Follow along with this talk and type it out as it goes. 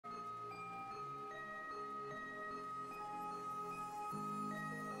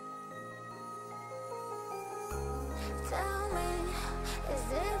Tell me, is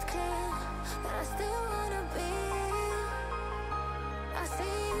it clear that I still wanna be? I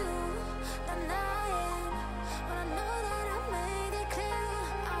see you denying when I know that I've made it clear.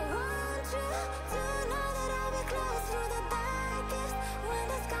 I want you to know that I'll be close through the darkest when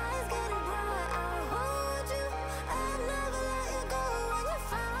the sky is getting bright. I'll hold you and never let you go. When you're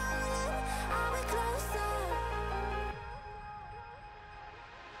falling, I'll be closer.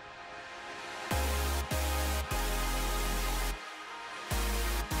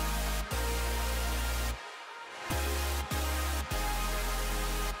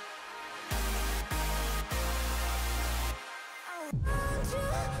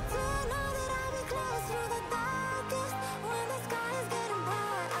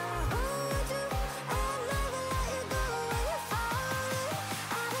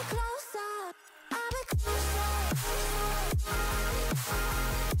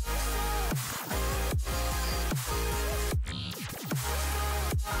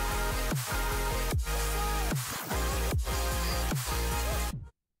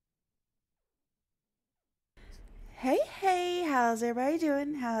 Hey, how's everybody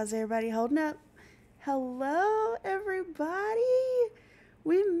doing? How's everybody holding up? Hello, everybody.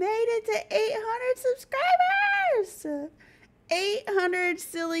 We made it to 800 subscribers. 800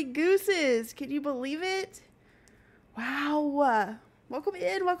 silly gooses. Can you believe it? Wow. Welcome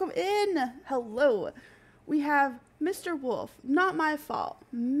in. Welcome in. Hello. We have Mr. Wolf, Not My Fault,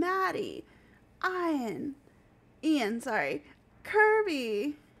 Maddie, Ian,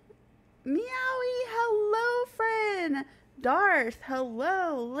 Kirby, Meowie, hello friend, Darth,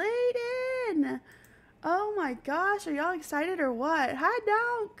 hello, Layden. Oh my gosh, are y'all excited or what? Hi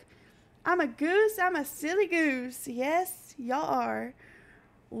Donk. I'm a goose, I'm a silly goose. Yes, y'all are.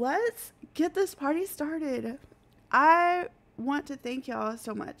 Let's get this party started. I want to thank y'all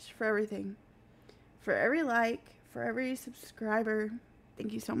so much for everything. For every like, for every subscriber.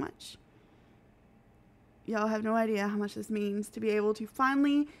 Thank you so much. Y'all have no idea how much this means to be able to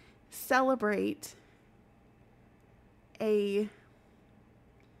finally celebrate a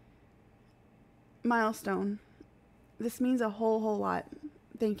milestone. This means a whole lot.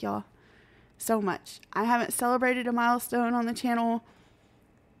 Thank y'all so much. I haven't celebrated a milestone on the channel,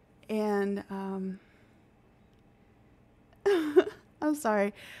 and I'm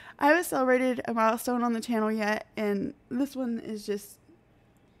sorry, I haven't celebrated a milestone on the channel yet, and this one is just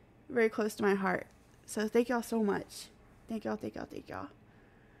very close to my heart. So thank y'all so much. Thank y'all.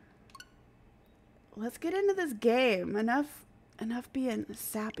 Let's get into this game. Enough being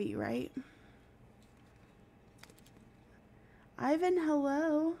sappy, right? Ivan,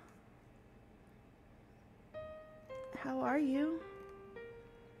 hello. How are you?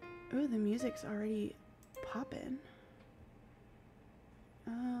 Ooh, the music's already popping.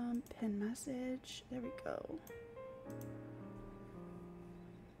 Pin message. There we go.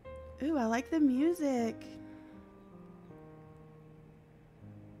 Ooh, I like the music.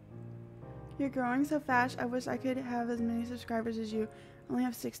 You're growing so fast. I wish I could have as many subscribers as you. I only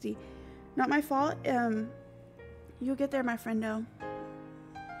have 60. Not my fault. You'll get there, my friendo.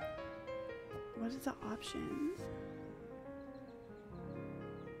 What is the options?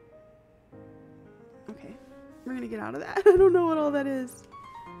 Okay. We're gonna get out of that. I don't know what all that is.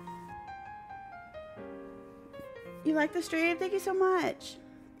 You like the stream? Thank you so much.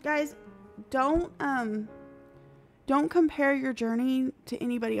 Guys, don't compare your journey to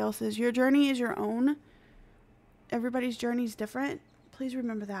anybody else's. Your journey is your own. Everybody's journey is different. Please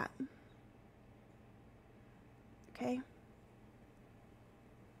remember that. Okay?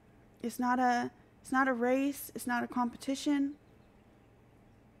 It's not a race. It's not a competition.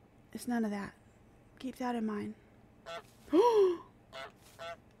 It's none of that. Keep that in mind.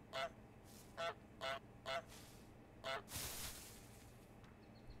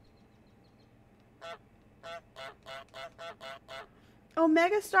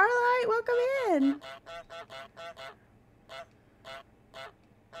 Omega Starlight, welcome in.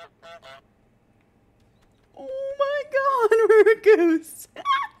 Oh my god, we're a goose.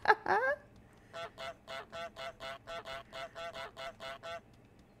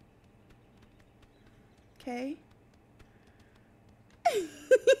 Okay.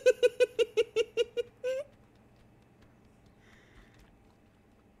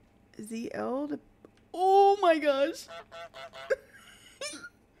 ZL to... Oh my gosh.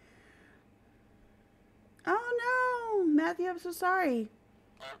 Oh no, Matthew, I'm so sorry.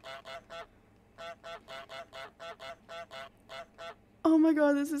 Oh my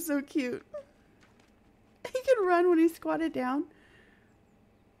god, this is so cute. He can run when he's squatted down.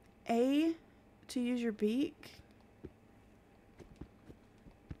 A to use your beak.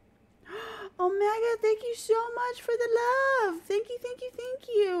 Omega, thank you so much for the love. Thank you, thank you, thank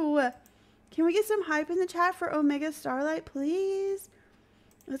you. Can we get some hype in the chat for Omega Starlight, please?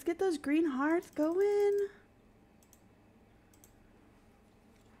 Let's get those green hearts going.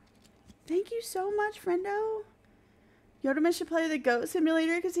 Thank you so much, friendo. Yodaman should play the goat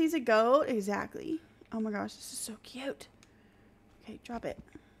simulator because he's a goat. Exactly. Oh my gosh, this is so cute. Okay, drop it.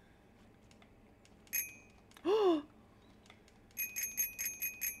 Oh!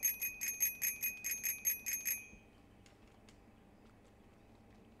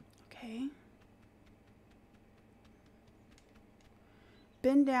 Okay.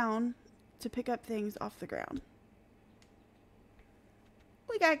 Bend down to pick up things off the ground.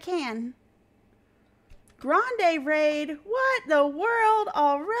 We got a can. Grande raid. What the world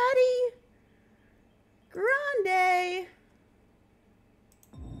already? Grande.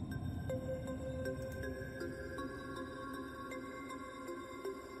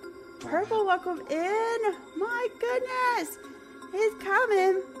 Purple, welcome in. My goodness. He's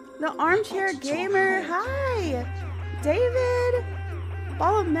coming. The armchair gamer. Hi. David.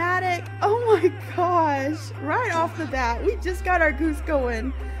 Ballomatic. Oh my gosh. Right off the bat. We just got our goose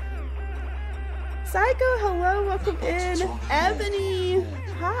going. Psycho, hello. Welcome in. Ebony.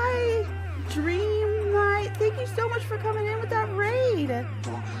 Hi. Dream Night. Thank you so much for coming in with that raid.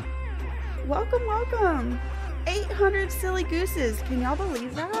 Welcome, welcome. 800 silly gooses. Can y'all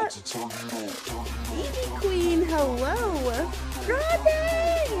believe that? Evie Queen, hello.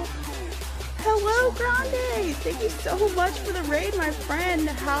 Grande! Hello, Grande! Thank you so much for the raid, my friend.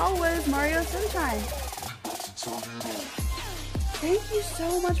 How was Mario Sunshine? Thank you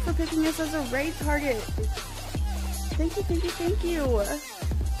so much for picking us as a raid target. Thank you, thank you, thank you.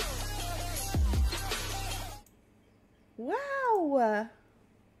 Wow!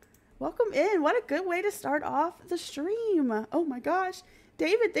 Welcome in. What a good way to start off the stream. Oh my gosh.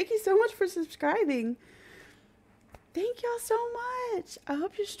 David, thank you so much for subscribing. Thank y'all so much. I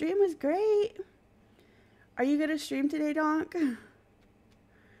hope your stream was great. Are you going to stream today, Donk?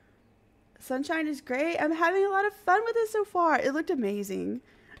 Sunshine is great. I'm having a lot of fun with it so far. It looked amazing.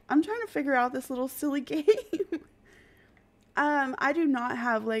 I'm trying to figure out this little silly game. I do not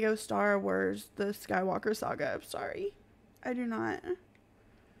have Lego Star Wars, the Skywalker Saga. I'm sorry. I do not.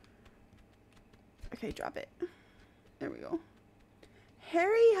 Okay, drop it. There we go.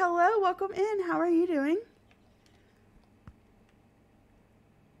 Harry, hello. Welcome in. How are you doing?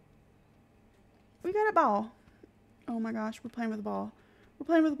 We got a ball. Oh my gosh, we're playing with a ball. We're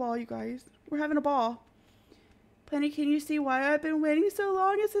playing with a ball, you guys. We're having a ball. Penny, can you see why I've been waiting so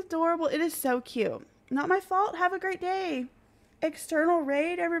long? It's adorable. It is so cute. Not my fault. Have a great day. External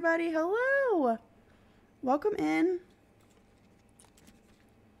raid, everybody. Hello. Welcome in.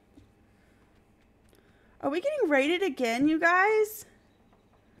 Are we getting raided again, you guys?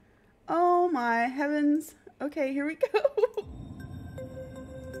 Oh my heavens. Okay, here we go.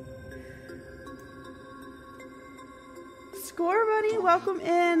 Score Bunny, welcome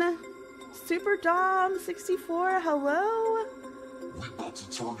in. Super Dom 64, hello.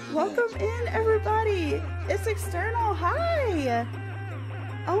 Welcome in, everybody. It's External, hi.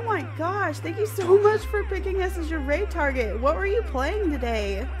 Oh my gosh, thank you so much for picking us as your raid target. What were you playing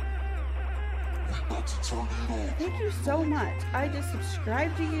today? Thank you so much. I just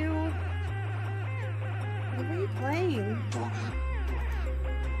subscribed to you. What were you playing?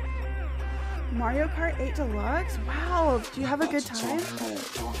 Mario Kart 8 Deluxe? Wow, do you have a good time?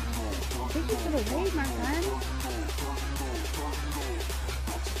 Thank you for the raid, my friend.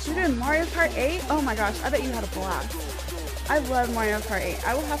 You're doing Mario Kart 8? Oh my gosh, I bet you had a blast. I love Mario Kart 8.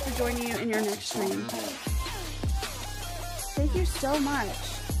 I will have to join you in your next stream. Thank you so much.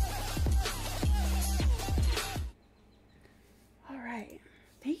 Alright.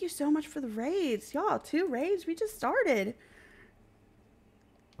 Thank you so much for the raids. Y'all, 2 raids? We just started.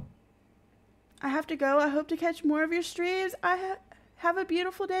 I have to go. I hope to catch more of your streams. Have a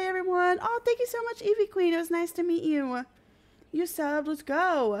beautiful day, everyone. Oh, thank you so much, Evie Queen. It was nice to meet you. You subbed. Let's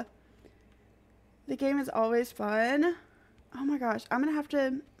go. The game is always fun. Oh my gosh. I'm gonna have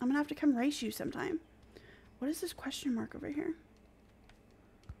to come race you sometime. What is this question mark over here?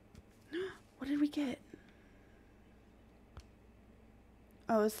 What did we get?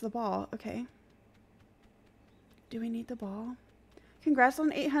 Oh, it's the ball. Okay. Do we need the ball? Congrats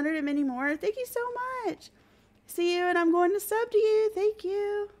on 800 and many more. Thank you so much. See you, and I'm going to sub to you. Thank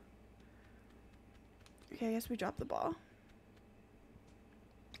you. Okay, I guess we dropped the ball.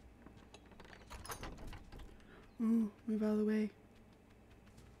 Ooh, move out of the way.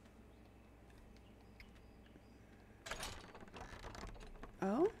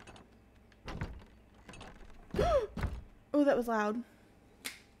 Oh? Oh, that was loud.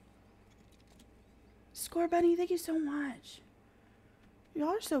 Score Bunny, thank you so much. Y'all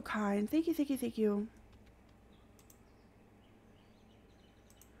are so kind. Thank you, thank you, thank you.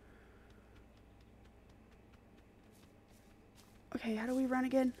 Okay, how do we run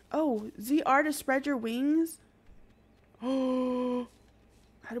again? Oh, ZR to spread your wings. Oh,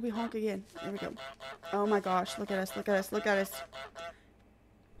 how do we honk again? There we go. Oh my gosh, look at us, look at us, look at us.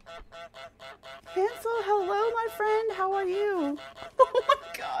 Hansel, hello, my friend. How are you? Oh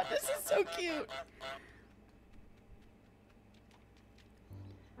my god, this is so cute.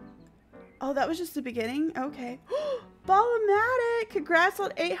 Oh, that was just the beginning? Okay. Ball-o-matic! Congrats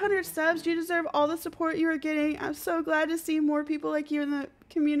on 800 subs. You deserve all the support you are getting. I'm so glad to see more people like you in the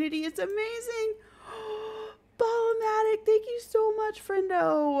community. It's amazing. Ball-o-matic, thank you so much,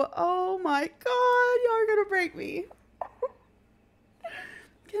 friendo. Oh my god, y'all are gonna break me.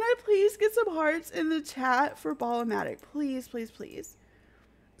 Can I please get some hearts in the chat for Ball-o-matic? Please, please, please.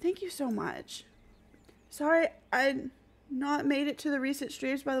 Thank you so much. Sorry, I not made it to the recent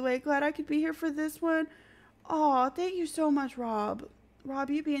streams, by the way. Glad I could be here for this one. Oh, thank you so much, Rob. Rob,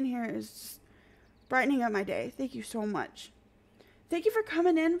 you being here is just brightening up my day. Thank you so much. Thank you for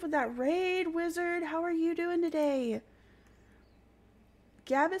coming in for that raid, Wizard. How are you doing today?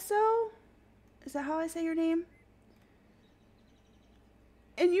 Gabiso? Is that how I say your name?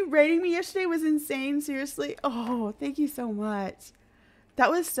 And you raiding me yesterday was insane, seriously. Oh, thank you so much.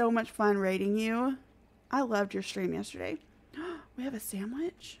 That was so much fun raiding you. I loved your stream yesterday. We have a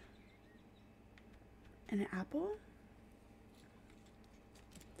sandwich. And an apple.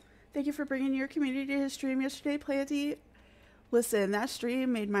 Thank you for bringing your community to his stream yesterday, Planty. Listen, that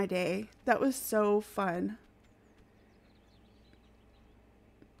stream made my day. That was so fun.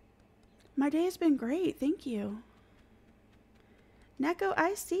 My day has been great. Thank you. Neko,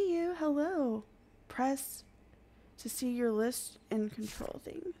 I see you. Hello. Press to see your list and control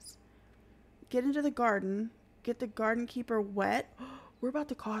things. Get into the garden. Get the garden keeper wet. We're about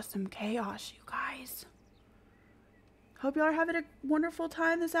to cause some chaos, you guys. Hope y'all are having a wonderful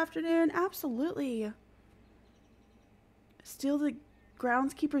time this afternoon. Absolutely. Steal the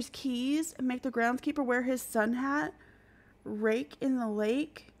groundskeeper's keys and make the groundskeeper wear his sun hat. Rake in the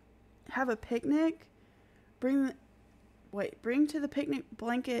lake. Have a picnic. Bring to the picnic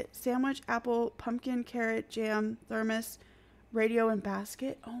blanket, sandwich, apple, pumpkin, carrot, jam, thermos, radio, and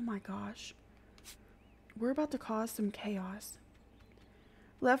basket. Oh my gosh. We're about to cause some chaos.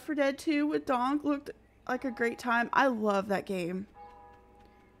 Left 4 Dead 2 with Donk looked like a great time. I love that game.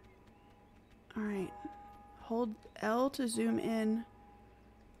 Alright. Hold L to zoom in.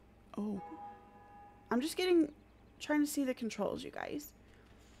 Oh. I'm just trying to see the controls, you guys.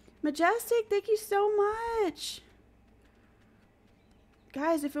 Majestic, thank you so much.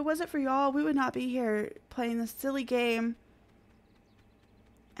 Guys, if it wasn't for y'all, we would not be here playing this silly game.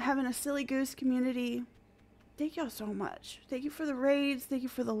 Having a silly goose community. Thank y'all so much. Thank you for the raids. Thank you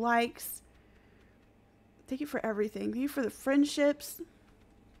for the likes. Thank you for everything. Thank you for the friendships.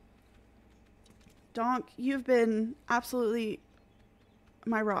 Donk, you've been absolutely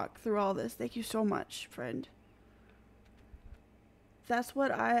my rock through all this. Thank you so much, friend. That's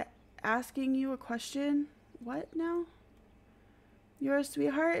what asking you a question. What now? You're a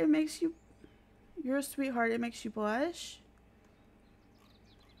sweetheart. You're a sweetheart. It makes you blush.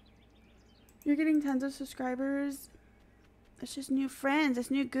 You're getting tons of subscribers. It's just new friends. It's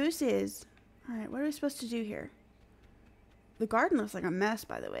new gooses. Alright, what are we supposed to do here? The garden looks like a mess,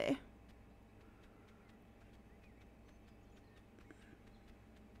 by the way.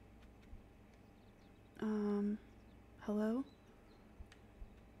 Hello?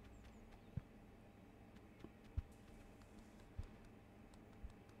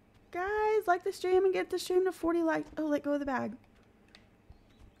 Guys, like the stream and get the stream to 40 likes. Oh, let go of the bag.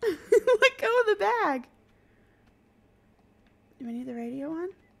 Let go of the bag. Do we need the radio on?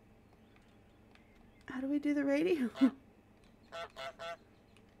 How do we do the radio?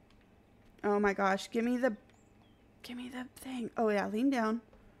 Oh my gosh, give me the thing. Oh yeah, lean down.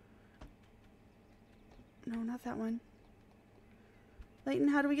 No, not that one. Layton,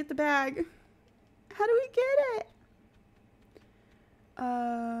 how do we get the bag? How do we get it?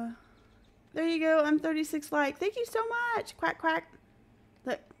 There you go. I'm 36 like. Thank you so much. Quack, quack.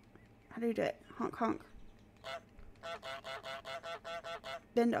 Look. How do you do it? Honk, honk.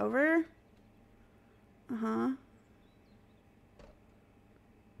 Bend over. Uh-huh.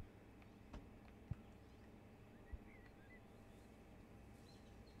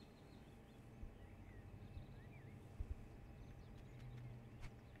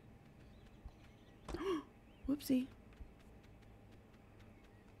 Whoopsie.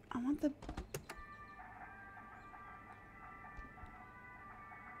 I want the...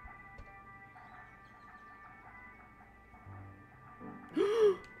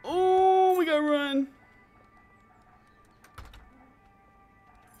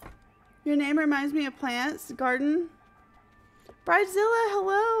 Your name reminds me of plants. Garden. Bridezilla,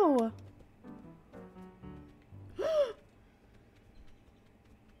 hello. We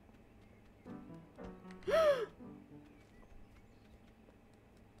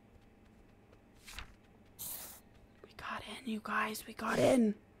got in, you guys. We got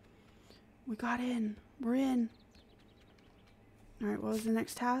in. We got in. We're in. Alright, what was the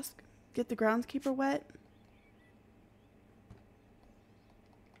next task? Get the groundskeeper wet.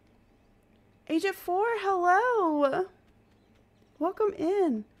 Agent 4, hello. Welcome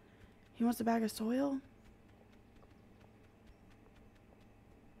in. He wants a bag of soil.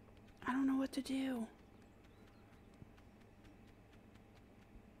 I don't know what to do.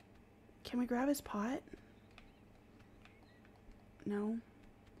 Can we grab his pot? No.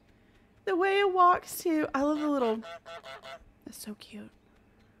 The way it walks too. I love the little... That's so cute.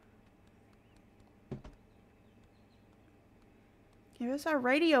 Give us our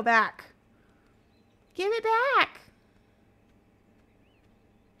radio back. Give it back.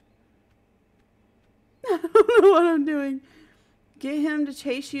 I don't know what I'm doing. Get him to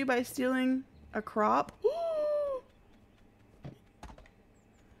chase you by stealing a crop.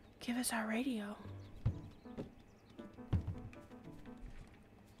 Give us our radio.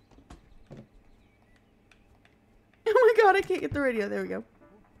 Oh my god, I can't get the radio. There we go.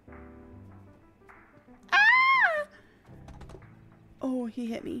 Ah! Oh, he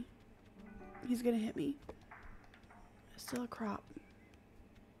hit me. He's gonna hit me. Still a crop.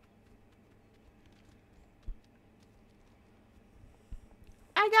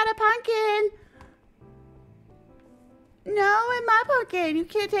 I got a pumpkin. No, it's my pumpkin. You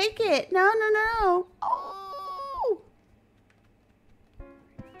can't take it. No, no, no. Oh.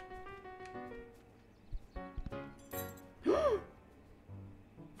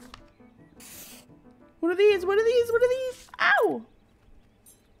 What are these? What are these? What are these? Ow.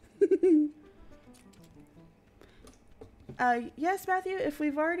 Yes, Matthew, if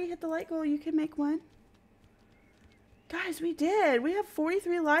we've already hit the like goal, you can make one. Guys, we did. We have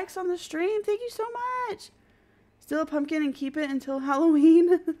 43 likes on the stream. Thank you so much. Still a pumpkin and keep it until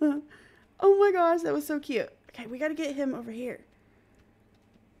Halloween. Oh my gosh, that was so cute. Okay, we got to get him over here.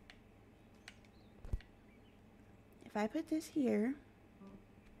 If I put this here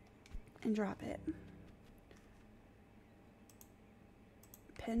and drop it.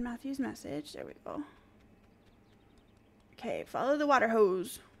 Pin Matthew's message. There we go. Okay, follow the water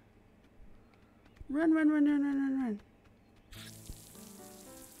hose. Run, run, run, run, run, run, run.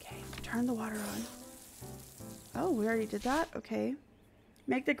 Okay, turn the water on. Oh, we already did that? Okay.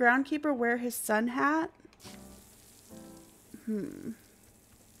 Make the groundkeeper wear his sun hat. Ooh,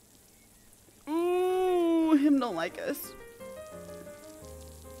 him don't like us.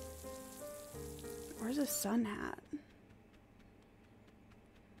 Where's his sun hat?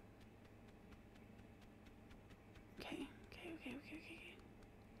 Okay.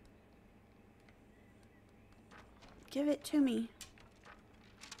 Give it to me.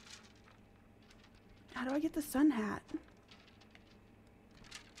 How do I get the sun hat?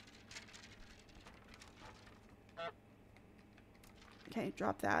 Okay,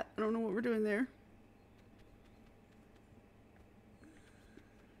 drop that. I don't know what we're doing there.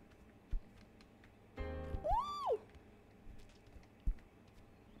 Ooh!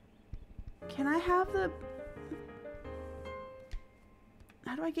 Can I have the...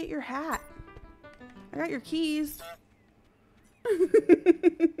 How do I get your hat? I got your keys.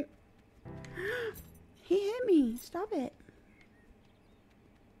 He hit me. Stop it.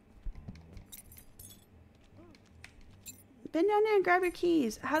 Bend down there and grab your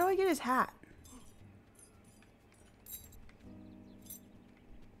keys. How do I get his hat?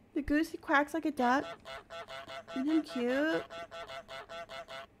 The goose, he quacks like a duck. Isn't he cute?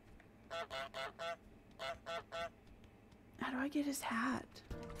 How do I get his hat?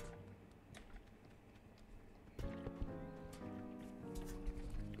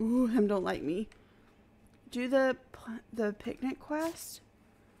 Ooh, him don't like me. Do the picnic quest.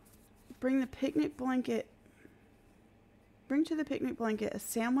 Bring the picnic blanket. Bring to the picnic blanket a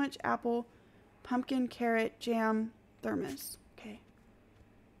sandwich, apple, pumpkin, carrot, jam, thermos. Okay.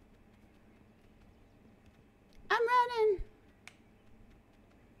 I'm running.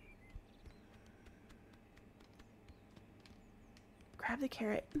 Grab the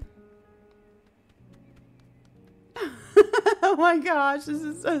carrot. Oh my gosh, this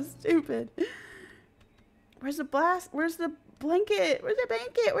is so stupid. Where's the blast? Where's the blanket? Where's the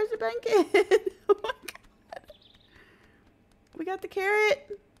blanket? Where's the blanket? Oh my god. We got the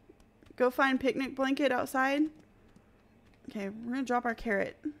carrot. Go find picnic blanket outside. Okay, we're gonna drop our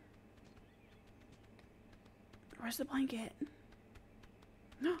carrot. Where's the blanket?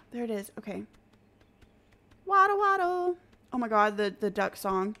 There it is. Okay. Waddle, waddle. Oh my god, the duck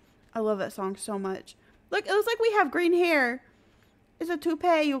song. I love that song so much. Look, it looks like we have green hair. It's a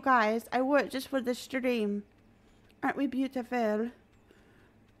toupee, you guys. I wore it just for the stream. Aren't we beautiful?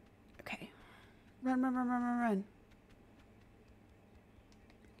 Okay. Run, run, run, run, run, run.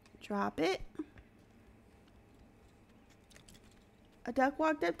 Drop it. A duck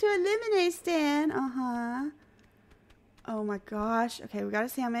walked up to a lemonade stand. Uh-huh. Oh my gosh. Okay, we got a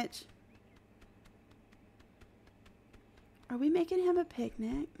sandwich. Are we making him a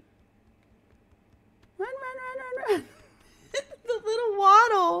picnic? Run, run, run, run, run. The little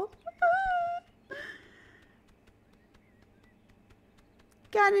waddle.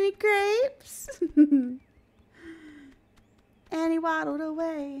 Got any grapes? And he waddled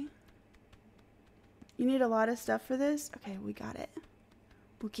away. You need a lot of stuff for this? Okay, we got it.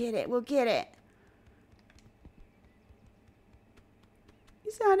 We'll get it. We'll get it.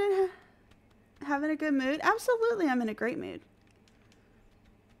 You sounded having a good mood? Absolutely, I'm in a great mood.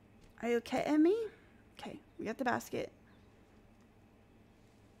 Are you okay, Emmy? Okay, we got the basket.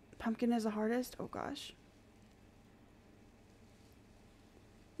 Pumpkin is the hardest? Oh, gosh.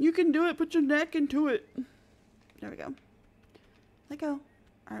 You can do it. Put your neck into it. There we go. Let go.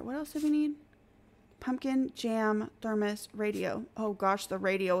 All right, what else do we need? Pumpkin, jam, thermos, radio. Oh, gosh, the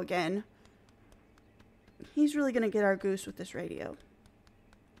radio again. He's really going to get our goose with this radio.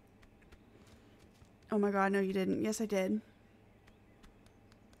 Oh, my God. No, you didn't. Yes, I did.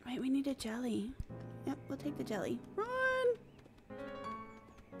 Wait, we need a jelly. Yep, we'll take the jelly. Run!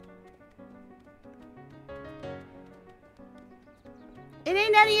 It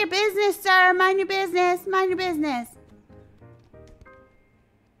ain't none of your business, sir. Mind your business. Mind your business.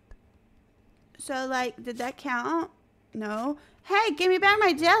 So, like, did that count? No. Hey, give me back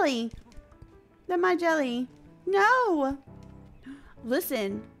my jelly. That's my jelly. No.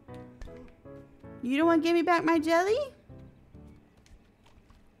 Listen. You don't want to give me back my jelly?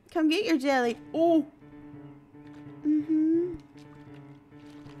 Come get your jelly. Oh. Mm-hmm.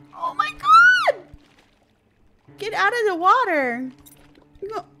 Oh, my God. Get out of the water.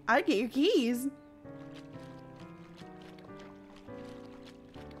 I'd get your keys.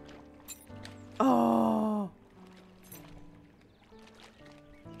 Oh.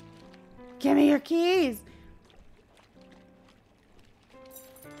 Give me your keys.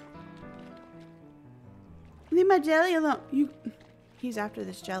 Leave my jelly alone. He's after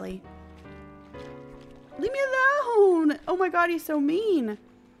this jelly. Leave me alone. Oh my God, he's so mean.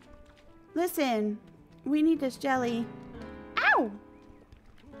 Listen, we need this jelly. Ow.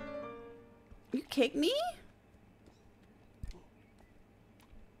 You kicked me?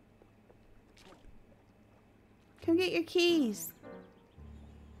 Come get your keys.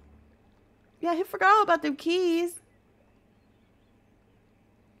 Yeah, he forgot all about them keys.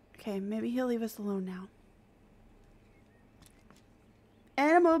 Okay, maybe he'll leave us alone now.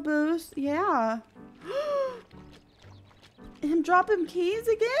 Animal boost, yeah. Him dropping keys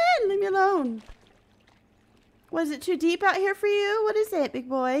again. Leave me alone. Was it too deep out here for you? What is it, big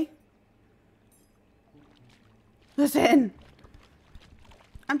boy? Listen.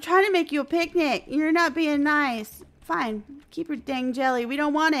 I'm trying to make you a picnic. You're not being nice. Fine. Keep your dang jelly. We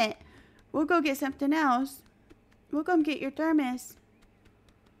don't want it. We'll go get something else. We'll go get your thermos.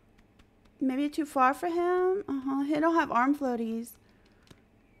 Maybe it's too far for him? He don't have arm floaties.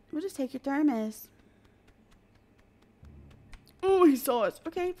 We'll just take your thermos. Oh, he saw us.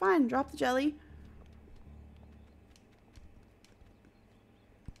 Okay, fine. Drop the jelly.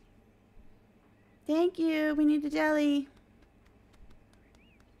 Thank you. We need the jelly.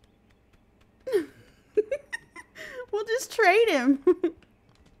 We'll just trade him.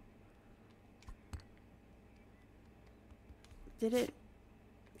 Did it?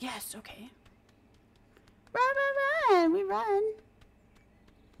 Yes, okay. Run, run, run. We run.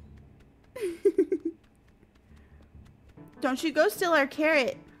 Don't you go steal our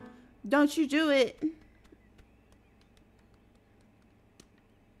carrot. Don't you do it.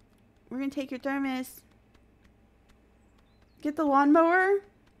 We're going to take your thermos. Get the lawnmower.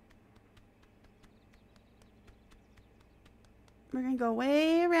 We're going to go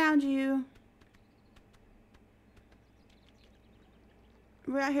way around you.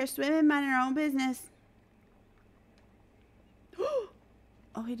 We're out here swimming, minding our own business.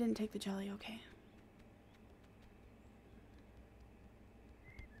 Oh, he didn't take the jelly. Okay.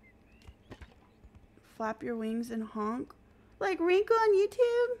 Flap your wings and honk. Like Wrinkle on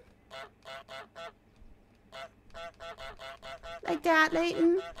YouTube? Like that,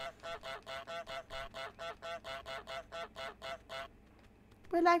 Leighton?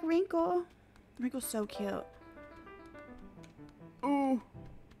 We're like Wrinkle. Wrinkle's so cute. Ooh.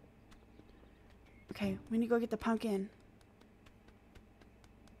 Okay, we need to go get the pumpkin.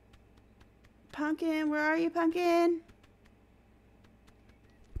 Pumpkin, where are you, pumpkin?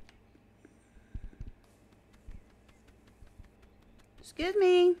 Excuse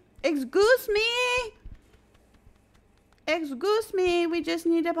me. Excuse me. Excuse me. We just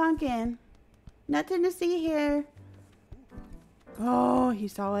need a pumpkin. Nothing to see here. Oh, he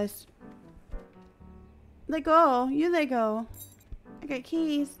saw us. Let go. You let go. I got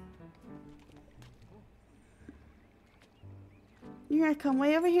keys. You're gonna come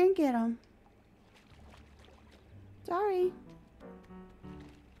way over here and get them. Sorry.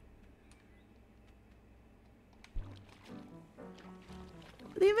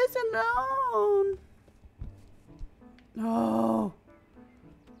 Leave us alone. Oh.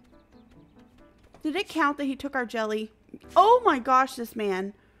 Did it count that he took our jelly? Oh my gosh, this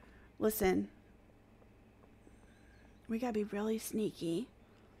man. Listen. We gotta be really sneaky.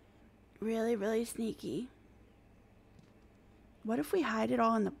 Really, really sneaky. What if we hide it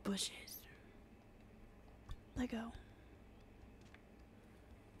all in the bushes? Let go.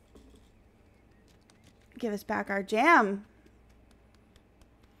 Give us back our jam.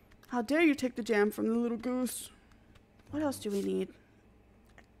 How dare you take the jam from the little goose? What else do we need?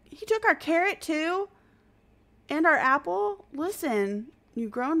 He took our carrot too. And our apple. Listen, you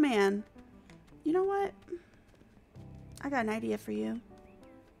grown man. You know what? I got an idea for you.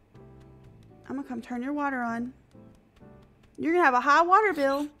 I'm gonna come turn your water on. You're gonna have a high water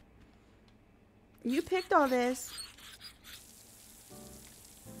bill. You picked all this.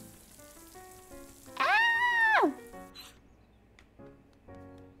 Ow!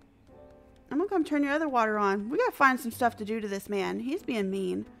 I'm gonna come turn your other water on. We gotta find some stuff to do to this man. He's being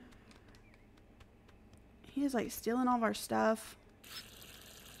mean. He is like stealing all of our stuff.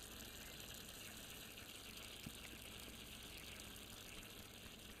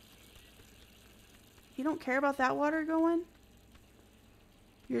 You don't care about that water going?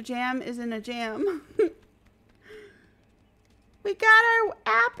 Your jam isn't a jam. We got our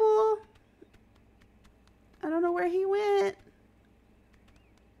apple. I don't know where he went.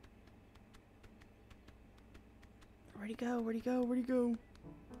 Where'd he go? Where'd he go? Where'd he go?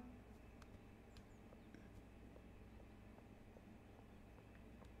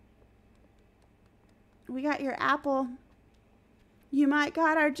 We got your apple. You might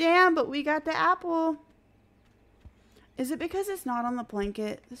got our jam, but we got the apple. Is it because it's not on the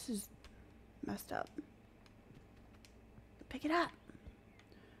blanket? This is messed up. Pick it up.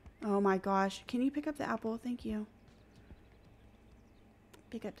 Oh my gosh. Can you pick up the apple? Thank you.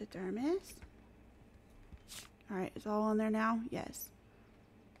 Pick up the thermos. Alright, it's all on there now? Yes.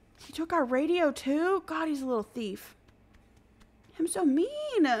 He took our radio too? God, he's a little thief. I'm so mean.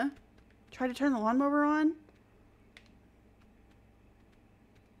 Try to turn the lawnmower on.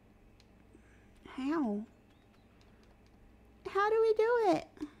 How? How do we do it?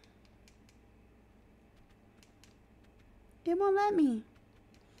 It won't let me.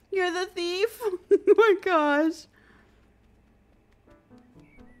 You're the thief? Oh my gosh.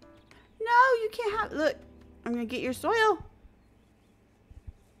 No, you can't have... Look, I'm going to get your soil.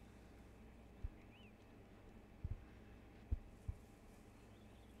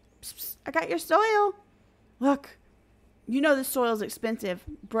 Psst, psst, I got your soil. Look. You know this soil is expensive.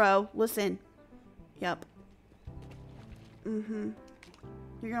 Bro, listen. Yep. Mm-hmm.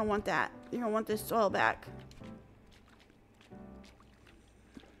 You're going to want that. You're going to want this soil back.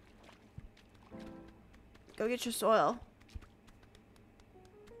 Go get your soil.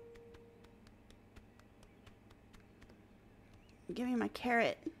 Give me my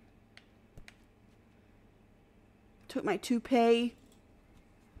carrot. Took my toupee.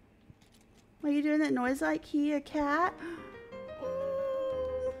 Why are you doing that noise like he a cat?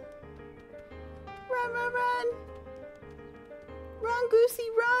 Ooh. Run, run, run. Run, Goosey,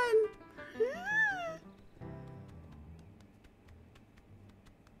 run.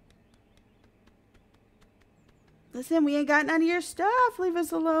 Listen, we ain't got none of your stuff. Leave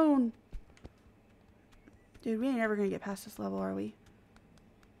us alone. Dude, we ain't ever gonna get past this level, are we?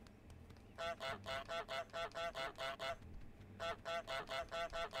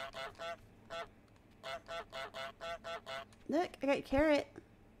 Look, I got your carrot.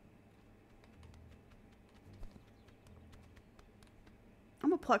 I'm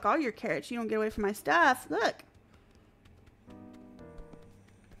gonna pluck all your carrots. You don't get away from my stuff. Look.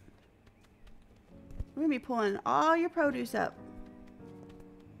 We're gonna be pulling all your produce up.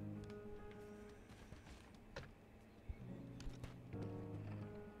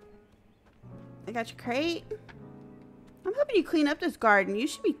 I got your crate. I'm hoping you clean up this garden. You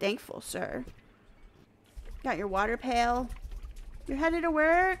should be thankful, sir. Got your water pail. You're headed to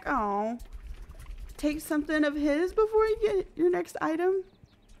work? Oh. take something of his before you get your next item?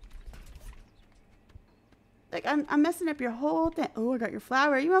 Like, I'm messing up your whole thing. Oh, I got your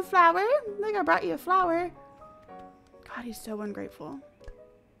flower. You want flower? Look, I brought you a flower. God, he's so ungrateful.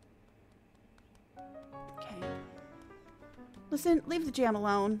 Okay. Listen, leave the jam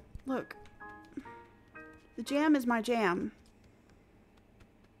alone. Look. The jam is my jam.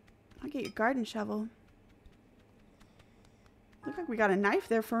 I'll get your garden shovel. Look like we got a knife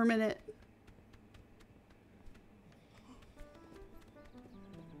there for a minute.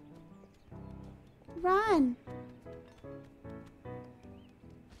 Run.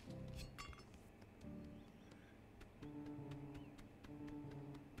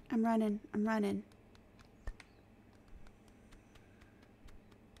 I'm running. I'm running.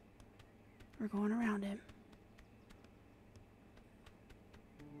 We're going around him.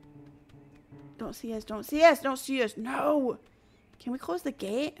 Don't see us. Don't see us. Don't see us. No. Can we close the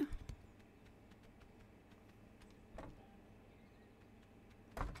gate?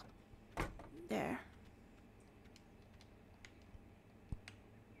 There.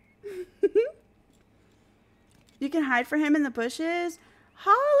 You can hide for him in the bushes.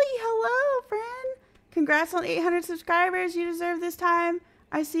 Holly, hello, friend. Congrats on 800 subscribers. You deserve this time.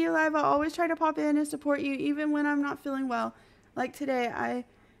 I see you live. I'll always try to pop in and support you, even when I'm not feeling well. Like today, I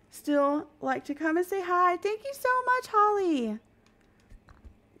still like to come and say hi. Thank you so much, Holly.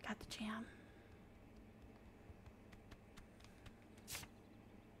 Got the jam.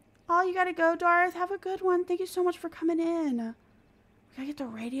 Oh, you gotta go, Darth. Have a good one. Thank you so much for coming in. We gotta get the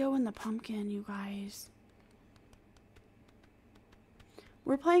radio and the pumpkin, you guys.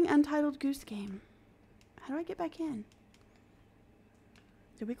 We're playing Untitled Goose Game. How do I get back in?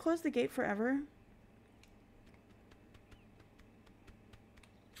 Did we close the gate forever?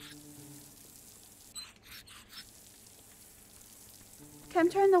 Come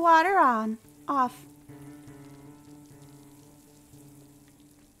turn the water on. Off.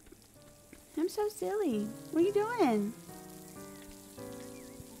 I'm so silly. What are you doing?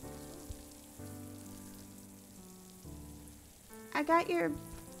 I got your...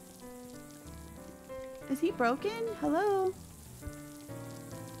 Is he broken? Hello?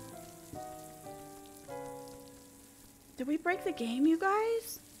 Did we break the game, you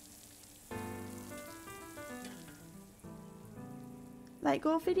guys? Light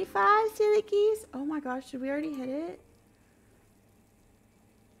goal 55, silly geese. Oh my gosh, did we already hit it?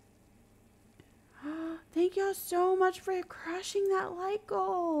 Thank y'all so much for crushing that light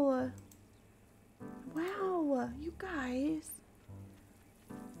goal. Wow, you guys.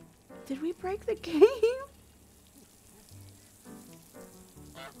 Did we break the game?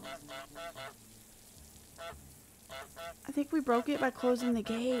 I think we broke it by closing the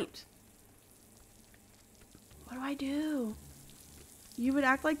gate. What do I do? You would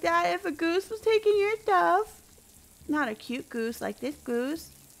act like that if a goose was taking your stuff. Not a cute goose like this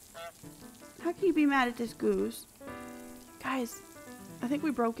goose. How can you be mad at this goose? Guys, I think we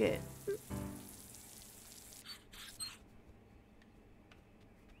broke it.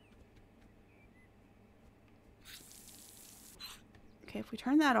 Okay, if we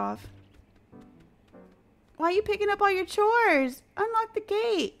turn that off. Why are you picking up all your chores? Unlock the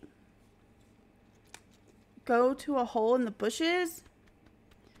gate. Go to a hole in the bushes.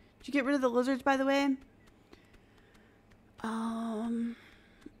 Did you get rid of the lizards, by the way?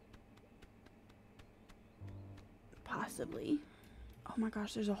 Possibly. Oh my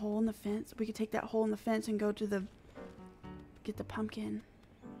gosh, there's a hole in the fence. We could take that hole in the fence and go to the... Get the pumpkin.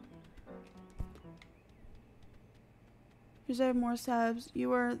 Deserve more subs.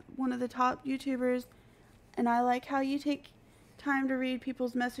 You are one of the top YouTubers, and I like how you take time to read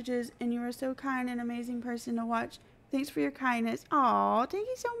people's messages, and you are so kind and amazing person to watch. Thanks for your kindness. Aw, thank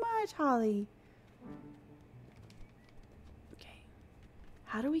you so much, Holly. Okay.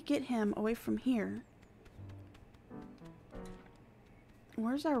 How do we get him away from here?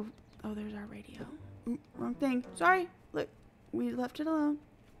 Where's our... Oh, there's our radio. Ooh, wrong thing. Sorry. Look, we left it alone.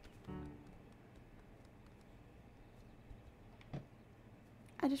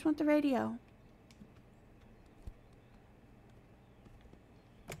 I just want the radio.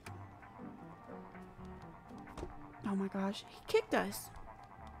 Oh my gosh, he kicked us.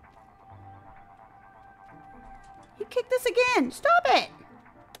 He kicked us again. Stop it.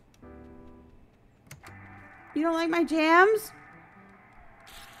 You don't like my jams?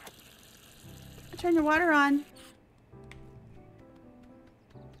 Turn your water on.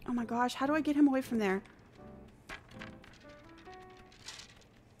 Oh my gosh, how do I get him away from there?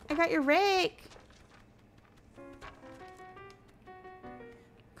 I got your rake.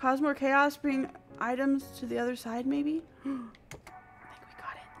 Cause more chaos, bring items to the other side, maybe? I think we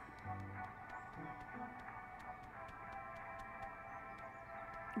got it.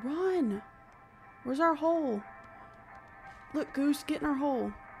 Run. Where's our hole? Look, Goose, get in our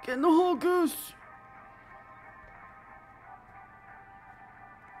hole. Get in the hole, Goose.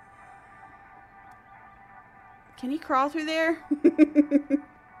 Can he crawl through there?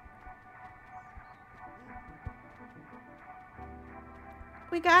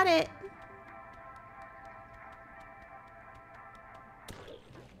 We got it.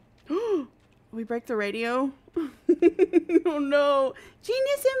 We break the radio? Oh no.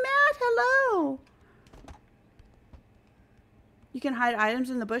 Genius and Matt, hello. You can hide items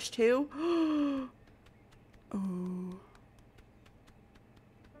in the bush too? Oh.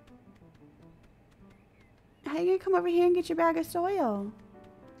 How you gonna come over here and get your bag of soil?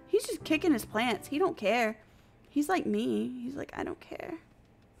 He's just kicking his plants. He don't care. He's like me. He's like, I don't care.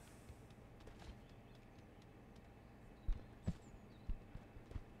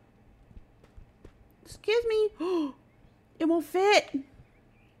 Excuse me. It won't fit.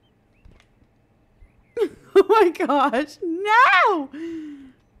 Oh my gosh. No.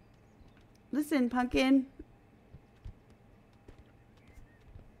 Listen, pumpkin.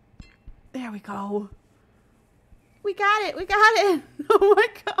 There we go. We got it. We got it. Oh my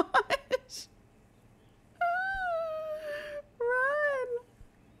gosh. Run.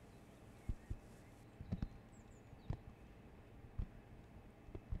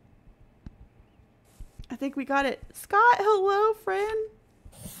 I think we got it. Scott, hello, friend.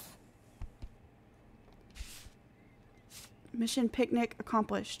 Mission picnic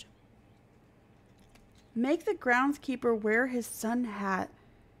accomplished. Make the groundskeeper wear his sun hat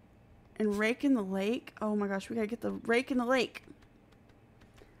and rake in the lake. Oh my gosh, we gotta get the rake in the lake.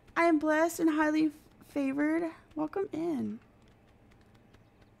 I am blessed and highly favored. Welcome in.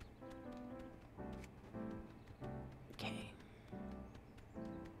 Okay.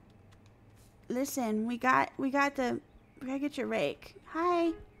 Listen, we gotta get your rake.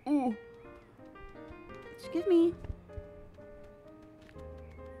 Hi. Ooh. Excuse me.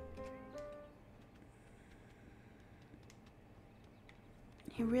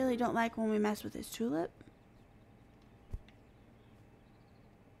 He really don't like when we mess with his tulip.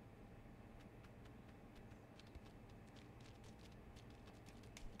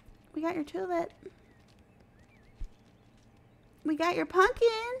 We got your tulip. We got your pumpkin.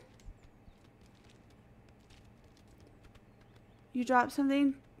 You dropped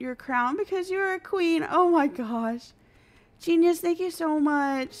something, your crown, because you're a queen. Oh my gosh. Genius, thank you so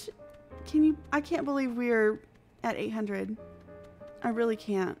much. I can't believe we're at 800. I really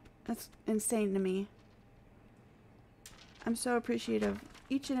can't. That's insane to me. I'm so appreciative of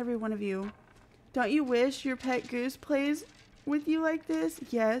each and every one of you. Don't you wish your pet goose plays with you like this?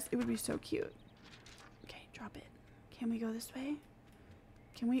 Yes, it would be so cute. Okay, drop it. Can we go this way?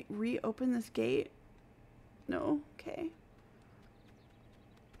 Can we reopen this gate? No? Okay.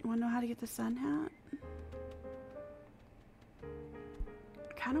 You want to know how to get the sun hat?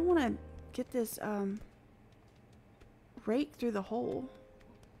 I kind of want to get this, rake through the hole.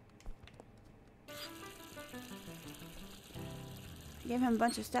 I gave him a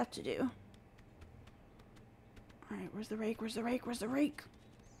bunch of stuff to do. Alright, where's the rake? Where's the rake? Where's the rake?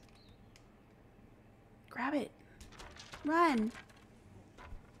 Grab it. Run.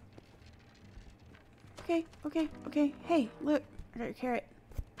 Okay, okay, okay. Hey, look. I got your carrot.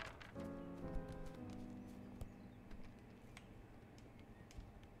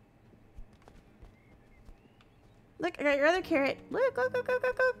 Look, I got your other carrot. Look, look, look, look,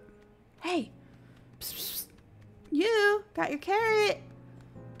 look, look. Hey. Psst, psst. You got your carrot.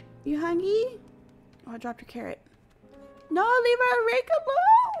 You hungry? Oh, I dropped your carrot. No, leave our rake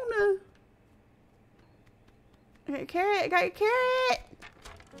alone. I got your carrot. I got your carrot.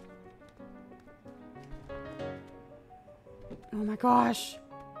 Oh my gosh.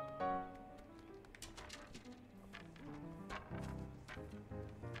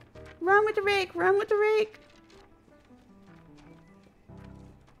 Run with the rake. Run with the rake.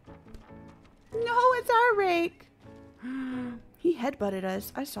 No, it's our rake. He headbutted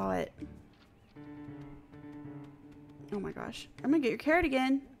us. I saw it. Oh my gosh. I'm gonna get your carrot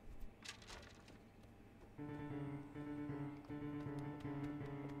again.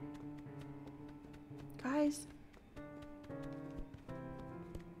 Guys.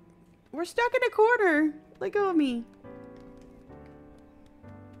 We're stuck in a corner. Let go of me.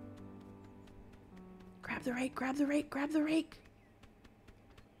 Grab the rake, grab the rake, grab the rake.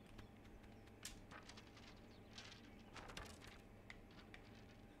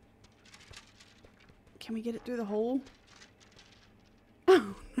 Can we get it through the hole?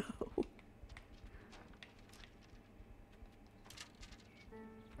 Oh no.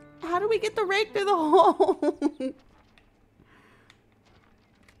 How do we get the rake through the hole?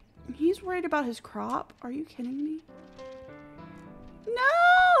 He's worried about his crop? Are you kidding me?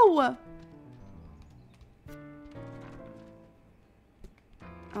 No!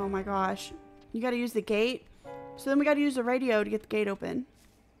 Oh my gosh. You gotta use the gate. So then we gotta use the radio to get the gate open.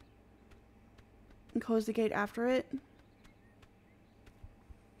 And close the gate after it.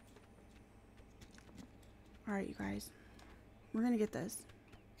 Alright, you guys. We're gonna get this.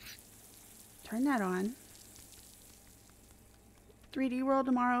 Turn that on. 3D World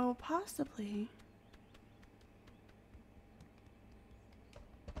tomorrow, possibly.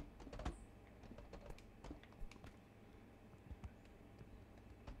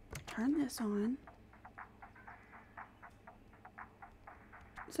 Turn this on.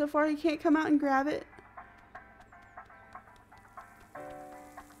 So far, you can't come out and grab it.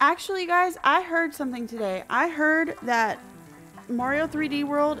 Actually, guys, I heard something today. I heard that Mario 3D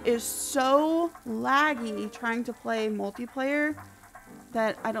World is so laggy trying to play multiplayer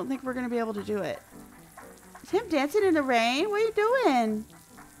that I don't think we're going to be able to do it. Is him dancing in the rain? What are you doing?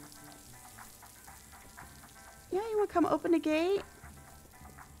 Yeah, you want to come open the gate?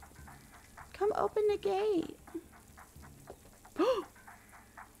 Come open the gate.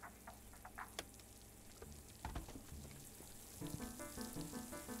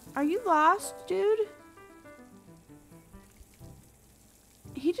 Are you lost, dude?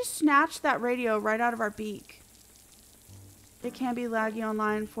 He just snatched that radio right out of our beak. It can be laggy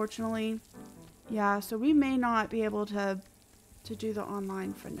online, unfortunately. Yeah, so we may not be able to do the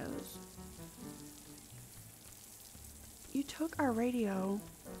online friendos. You took our radio.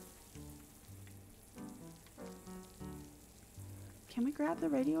 Can we grab the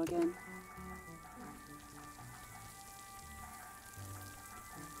radio again?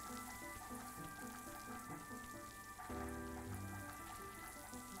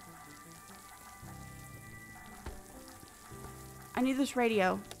 I need this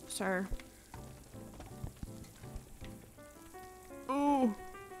radio, sir. Ooh.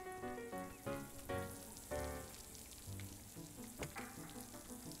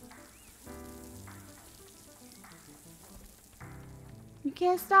 You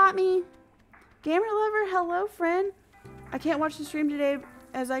can't stop me. Gamer lover, hello friend. I can't watch the stream today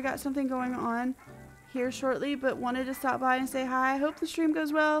as I got something going on here shortly, but wanted to stop by and say hi. I hope the stream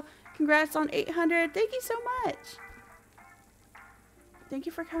goes well. Congrats on 800. Thank you so much. Thank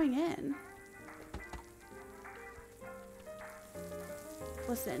you for coming in.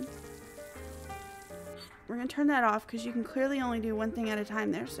 Listen. We're going to turn that off because you can clearly only do one thing at a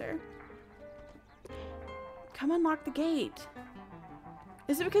time there, sir. Come unlock the gate.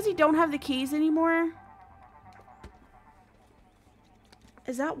 Is it because you don't have the keys anymore?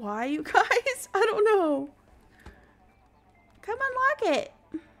 Is that why, you guys? I don't know. Come unlock it.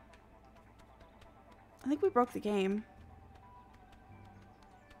 I think we broke the game.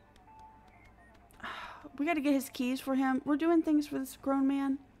 We gotta get his keys for him. We're doing things for this grown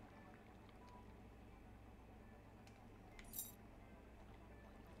man.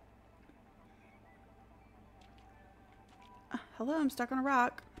 Hello, I'm stuck on a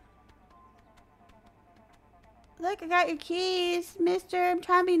rock. Look, I got your keys, mister. I'm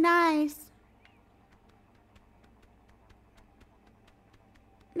trying to be nice.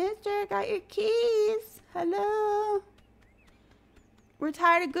 Mister, I got your keys. Hello. We're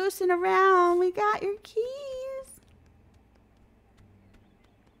tired of goosing around. We got your keys.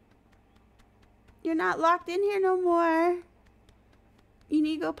 You're not locked in here no more. You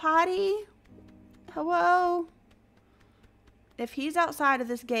need to go potty? Hello? If he's outside of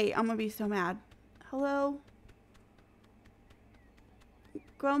this gate, I'm going to be so mad. Hello?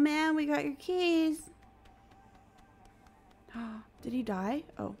 Grown man, we got your keys. Did he die?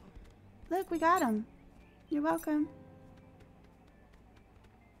 Oh. Look, we got him. You're welcome.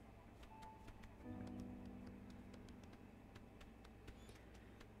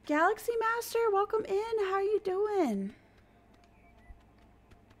 Galaxy Master, welcome in. How are you doing?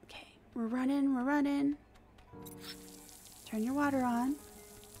 Okay, we're running, we're running. Turn your water on.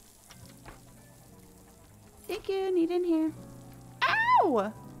 Thank you, need in here.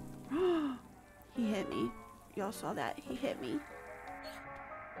 Ow! He hit me. Y'all saw that. He hit me.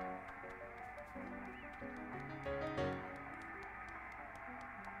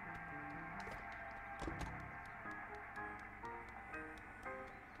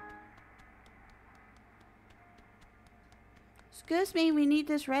 Excuse me, we need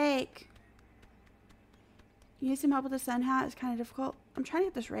this rake. You need some help with the sun hat? It's kind of difficult. I'm trying to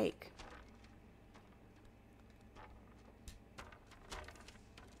get this rake.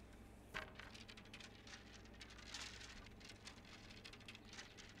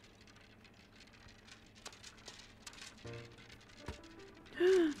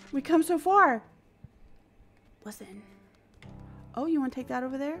 We come so far. Listen. Oh, you want to take that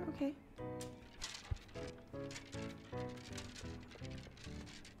over there? Okay.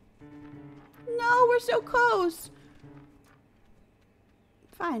 No, we're so close.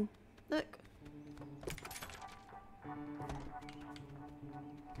 Fine. Look.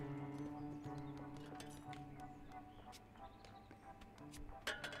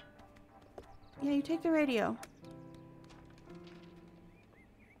 Yeah, you take the radio.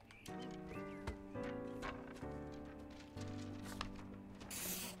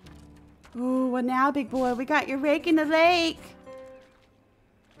 Ooh, what now, big boy? We got your rake in the lake.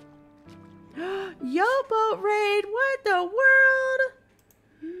 Yo, boat raid. What the world?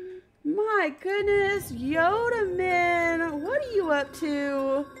 My goodness. Yoda man. What are you up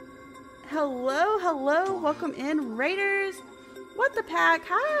to? Hello, hello. Welcome in, raiders. What the pack?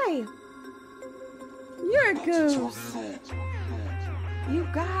 Hi. You're a goose. You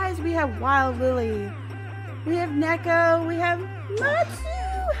guys, we have Wild Lily. We have Neko. We have Matsu.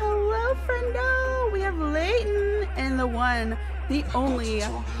 Hello, friendo. We have Layton and the one, the only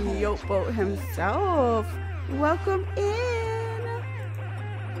Yote Boat himself. Welcome in.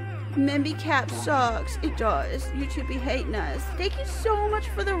 Memby Cap sucks. It does. YouTube be hating us. Thank you so much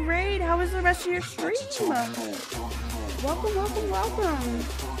for the raid. How was the rest of your stream? Welcome, welcome, welcome.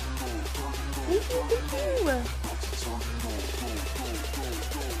 Thank you, thank you.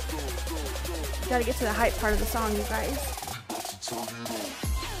 Gotta get to the hype part of the song, you guys.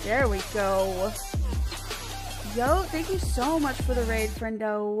 There we go. Yo, thank you so much for the raid,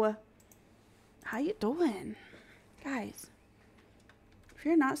 friendo. How you doing? Guys, if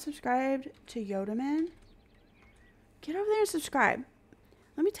you're not subscribed to Yoda Man, get over there and subscribe.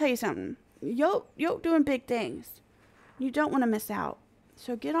 Let me tell you something. Yote doing big things. You don't want to miss out.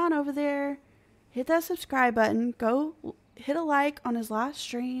 So get on over there, hit that subscribe button, go hit a like on his last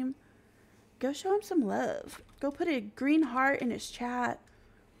stream, go show him some love. Go put a green heart in his chat.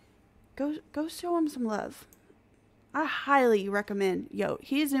 Go show him some love. I highly recommend Yote.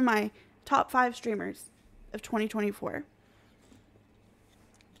 He is in my top 5 streamers of 2024.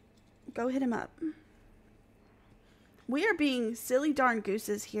 Go hit him up. We are being silly darn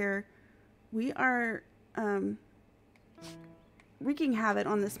gooses here. We are wreaking havoc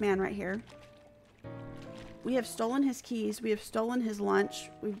on this man right here. We have stolen his keys. We have stolen his lunch.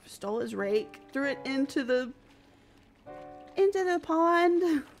 We've stole his rake. Threw it into the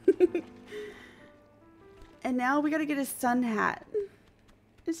pond. And now we gotta get his sun hat.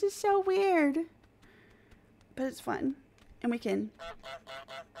 This is so weird. But it's fun. And we can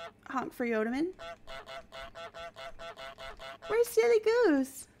honk for Yodaman. Where's Silly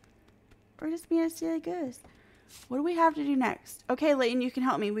Goose? We're just being a silly goose. What do we have to do next? Okay, Layton, you can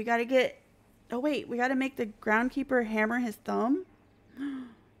help me. We gotta get... Oh, wait. We gotta make the groundkeeper hammer his thumb?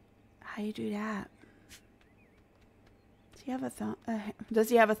 How you do that? Does he have a thumb? Does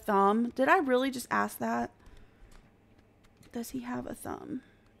he have a thumb? Did I really just ask that? Does he have a thumb?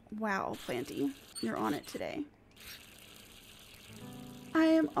 Wow, Planty. You're on it today. I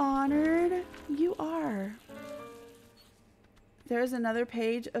am honored. You are. There's another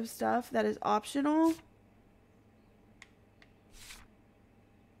page of stuff that is optional.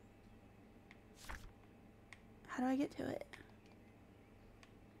 How do I get to it?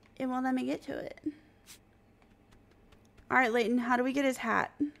 It won't let me get to it. Alright, Layton, how do we get his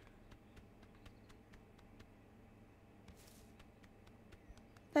hat?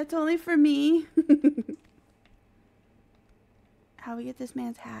 That's only for me. How do we get this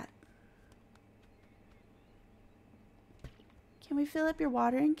man's hat? Can we fill up your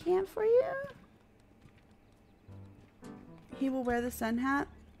watering can for you? He will wear the sun hat.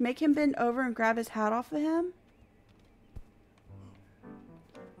 Make him bend over and grab his hat off of him.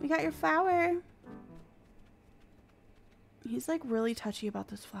 We got your flower. He's like really touchy about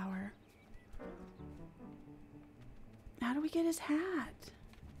this flower. How do we get his hat?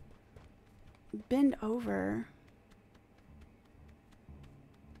 Bend over.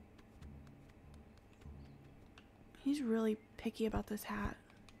 He's really picky about this hat.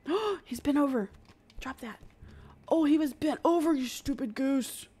 Oh, he's bent over. Drop that. Oh, he was bent over, you stupid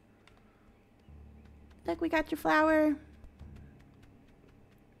goose. Look, we got your flower.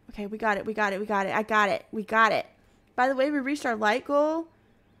 Okay, we got it. We got it. We got it. I got it. We got it. By the way, we reached our like goal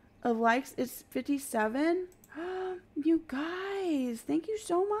of likes. It's 57. You guys, thank you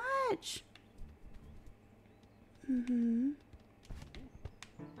so much.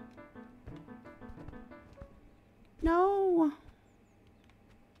 No.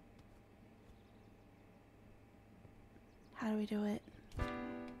 How do we do it?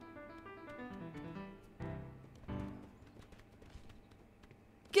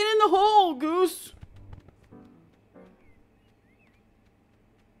 Get the hole, Goose.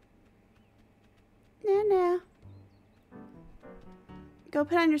 No. Go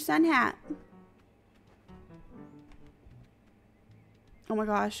put on your sun hat. Oh my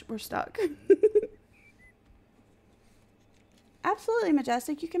gosh, we're stuck. Absolutely,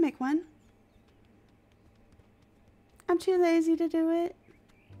 Majestic. You can make one. I'm too lazy to do it.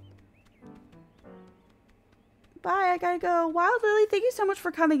 Bye, I gotta go. Wild Lily, thank you so much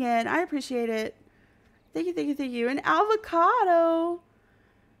for coming in. I appreciate it. Thank you. An avocado.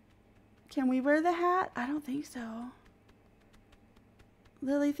 Can we wear the hat? I don't think so.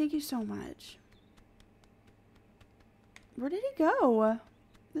 Lily, thank you so much. Where did he go?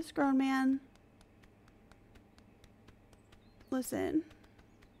 This grown man. Listen.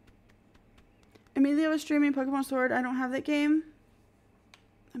 Amelia was streaming Pokemon Sword. I don't have that game.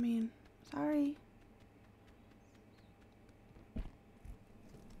 I mean, sorry.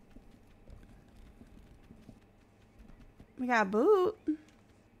 We got a boot.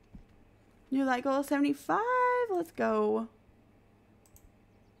 New light goal 75. Let's go.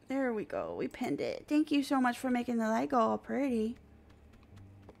 There we go. We pinned it. Thank you so much for making the light goal pretty.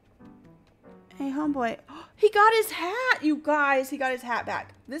 Hey, homeboy. He got his hat, you guys. He got his hat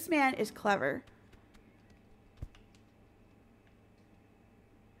back. This man is clever.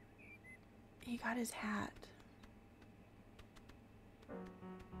 He got his hat.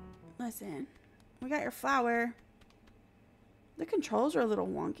 Listen. We got your flower. The controls are a little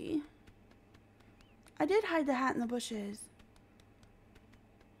wonky. I did hide the hat in the bushes.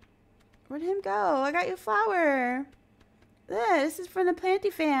 Where'd him go? I got you a flower. This is from the Planty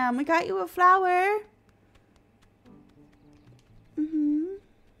fam. We got you a flower. You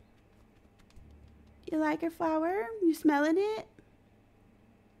like your flower? You smelling it?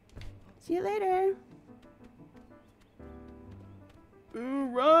 See you later. Ooh,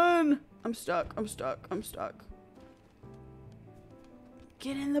 run! I'm stuck.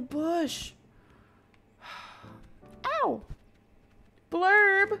 Get in the bush. Ow!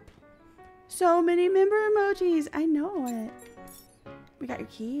 Blurb! So many member emojis. I know it. We got your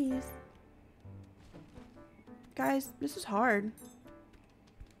keys. Guys, this is hard.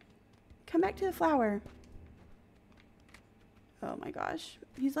 Come back to the flower. Oh my gosh.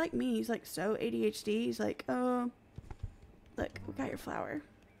 He's like me. He's like so ADHD. He's like, oh, look, we got your flower.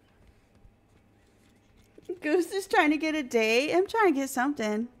 Goose is trying to get a date. I'm trying to get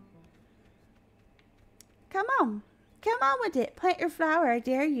something. Come on. Come on with it. Plant your flower. I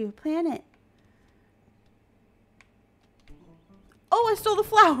dare you. Plant it. Oh, I stole the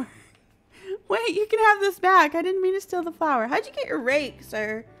flower. Wait, you can have this back. I didn't mean to steal the flower. How'd you get your rake,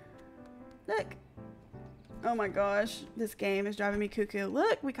 sir? Look. Oh my gosh. This game is driving me cuckoo.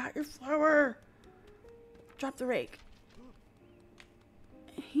 Look, we got your flower. Drop the rake.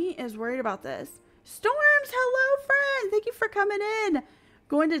 He is worried about this. Storms, hello, friend. Thank you for coming in.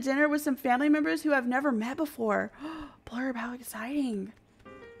 Going to dinner with some family members who I've never met before. Blurb, how exciting.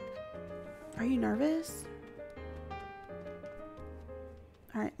 Are you nervous?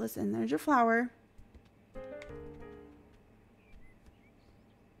 All right, listen, there's your flower.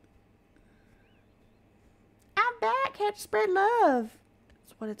 I'm back, here to spread love.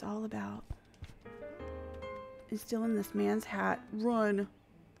 That's what it's all about. And stealing this man's hat. Run.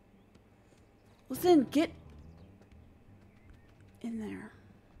 Listen, get in there.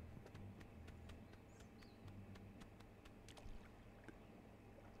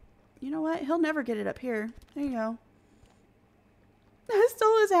 You know what? He'll never get it up here. There you go. I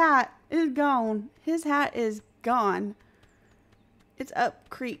stole his hat. It is gone. His hat is gone. It's up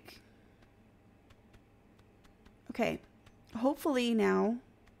creek. Okay. Hopefully now.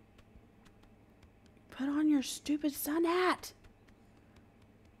 Put on your stupid sun hat.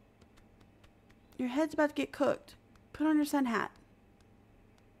 Your head's about to get cooked. Put on your sun hat.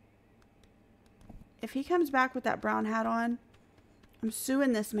 If he comes back with that brown hat on, I'm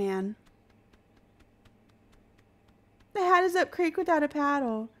suing this man. The hat is up creek without a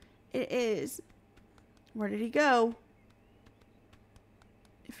paddle. It is. Where did he go?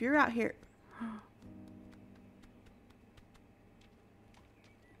 If you're out here.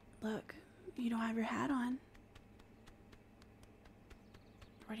 Look, you don't have your hat on.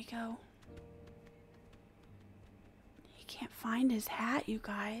 Where'd he go? He can't find his hat, you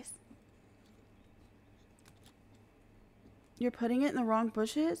guys. You're putting it in the wrong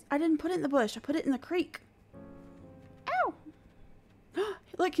bushes? I didn't put it in the bush. I put it in the creek. Ow!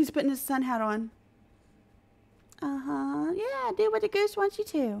 Look, he's putting his sun hat on. Uh-huh. Yeah, do what the goose wants you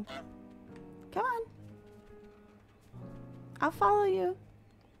to. Come on. I'll follow you.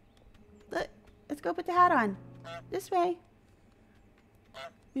 Look, let's go put the hat on. This way.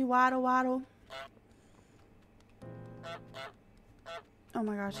 We waddle, waddle. Oh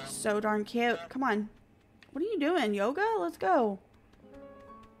my gosh, he's so darn cute. Come on. What are you doing? Yoga? Let's go.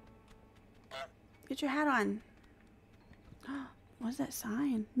 Get your hat on. What's that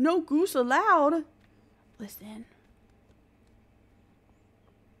sign? No goose allowed. Listen.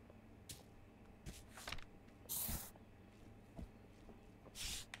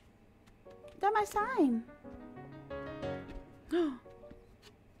 That's my sign.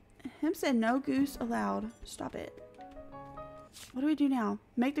 Him said no goose allowed. Stop it. What do we do now?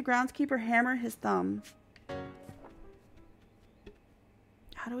 Make the groundskeeper hammer his thumb.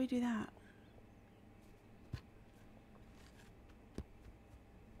 How do we do that?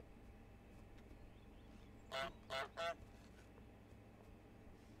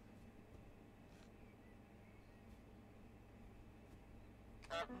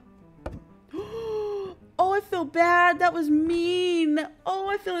 Oh, I feel bad. That was mean. Oh,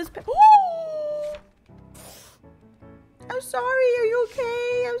 I feel his pain. Oh! I'm sorry. Are you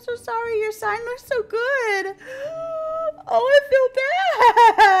okay? I'm so sorry. Your sign looks so good. Oh, I feel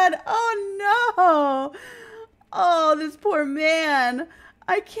bad. Oh, no. Oh, this poor man.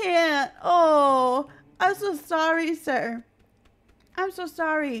 I can't. Oh, I'm so sorry, sir. I'm so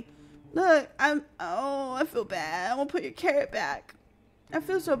sorry. Look, oh, I feel bad. I'm gonna put your carrot back. I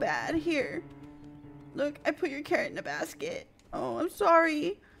feel so bad. Here. Look, I put your carrot in the basket. Oh, I'm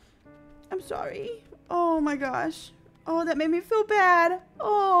sorry. I'm sorry. Oh my gosh. Oh, that made me feel bad.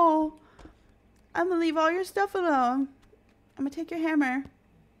 Oh. I'm gonna leave all your stuff alone. I'm gonna take your hammer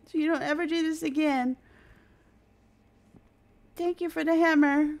so you don't ever do this again. Thank you for the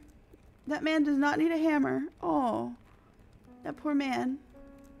hammer. That man does not need a hammer. Oh. That poor man.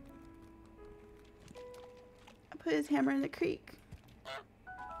 I put his hammer in the creek.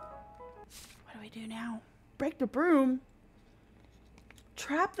 What do we do now? Break the broom?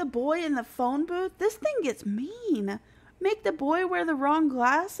 Trap the boy in the phone booth? This thing gets mean. Make the boy wear the wrong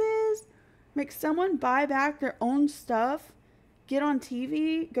glasses? Make someone buy back their own stuff? Get on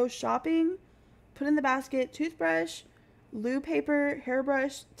TV? Go shopping? Put in the basket toothbrush, loo paper,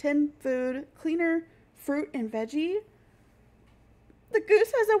 hairbrush, tin food, cleaner, fruit, and veggie? The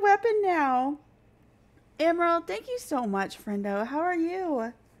goose has a weapon now. Emerald, thank you so much, friendo. How are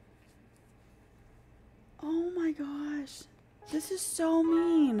you? Oh my gosh. This is so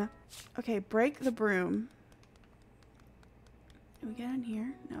mean. Okay, break the broom. Can we get in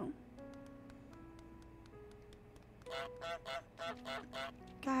here? No.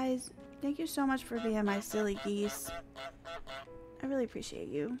 Guys, thank you so much for being my silly geese. I really appreciate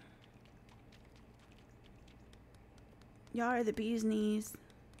you. Y'all are the bee's knees.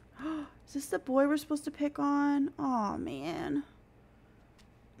 Is this the boy we're supposed to pick on? Oh man.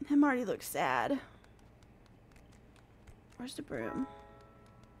 Him already looks sad. Where's the broom?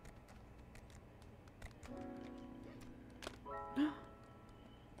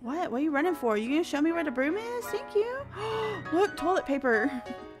 What? What are you running for? You gonna show me where the broom is? Thank you. Look, toilet paper.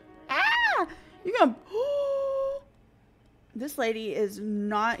 Ah! You gonna... This lady is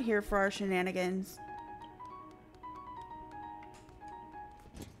not here for our shenanigans.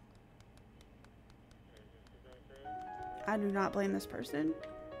 I do not blame this person.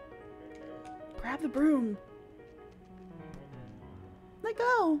 Grab the broom. Let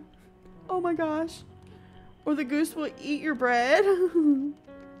go. Oh my gosh. Or the goose will eat your bread.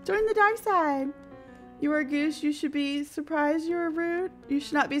 Join the dark side. You are a goose. You should be surprised you're rude. You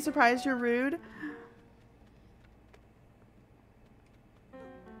should not be surprised you're rude.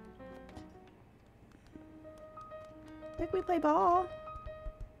 Like we play ball.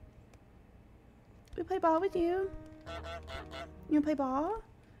 We play ball with you. You wanna play ball?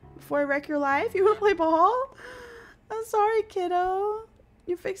 Before I wreck your life? You wanna play ball? I'm sorry, kiddo.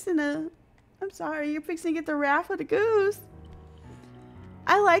 You're fixing to... I'm sorry. You're fixing to get the wrath of the goose.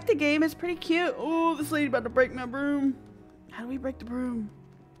 I like the game. It's pretty cute. Oh, this lady about to break my broom. How do we break the broom?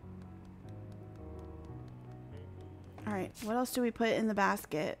 Alright, what else do we put in the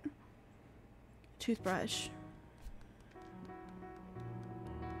basket? Toothbrush.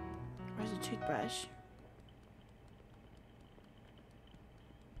 Where's the toothbrush?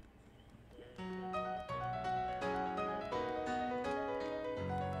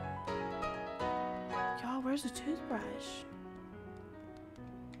 Y'all, where's the toothbrush?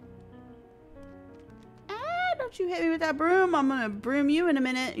 Don't you hit me with that broom. I'm gonna broom you in a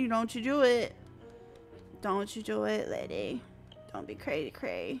minute. You don't you do it. Don't you do it, lady. Don't be crazy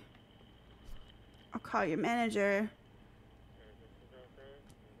cray. I'll call your manager.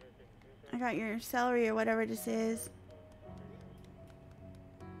 I got your celery or whatever this is.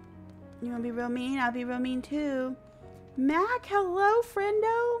 You wanna be real mean? I'll be real mean too. Mac, hello,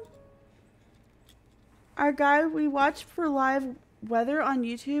 friendo. Our guy we watch for live weather on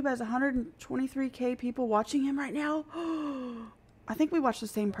YouTube has 123k people watching him right now. I think we watch the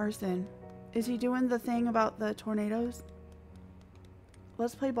same person. Is he doing the thing about the tornadoes?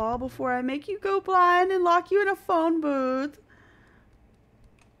 Let's play ball before I make you go blind and lock you in a phone booth.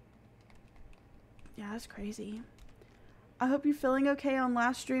 Yeah, that's crazy. I hope you're feeling okay on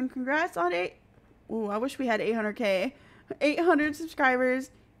last stream. Congrats on 8. Ooh, I wish we had 800k. 800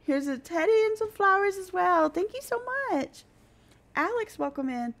 subscribers. Here's a teddy and some flowers as well. Thank you so much. Alex, welcome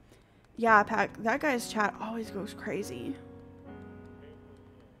in. Yeah, Pac, that guy's chat always goes crazy.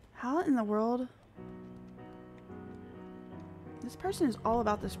 How in the world? This person is all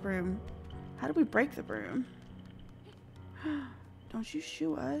about this broom. How do we break the broom? Don't you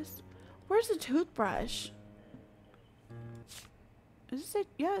shoo us. Where's the toothbrush? Does it say?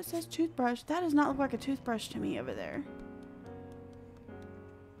 Yeah, it says toothbrush. That does not look like a toothbrush to me over there.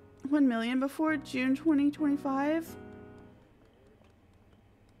 1 million before June 2025.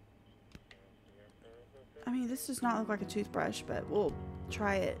 I mean, this does not look like a toothbrush, but we'll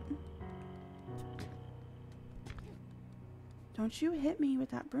try it. Don't you hit me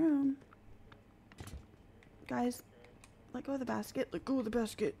with that broom. Guys, let go of the basket. Let go of the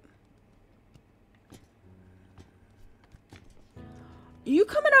basket. You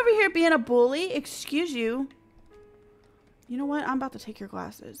coming over here being a bully? Excuse you. You know what? I'm about to take your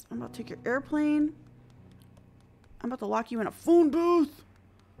glasses. I'm about to take your airplane. I'm about to lock you in a phone booth.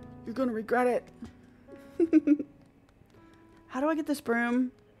 You're gonna regret it. How do I get this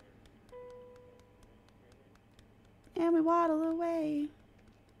broom? And we waddle away.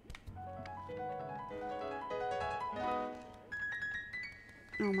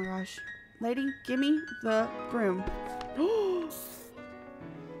 Oh my gosh. Lady, give me the broom.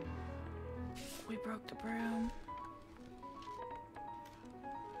 We broke the broom.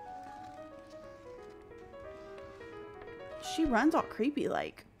 She runs all creepy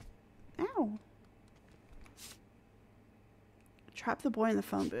like. Ow. Trap the boy in the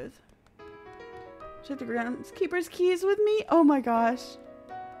phone booth. Should the groundskeeper's keys with me? Oh my gosh.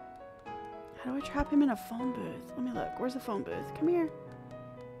 How do I trap him in a phone booth? Let me look. Where's the phone booth? Come here.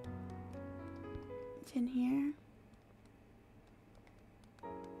 It's in here.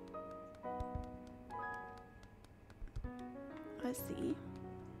 Let's see.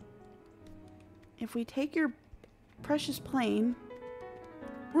 If we take your precious plane.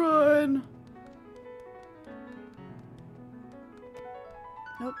 Run!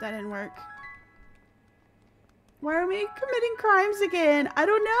 Nope, that didn't work. Why are we committing crimes again? I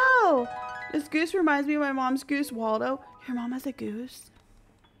don't know. This goose reminds me of my mom's goose, Waldo. Your mom has a goose?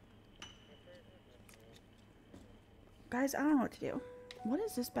 Guys, I don't know what to do. What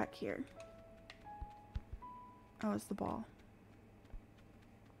is this back here? Oh, it's the ball.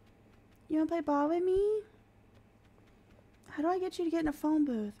 You want to play ball with me? How do I get you to get in a phone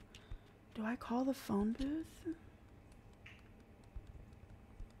booth? Do I call the phone booth?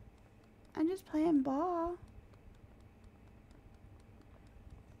 I'm just playing ball.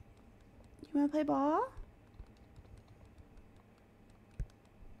 You want to play ball?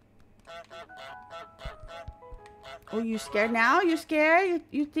 Oh, you scared now? You scared?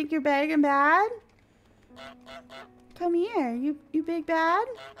 You think you're big and bad? Come here, you big bad.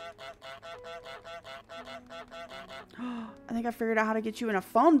 I think I figured out how to get you in a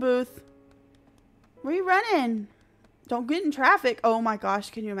phone booth. Where are you running? Don't get in traffic. Oh my gosh,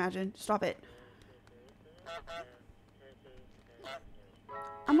 can you imagine? Stop it.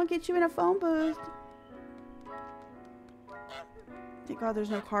 I'm gonna get you in a phone booth. Thank God there's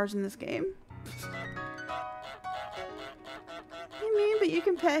no cars in this game. You mean, but you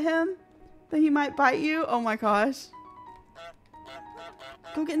can pet him? But he might bite you? Oh my gosh.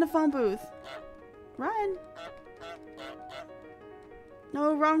 Go get in the phone booth. Run.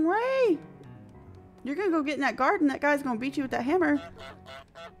 No, wrong way. You're gonna go get in that garden. That guy's gonna beat you with that hammer.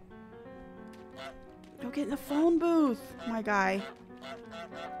 Go get in the phone booth, my guy.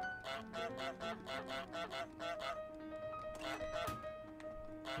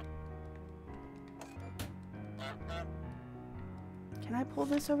 Can I pull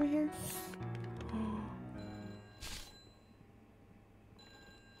this over here?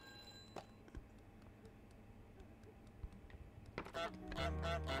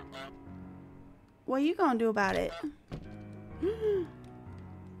 What are you gonna do about it?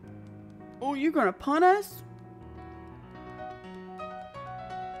 Oh, you're gonna punt us?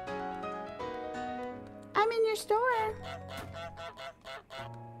 I'm in your store.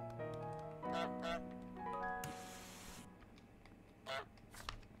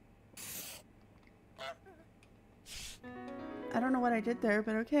 don't know what I did there,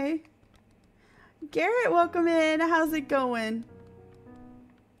 but okay. Garrett, welcome in. How's it going?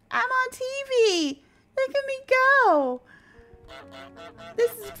 I'm on TV. Look at me go.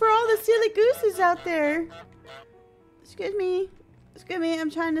 This is for all the silly gooses out there. Excuse me. Excuse me.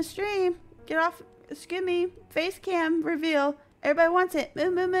 I'm trying to stream. Get off. Excuse me. Face cam reveal. Everybody wants it.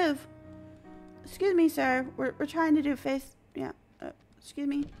 Move, move, move. Excuse me, sir. We're trying to do face. Yeah. Excuse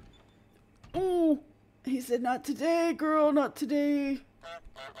me. Oh. He said, not today, girl. Not today.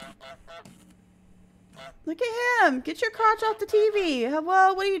 Look at him. Get your crotch off the TV.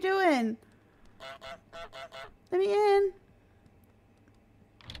 Hello, what are you doing? Let me in.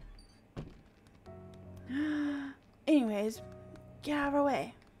 Anyways, get out of our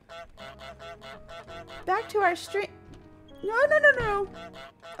way. Back to our stream. No, no, no, no.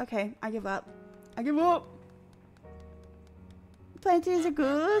 Okay, I give up. I give up. Plenty is a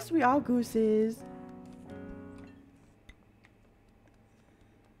goose. We all gooses.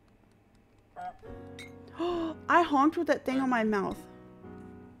 I honked with that thing on my mouth.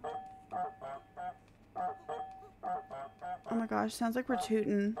 Oh my gosh, sounds like we're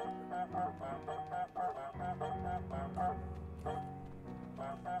tooting.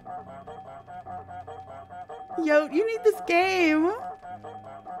 Yo, you need this game.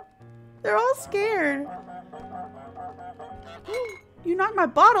 They're all scared. You knocked my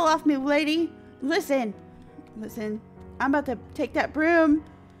bottle off me, lady. Listen. Listen. I'm about to take that broom.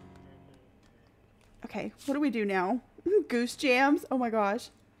 Okay, what do we do now? Goose jams? Oh my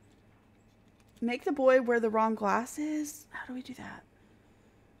gosh. Make the boy wear the wrong glasses? How do we do that?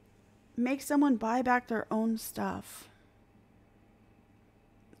 Make someone buy back their own stuff.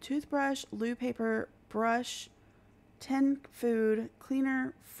 Toothbrush, loo paper, brush, 10 food,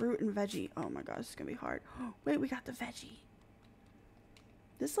 cleaner, fruit, and veggie. Oh my gosh, it's gonna be hard. Wait, we got the veggie.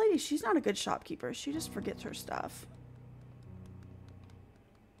 This lady, she's not a good shopkeeper. She just forgets her stuff.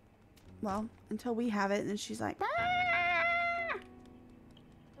 Well, until we have it, and then she's like, ah!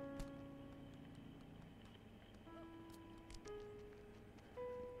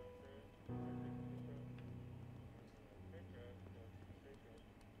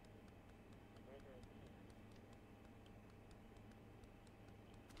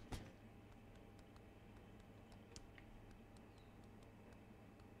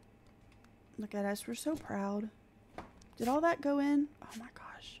 Look at us, we're so proud. Did all that go in? Oh my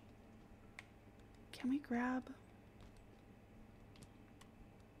gosh. Can we grab?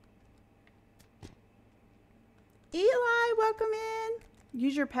 Eli, welcome in.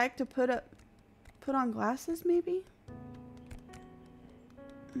 Use your peg to put on glasses, maybe?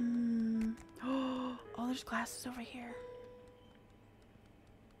 Oh, there's glasses over here.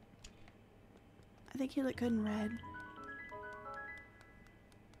 I think he looked good in red.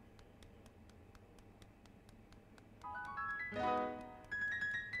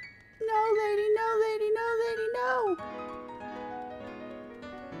 No, lady, no, lady, no, lady, no.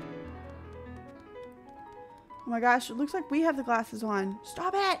 Oh my gosh, it looks like we have the glasses on.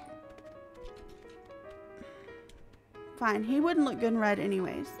 Stop it. Fine, he wouldn't look good in red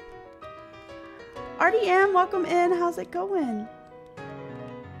anyways. RDM, welcome in. How's it going?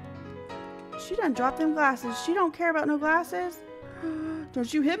 She done dropped them glasses. She don't care about no glasses.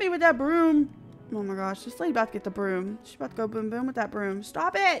 Don't you hit me with that broom. Oh my gosh, this lady about to get the broom. She's about to go boom boom with that broom.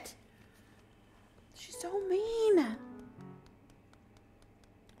 Stop it. She's so mean.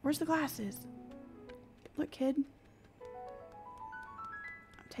 Where's the glasses? Look, kid.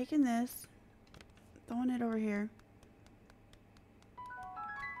 I'm taking this. Throwing it over here.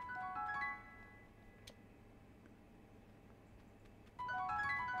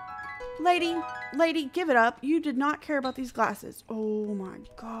 Lady, give it up. You did not care about these glasses. Oh my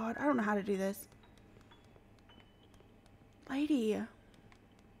god. I don't know how to do this. Lady.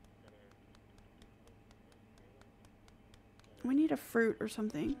 We need a fruit or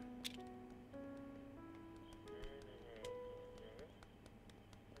something.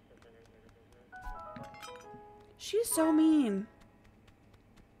 She's so mean.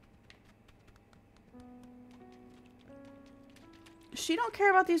 She don't care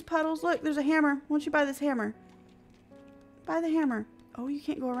about these puddles. Look, there's a hammer. Why don't you buy this hammer? Buy the hammer. Oh, you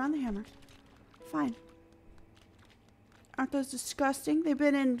can't go around the hammer. Fine. Aren't those disgusting? They've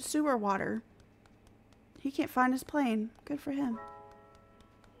been in sewer water. He can't find his plane. Good for him.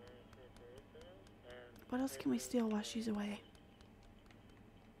 What else can we steal while she's away?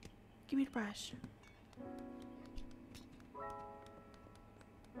 Give me the brush.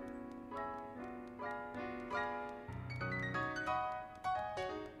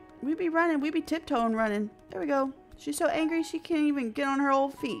 We be running. We be tiptoeing running. There we go. She's so angry she can't even get on her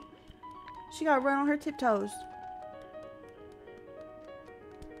old feet. She gotta run on her tiptoes.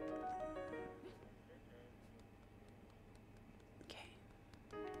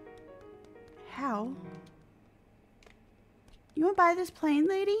 How? You want to buy this plane,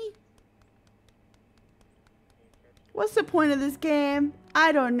 lady? What's the point of this game?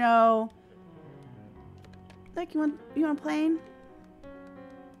 I don't know. Like, you want a plane?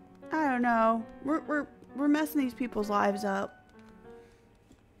 I don't know. We're messing these people's lives up.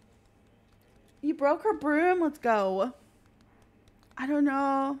 You broke her broom? Let's go. I don't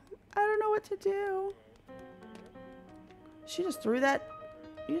know. I don't know what to do. She just threw that.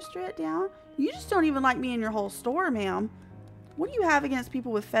 You just threw it down? You just don't even like me in your whole store, ma'am. What do you have against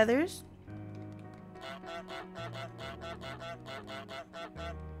people with feathers?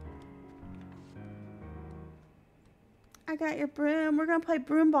 I got your broom. We're gonna play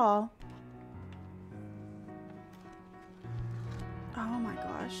broom ball. Oh my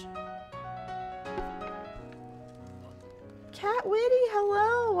gosh. Cat Witty,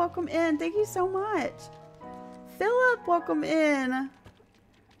 hello. Welcome in. Thank you so much. Philip, welcome in.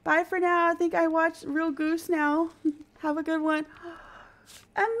 Bye for now. I think I watched Real Goose now. Have a good one.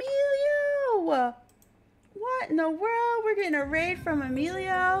 Emilio! What in the world? We're getting a raid from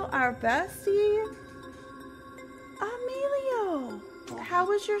Emilio, our bestie. Emilio! How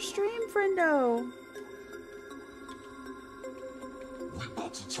was your stream, friendo?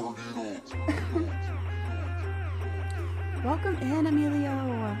 Welcome in,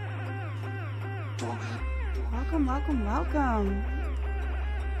 Emilio. Welcome, welcome, welcome.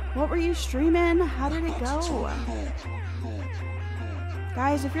 What were you streaming? How did it go?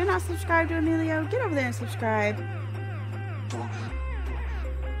 Guys, if you're not subscribed to Emilio, get over there and subscribe.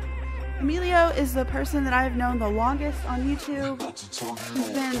 Emilio is the person that I've known the longest on YouTube. He's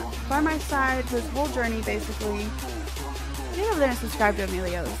been by my side this whole journey, basically. Get over there and subscribe to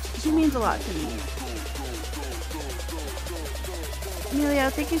Emilio. He means a lot to me. Emilio,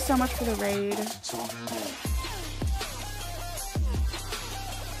 thank you so much for the raid.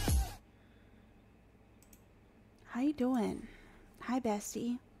 How you doing? Hi,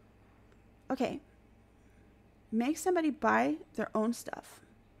 bestie. Okay. Make somebody buy their own stuff.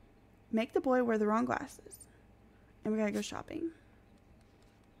 Make the boy wear the wrong glasses. And we're gonna go shopping.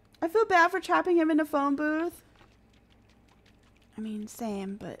 I feel bad for trapping him in a phone booth. I mean,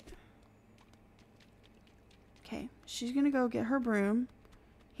 same, but... Okay, she's gonna go get her broom.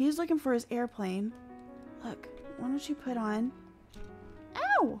 He's looking for his airplane. Look, why don't you put on...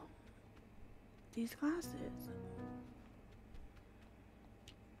 Ow! These glasses.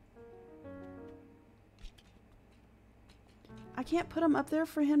 I can't put them up there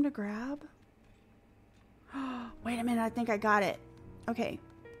for him to grab. Wait a minute, I think I got it. Okay,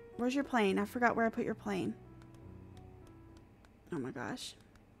 where's your plane? I forgot where I put your plane. Oh my gosh.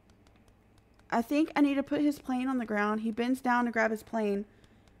 I think I need to put his plane on the ground. He bends down to grab his plane.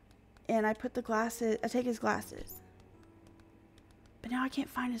 And I put the glasses, I take his glasses. But now I can't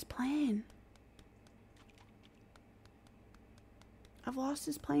find his plane. I've lost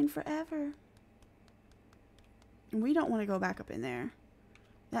his plane forever. And we don't want to go back up in there.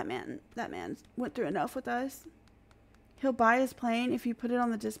 That man went through enough with us. He'll buy his plane if you put it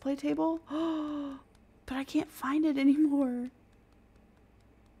on the display table. But I can't find it anymore.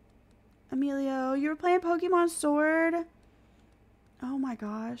 Emilio, you were playing Pokemon Sword? Oh my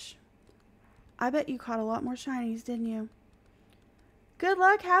gosh. I bet you caught a lot more shinies, didn't you? Good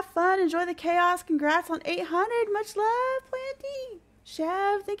luck, have fun, enjoy the chaos. Congrats on 800. Much love, Planty.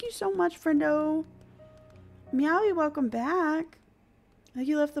 Chev, thank you so much, friendo. Meowie, welcome back. I think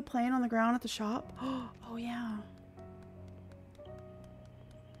you left the plane on the ground at the shop. Oh, yeah.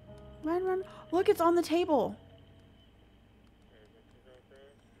 Run, run. Look, it's on the table.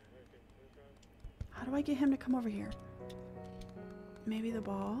 How do I get him to come over here? Maybe the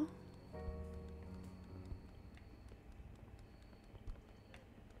ball?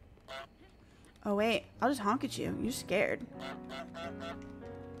 Oh, wait. I'll just honk at you. You're scared.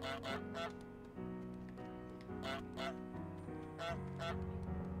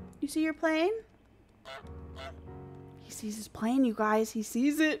 You see your plane? He sees his plane, you guys. He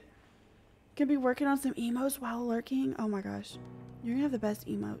sees it. Could be working on some emotes while lurking. Oh my gosh. You're gonna have the best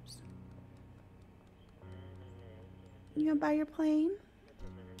emotes. You gonna buy your plane?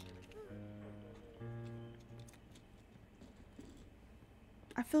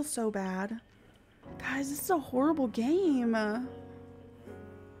 I feel so bad. Guys, this is a horrible game.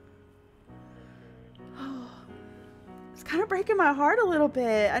 It's kind of breaking my heart a little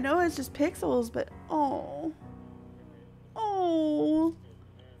bit. I know it's just pixels, but oh. Oh.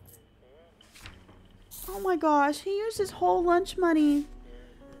 Oh my gosh, he used his whole lunch money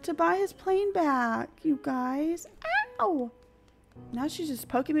to buy his plane back, you guys. Ow! Now she's just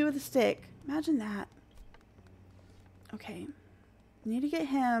poking me with a stick. Imagine that. Okay. Need to get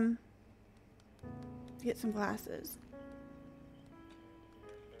him Get some glasses.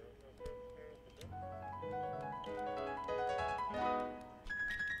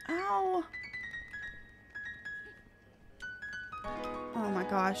 Ow. Oh my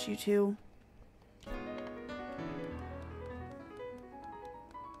gosh, you two.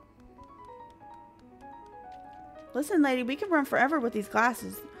 Listen, lady, we can run forever with these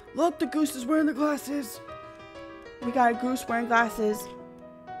glasses. Look, the goose is wearing the glasses. We got a goose wearing glasses.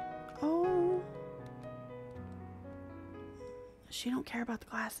 Oh. She don't care about the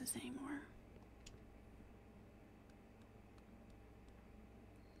glasses anymore.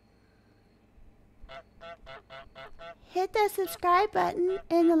 Hit that subscribe button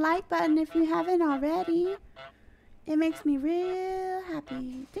and the like button if you haven't already. It makes me real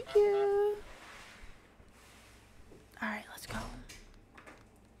happy. Thank you. Alright, let's go.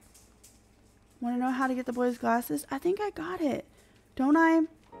 Want to know how to get the boys' glasses? I think I got it. Don't I,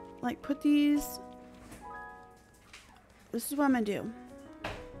 like, put these... This is what I'm going to do.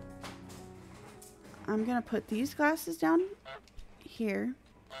 I'm going to put these glasses down here.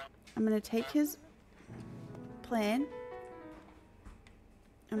 I'm going to take his plane.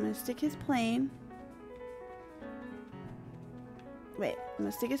 I'm going to stick his plane. Wait, I'm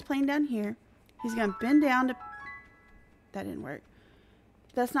going to stick his plane down here. He's going to bend down to... That didn't work.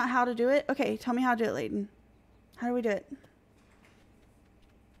 That's not how to do it? Okay, tell me how to do it, Layden. How do we do it?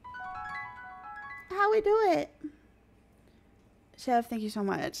 How we do it? Chef, thank you so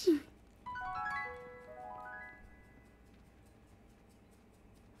much.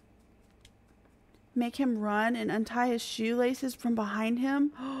 Make him run and untie his shoelaces from behind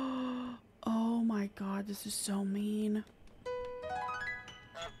him. Oh my god, this is so mean.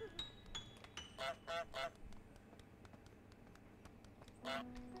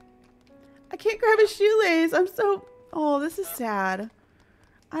 I can't grab his shoelace. I'm so... Oh, this is sad.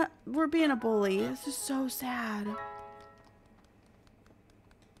 We're being a bully. This is so sad.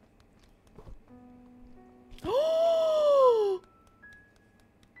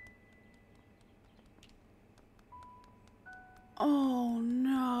 Oh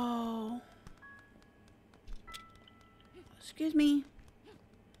no. Excuse me.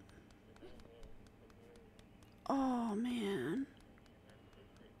 Oh man.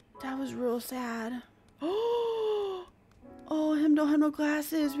 That was real sad. Oh, him don't have no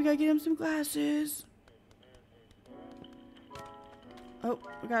glasses. We gotta get him some glasses. Oh,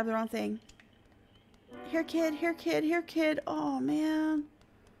 we grabbed the wrong thing. Here, kid. Here, kid. Here, kid. Oh, man.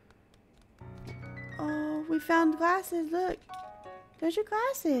 Oh, we found glasses. Look. There's your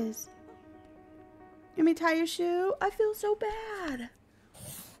glasses. Let me tie your shoe. I feel so bad.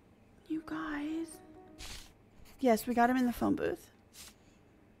 You guys. Yes, we got him in the phone booth.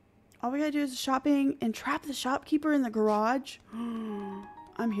 All we gotta do is shopping and trap the shopkeeper in the garage.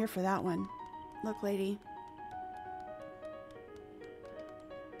 I'm here for that one. Look, lady.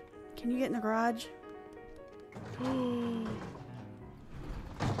 Can you get in the garage?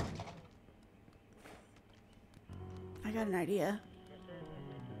 I got an idea.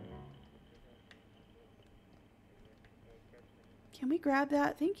 Can we grab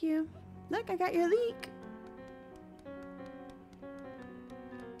that? Thank you. Look, I got your leak.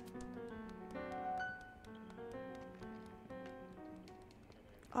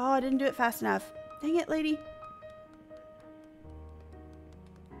 Oh, I didn't do it fast enough. Dang it, lady.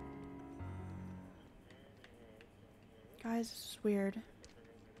 Guys, this is weird.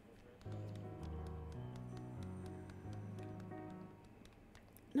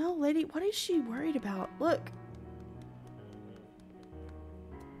 No, lady, what is she worried about? Look.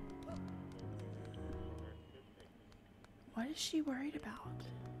 What is she worried about?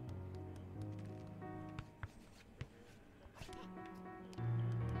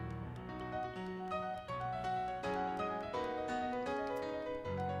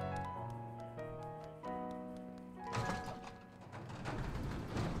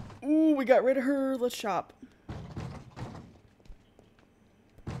 Ooh, we got rid of her. Let's shop.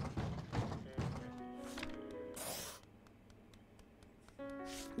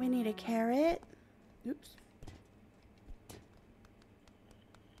 We need a carrot. Oops.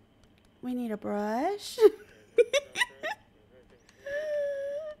 We need a brush.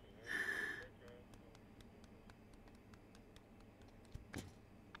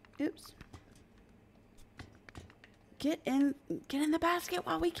 Oops. Get in the basket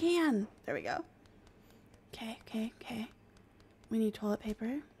while we can. There we go. Okay, okay, okay. We need toilet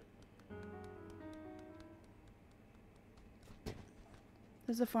paper.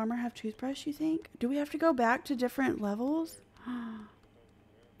 Does the farmer have toothbrush, you think? Do we have to go back to different levels?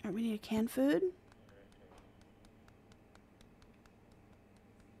 Or we need a canned food?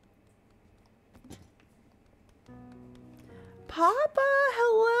 Papa.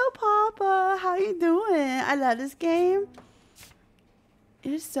 Hello, Papa. How you doing? I love this game.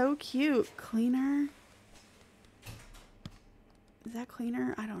 It is so cute. Cleaner. Is that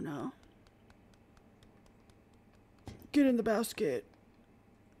cleaner? I don't know. Get in the basket.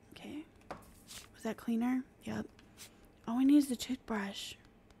 Okay. Was that cleaner? Yep. All we need is the toothbrush.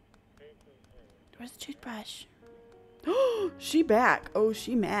 Where's the toothbrush? Oh, she back. Oh,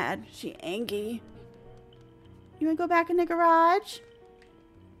 she mad. She angry. You want to go back in the garage?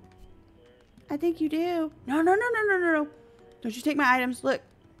 I think you do. No, no, no, no, no, no, no. Don't you take my items. Look.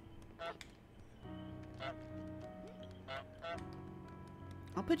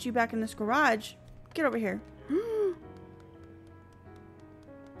 I'll put you back in this garage. Get over here.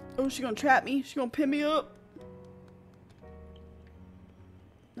 Oh, she's gonna trap me. She's gonna pin me up.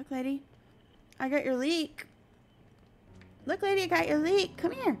 Look, lady. I got your leak. Look, lady, I got your leak.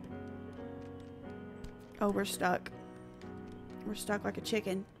 Come here. Oh, we're stuck. We're stuck like a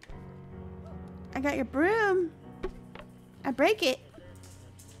chicken. I got your broom. I break it.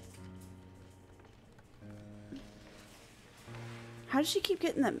 How does she keep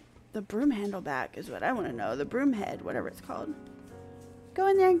getting the broom handle back is what I want to know. The broom head, whatever it's called. Go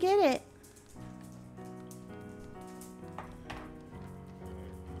in there and get it.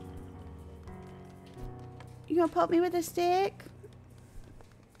 You gonna poke me with a stick?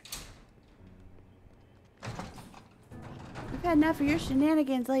 We've had enough of your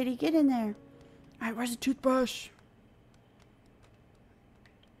shenanigans, lady. Get in there. Alright, where's the toothbrush?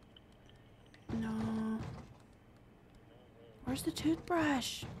 No. Where's the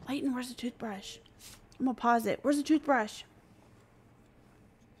toothbrush? Layton, where's the toothbrush? I'm gonna pause it. Where's the toothbrush?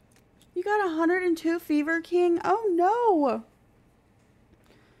 You got 102 fever, King? Oh no!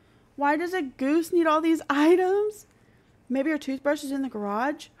 Why does a goose need all these items? Maybe her toothbrush is in the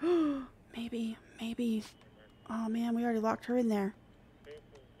garage? Maybe, maybe. Oh man, we already locked her in there.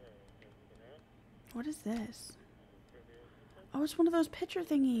 What is this? Oh, it's one of those picture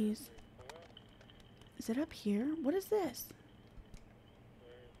thingies. Is it up here? What is this?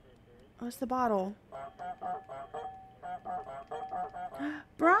 Oh, it's the bottle.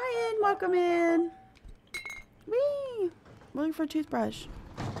 Brian, welcome in. Whee! Looking for a toothbrush.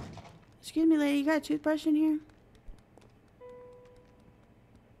 Excuse me, lady. You got a toothbrush in here?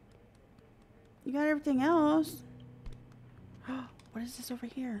 You got everything else. What is this over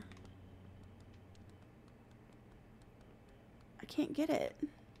here? I can't get it.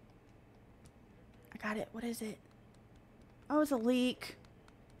 I got it. What is it? Oh, it's a leak.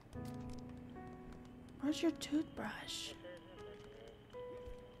 Where's your toothbrush?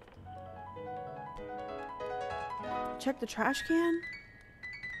 Check the trash can.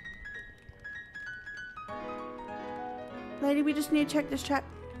 Lady, we just need to check this trash.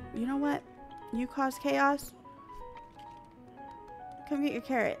 You know what? You cause chaos. Come get your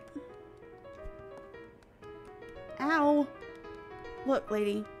carrot. Ow. Look,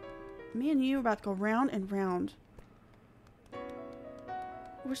 lady. Me and you are about to go round and round.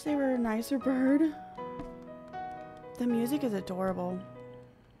 Wish they were a nicer bird. The music is adorable.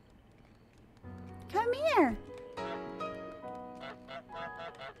 Come here.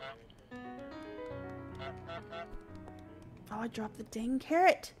 Oh, I dropped the dang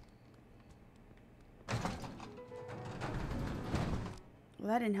carrot. Well,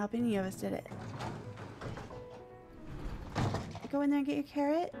 that didn't help any of us, did it? Go in there and get your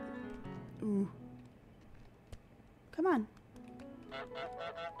carrot. Ooh. Come on.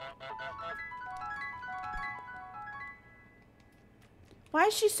 Why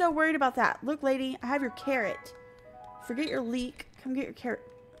is she so worried about that? Look, lady, I have your carrot. Forget your leak. Come get your carrot.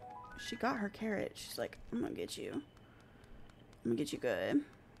 She got her carrot. She's like, I'm gonna get you. I'm gonna get you good.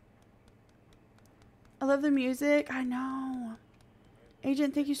 I love the music. I know.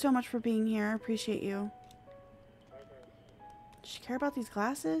 Agent, thank you so much for being here. I appreciate you. Does she care about these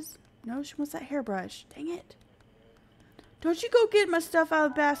glasses? No, she wants that hairbrush. Dang it. Don't you go get my stuff out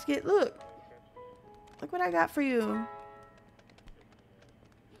of the basket. Look. Look what I got for you.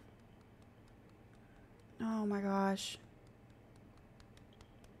 Oh my gosh.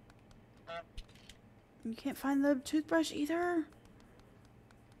 You can't find the toothbrush either?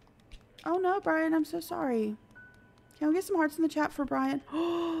 Oh no, Brian, I'm so sorry. Can we get some hearts in the chat for Brian?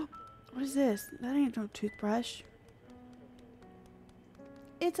 Oh, what is this? That ain't no toothbrush.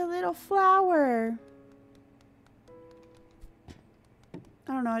 It's a little flower.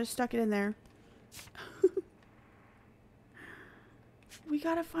 I don't know, I just stuck it in there. We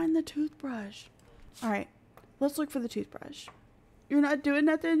gotta find the toothbrush. Alright, let's look for the toothbrush. You're not doing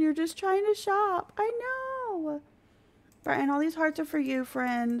nothing, you're just trying to shop. I know. Brian, all these hearts are for you,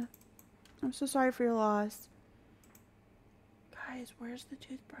 friend. I'm so sorry for your loss. Guys, where's the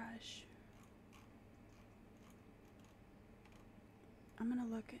toothbrush? I'm gonna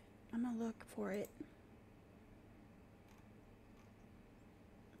look for it.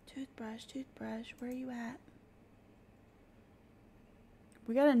 Toothbrush, where are you at?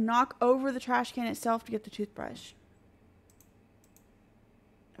 We gotta knock over the trash can itself to get the toothbrush.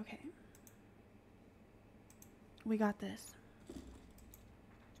 Okay. We got this.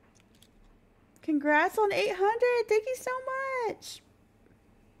 Congrats on 800. Thank you so much.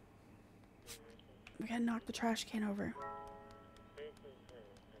 We gotta knock the trash can over.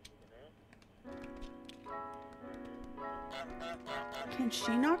 Can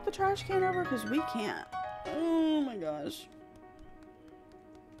she knock the trash can over? Because we can't. Oh my gosh.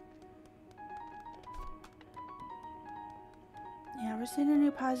 Yeah, we're sending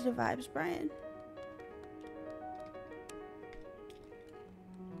new positive vibes, Brian.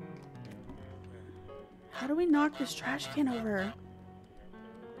 How do we knock this trash can over?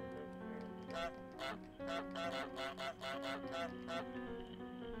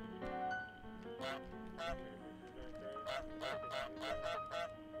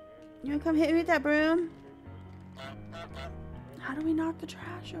 You wanna come hit me with that broom? How do we knock the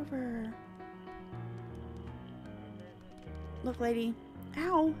trash over? Look, lady.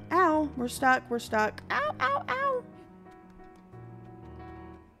 Ow, ow. We're stuck, we're stuck. Ow, ow, ow.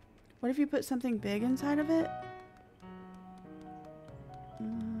 What if you put something big inside of it?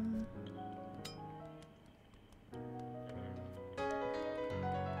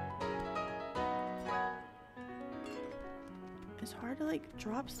 It's hard to like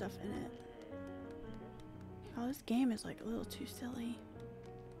drop stuff in it. Oh, this game is like a little too silly.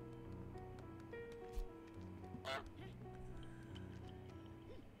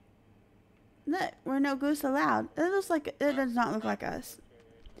 Look, we're no goose allowed. It looks like it does not look like us.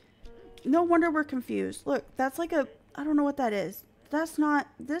 No wonder we're confused. Look, that's like a, I don't know what that is. That's not,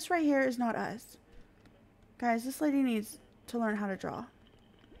 this right here is not us. Guys, this lady needs to learn how to draw.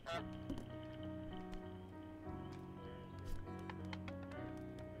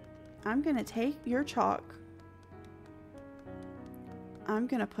 I'm gonna take your chalk. I'm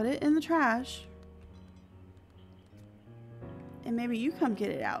gonna put it in the trash. And maybe you come get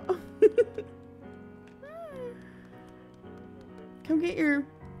it out. Come get your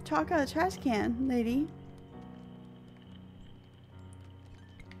chalk out of the trash can, lady.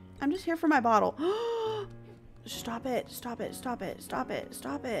 I'm just here for my bottle. Stop it, stop it, stop it, stop it,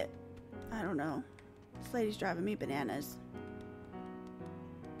 stop it. I don't know. This lady's driving me bananas.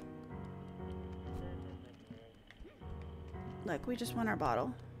 Look, we just won our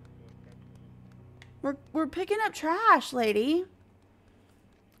bottle. We're picking up trash, lady.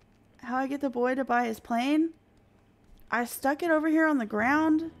 How I get the boy to buy his plane? I stuck it over here on the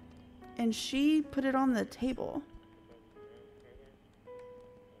ground and she put it on the table.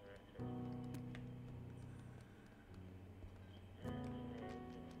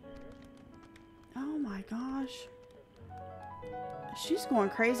 Oh my gosh. She's going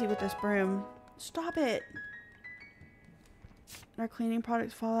crazy with this broom. Stop it. Our cleaning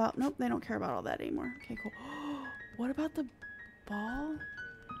products fall out. Nope, they don't care about all that anymore. Okay, cool. What about the ball?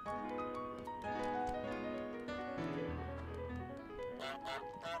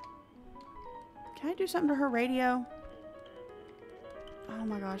 Can I do something to her radio? Oh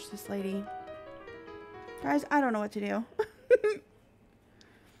my gosh, this lady. Guys, I don't know what to do.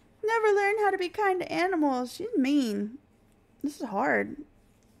 Never learned how to be kind to animals. She's mean. This is hard.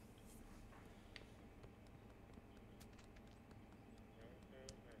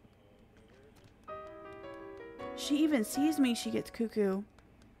 She even sees me, she gets cuckoo.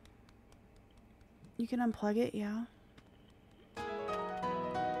 You can unplug it, yeah.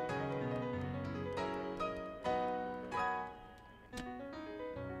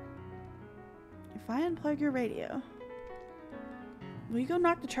 If I unplug your radio, will you go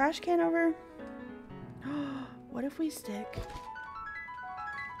knock the trash can over? What if we stick?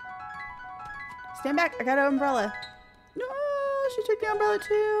 Stand back, I got an umbrella. No, she took the umbrella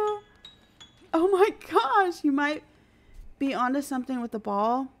too. Oh my gosh, you might be onto something with the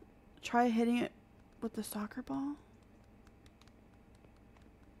ball. Try hitting it with the soccer ball.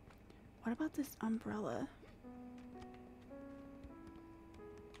 What about this umbrella?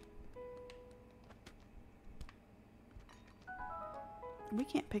 We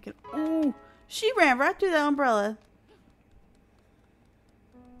can't pick it. Oh, she ran right through the umbrella.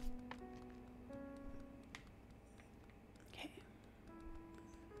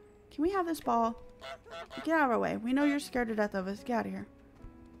 Can we have this ball? Get out of our way. We know you're scared to death of us. Get out of here.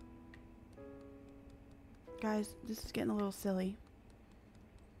 Guys, this is getting a little silly.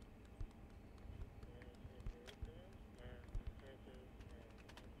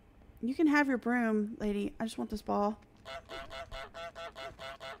 You can have your broom, lady. I just want this ball.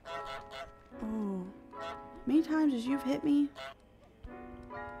 Oh. Many times as you've hit me.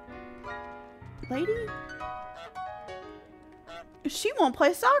 Lady? She won't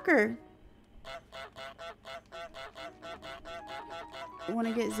play soccer. Want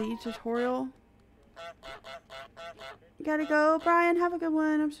to get Z tutorial? Gotta go. Brian, have a good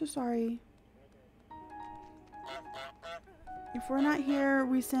one. I'm so sorry. If we're not here,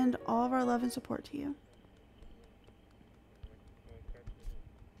 we send all of our love and support to you.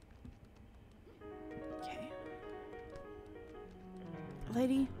 Okay.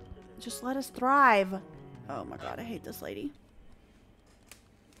 Lady, just let us thrive. Oh my god, I hate this lady.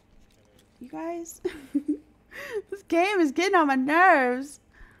 You guys, this game is getting on my nerves.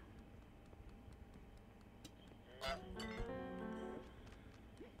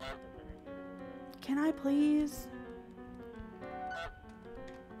 Can I please?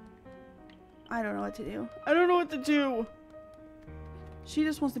 I don't know what to do. I don't know what to do. She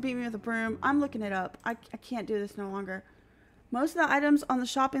just wants to beat me with a broom. I'm looking it up. I can't do this no longer. Most of the items on the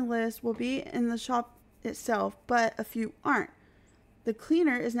shopping list will be in the shop itself, but a few aren't. The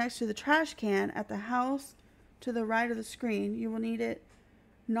cleaner is next to the trash can at the house to the right of the screen. You will need it.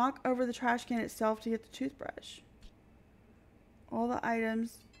 Knock over the trash can itself to get the toothbrush. All the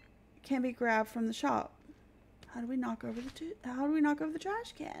items can be grabbed from the shop. How do we knock over the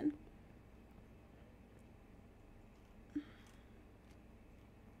trash can?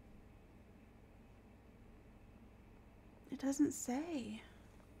 It doesn't say.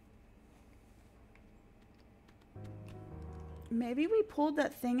 Maybe we pulled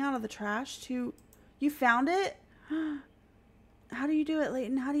that thing out of the trash to... You found it? How do you do it,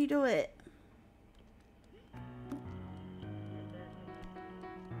 Leighton? How do you do it?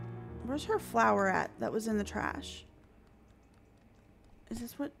 Where's her flower at that was in the trash? Is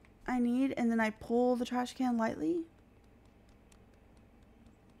this what I need? And then I pull the trash can lightly?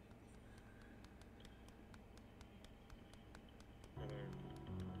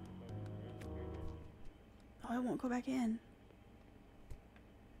 Oh, I won't go back in.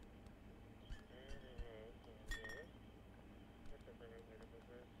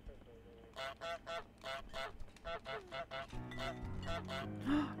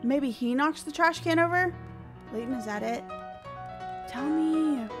 Maybe he knocks the trash can over? Leighton, is that it? Tell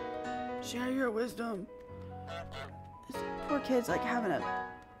me. Share your wisdom. This poor kid's like having a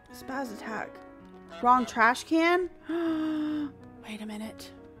spaz attack. Wrong trash can? Wait a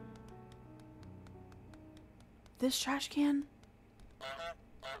minute. This trash can?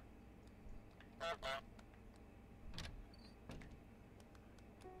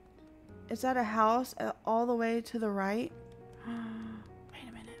 Is that a house all the way to the right? Wait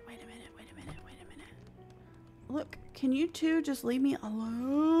a minute, wait a minute, wait a minute, wait a minute. Look, can you two just leave me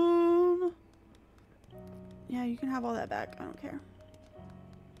alone? Yeah, you can have all that back. I don't care.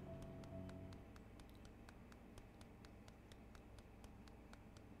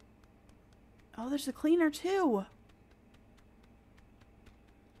 Oh, there's a cleaner too.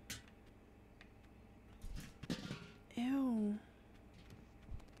 Ew.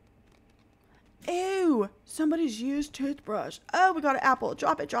 Ew. Somebody's used toothbrush. Oh, we got an apple.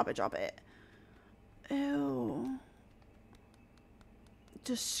 Drop it, drop it, drop it. Ew.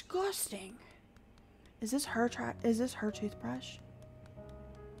 Disgusting. Is this her toothbrush?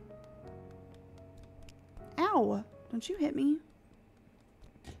 Ow. Don't you hit me.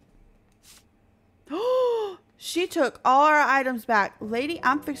 Oh, she took all our items back. Lady,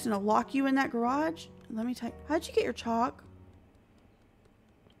 I'm fixing to lock you in that garage. Let me tell you. How'd you get your chalk?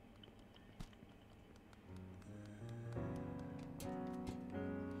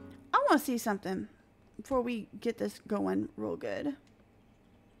 I want to see something before we get this going real good.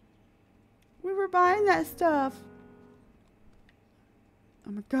 We were buying that stuff.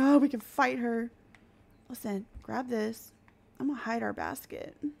 Oh my god, we can fight her. Listen, grab this. I'm going to hide our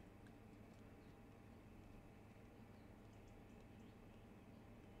basket.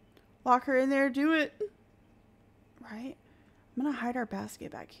 Lock her in there, do it. Right? I'm gonna hide our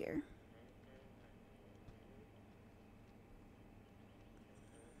basket back here.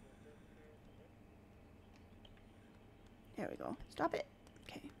 There we go. Stop it.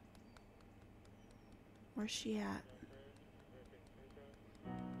 Okay. Where's she at?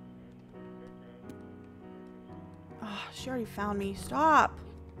 Oh, she already found me. Stop.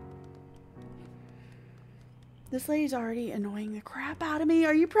 This lady's already annoying the crap out of me.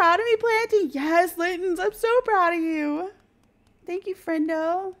 Are you proud of me, Planty? Yes, Laytons. I'm so proud of you. Thank you,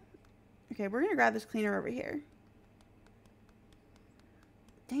 friendo. Okay, we're going to grab this cleaner over here.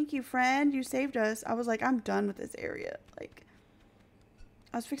 Thank you, friend. You saved us. I was like, I'm done with this area. Like,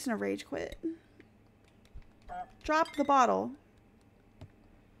 I was fixing to rage quit. Drop the bottle.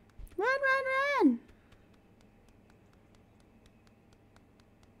 Run, run, run!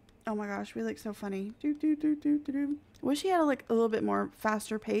 Oh my gosh, we look so funny. Do, do, do, do, do, do. Wish he had like a little bit more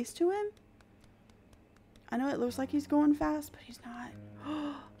faster pace to him. I know it looks like he's going fast, but he's not.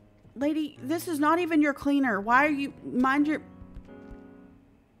 Lady, this is not even your cleaner. Why are you... Mind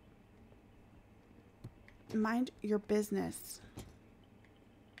your business.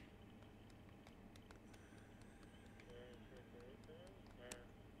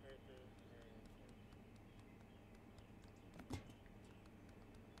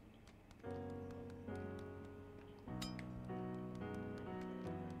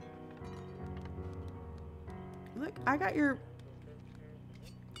 Look, I got your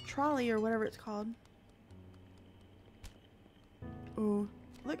trolley or whatever it's called. Ooh,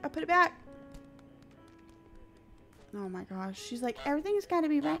 look, I put it back. Oh my gosh, she's like, everything's got to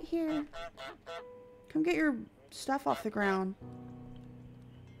be right here. Come get your stuff off the ground.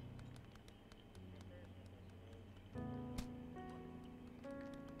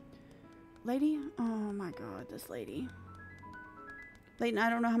 Lady? Oh my god, this lady. Layton, I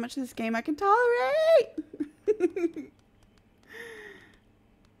don't know how much of this game I can tolerate.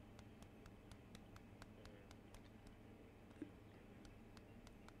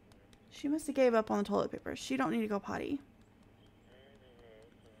 She must have gave up on the toilet paper. She don't need to go potty.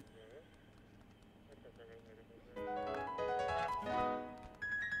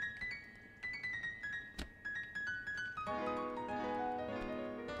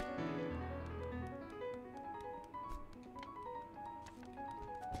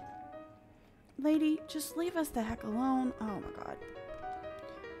 Lady, just leave us the heck alone. Oh my god.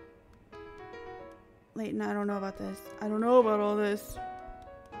 Layton, I don't know about this. I don't know about all this.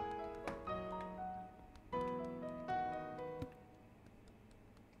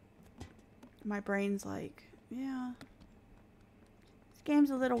 My brain's like, yeah. This game's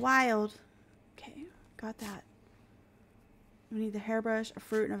a little wild. Okay, got that. We need the hairbrush, a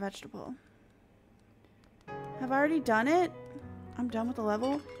fruit, and a vegetable. Have I already done it? I'm done with the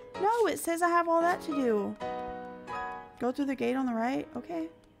level? No, it says I have all that to do. Go through the gate on the right? Okay.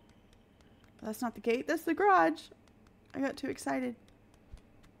 That's not the gate, that's the garage. I got too excited.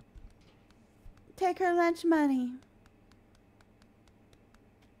 Take her lunch money.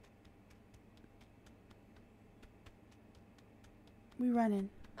 We running.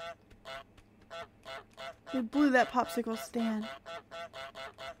 We blew that popsicle stand.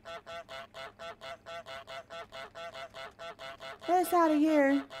 Get us out of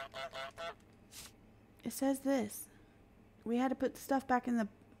here. It says this. We had to put the stuff back in the...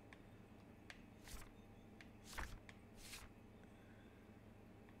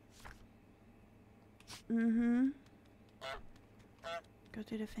 Mm-hmm. Go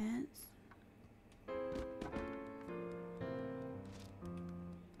through the fence.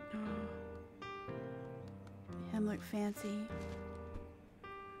 Him look fancy.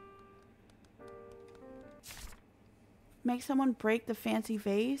 Make someone break the fancy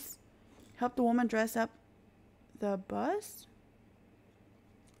vase. Help the woman dress up the bust.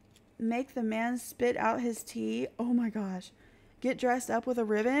 Make the man spit out his tea. Oh my gosh. Get dressed up with a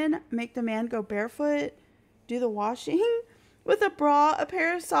ribbon. Make the man go barefoot. Do the washing with a bra, a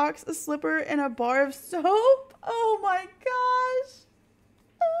pair of socks, a slipper, and a bar of soap. Oh my gosh.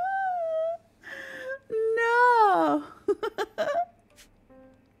 No.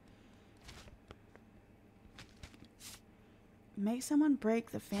 Make someone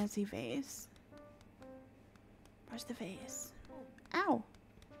break the fancy vase. Where's the vase? Ow.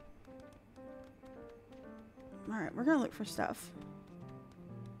 Alright, we're gonna look for stuff.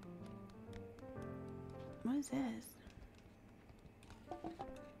 What is this?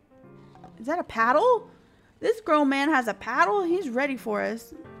 Is that a paddle? This grown man has a paddle? He's ready for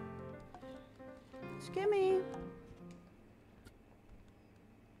us. Gimme.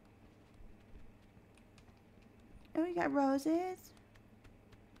 And we got roses.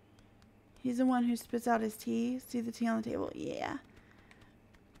 He's the one who spits out his tea. See the tea on the table? Yeah.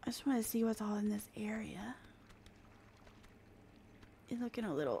 I just want to see what's all in this area. He's looking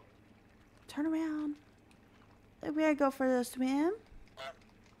a little... Turn around. Look, we gotta go for a swim.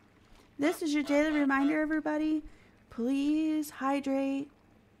 This is your daily reminder, everybody. Please hydrate.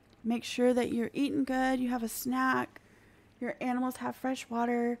 Make sure that you're eating good, you have a snack, your animals have fresh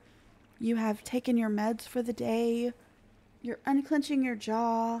water, you have taken your meds for the day, you're unclenching your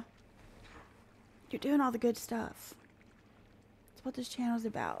jaw, you're doing all the good stuff. That's what this channel is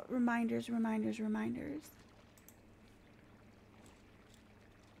about. Reminders, reminders, reminders.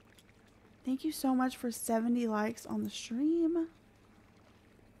 Thank you so much for 70 likes on the stream.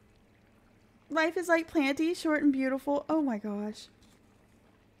 Life is like planty, short and beautiful. Oh my gosh.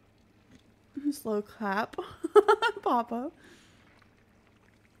 Slow clap. Papa.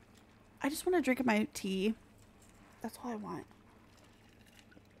 I just want to drink my tea. That's all I want.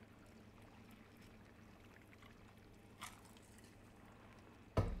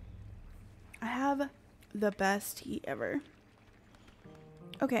 I have the best tea ever.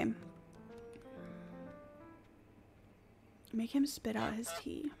 Okay. Make him spit out his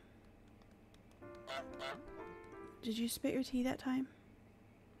tea. Did you spit your tea that time?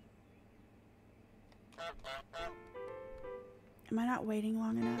 Am I not waiting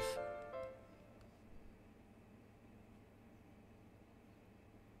long enough?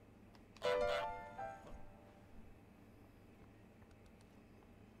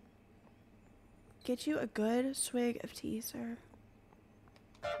 Get you a good swig of tea, sir.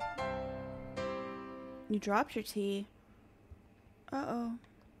 You dropped your tea. Uh-oh.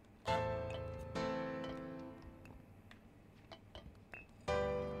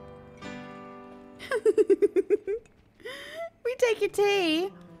 We take your tea.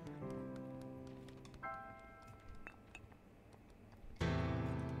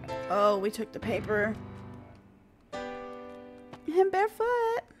 Oh, we took the paper. Him barefoot.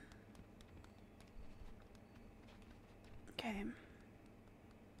 Okay.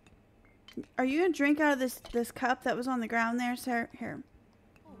 Are you gonna drink out of this cup that was on the ground there, sir? Here.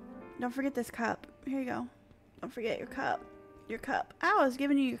 Don't forget this cup. Here you go. Don't forget your cup. Your cup. Ow, I was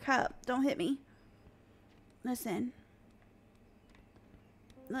giving you your cup. Don't hit me. Listen.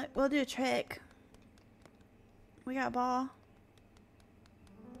 Look, we'll do a trick. We got a ball.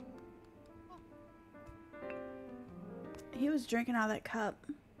 He was drinking out of that cup.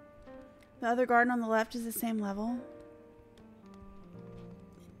 The other garden on the left is the same level.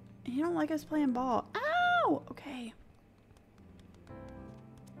 He don't like us playing ball. Ow! Okay.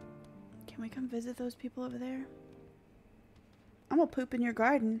 Can we come visit those people over there? I'm gonna poop in your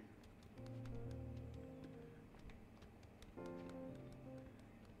garden.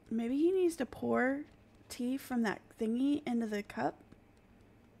 Maybe he needs to pour tea from that thingy into the cup.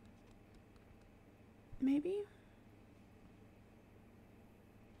 Maybe.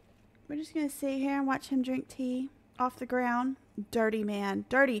 We're just gonna sit here and watch him drink tea off the ground. Dirty man.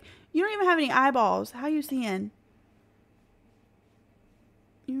 Dirty. You don't even have any eyeballs. How you seeing?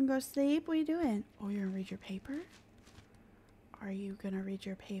 You gonna go to sleep? What are you doing? Oh, you're gonna read your paper? Are you gonna read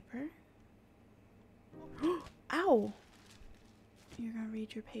your paper? Ow! You're gonna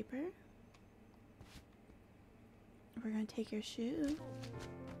read your paper? We're gonna take your shoe.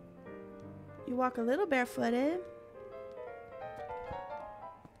 You walk a little barefooted.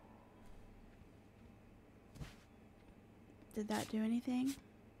 Did that do anything?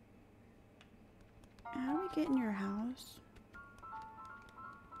 How do we get in your house?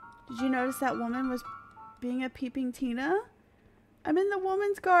 Did you notice that woman was being a peeping Tina? I'm in the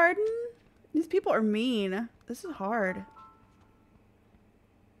woman's garden. These people are mean. This is hard.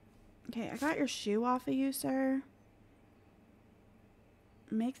 Okay, I got your shoe off of you, sir.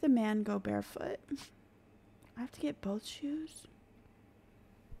 Make the man go barefoot. I have to get both shoes.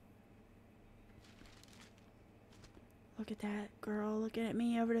 Look at that girl looking at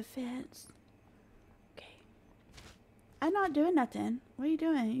me over the fence. Okay. I'm not doing nothing. What are you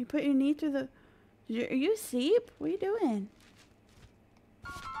doing? You put your knee through the... Are you asleep? What are you doing?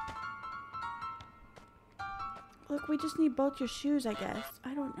 Look, we just need both your shoes, I guess.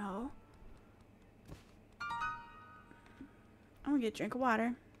 I don't know. I'm gonna get a drink of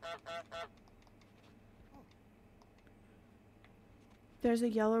water. There's a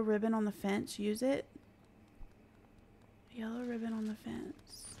yellow ribbon on the fence. Use it. Yellow ribbon on the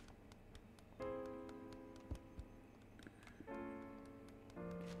fence.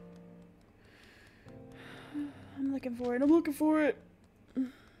 I'm looking for it. I'm looking for it.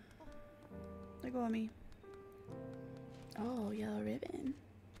 Let go of me. Oh, yellow ribbon.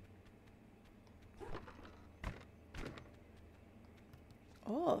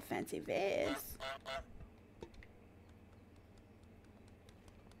 Oh, fancy vest.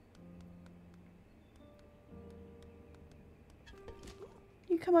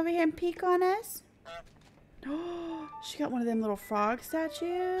 You come over here and peek on us? Oh, she got one of them little frog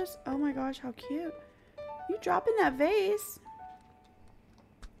statues. Oh my gosh, how cute. You dropping that vase?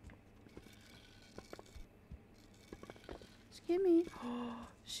 Excuse me. Oh,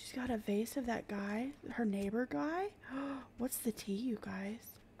 she's got a vase of that guy, her neighbor guy. What's the tea, you guys?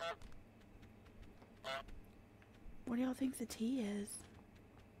 What do y'all think the tea is?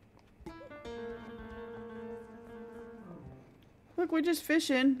 Look, we're just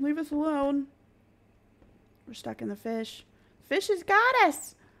fishing. Leave us alone. We're stuck in the fish. Fish has got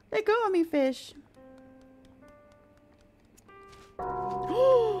us. Let go of me, fish.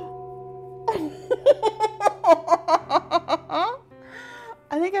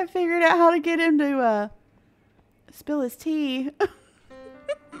 I think I figured out how to get him to spill his tea.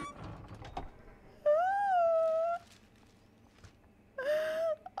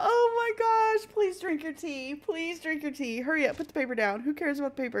 Oh my gosh, please drink your tea. Please drink your tea. Hurry up, put the paper down. Who cares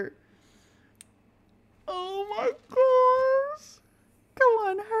about the paper? Oh my gosh. Come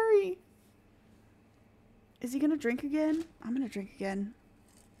on, hurry. Is he gonna drink again? I'm gonna drink again.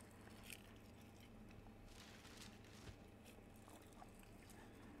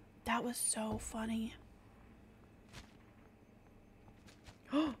 That was so funny.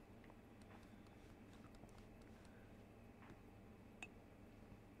 Oh.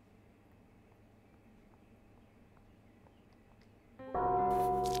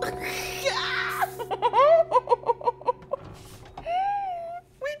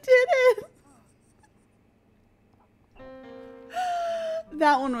 We did it.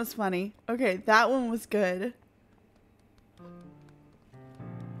 That one was funny. Okay, that one was good.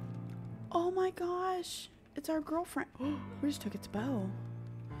 Oh my gosh. It's our girlfriend. We just took its bow.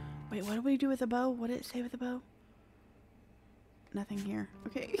 Wait, what do we do with the bow? What did it say with the bow? Nothing here.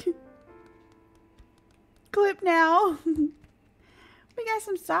 Okay. Clip now. We got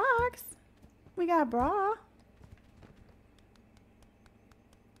some socks. We got a bra.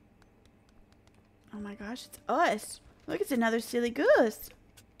 Oh my gosh, it's us. Look, it's another silly goose.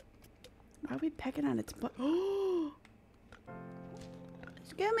 Why are we pecking on its butt? Oh!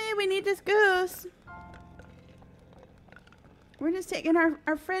 Excuse me, we need this goose. We're just taking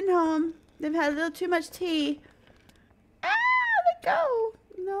our friend home. They've had a little too much tea. Ah, let go.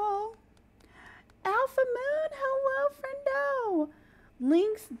 No. Alpha Moon, hello, friendo.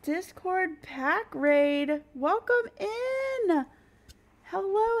 Link's Discord pack raid. Welcome in.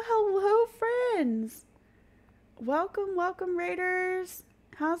 Hello, friends. Welcome, raiders.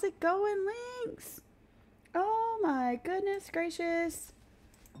 How's it going, Links? Oh my goodness gracious.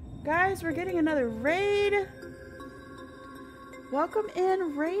 Guys, we're getting another raid. Welcome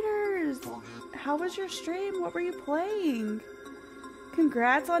in, raiders. How was your stream? What were you playing?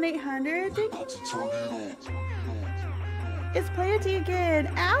 Congrats on 800. Thank you. It's Planty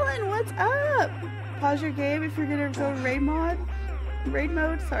again. Alan, what's up? Pause your game if you're gonna go raid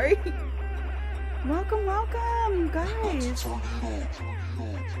mode, sorry. Welcome, you guys.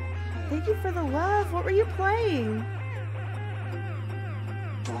 Thank you for the love. What were you playing?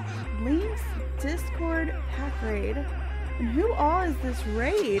 Link's Discord pack raid. And who all is this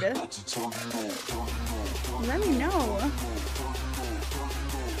raid? Let me know.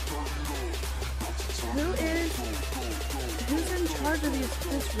 Who's in charge of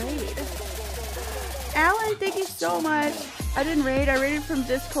this raid? Alan, thank you so much. I didn't raid, I raided from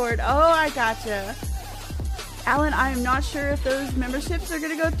Discord. Oh, I gotcha. Alan, I am not sure if those memberships are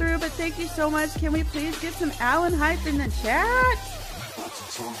gonna go through, but thank you so much. Can we please get some Alan hype in the chat?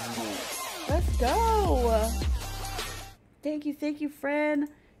 Let's go. Thank you, friend.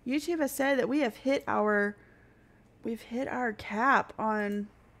 YouTube has said that we've hit our cap on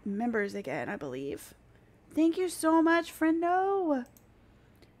members again, I believe. Thank you so much, friendo.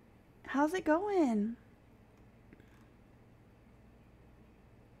 How's it going?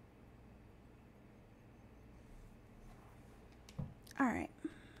 All right.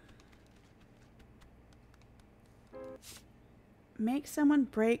 Make someone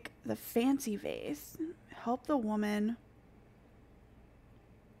break the fancy vase. Help the woman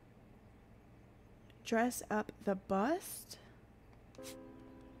dress up the bust.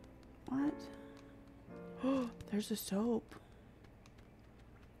 What? Oh, there's a soap.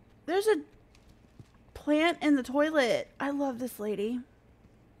 There's a plant in the toilet. I love this lady.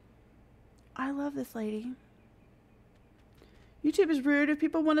 YouTube is rude. If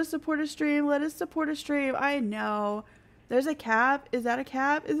people want to support a stream, let us support a stream. I know. There's a cap. Is that a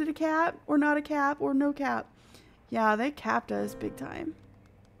cap? Is it a cap or not a cap or no cap? Yeah, they capped us big time.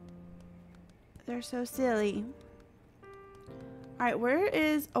 They're so silly. Alright, where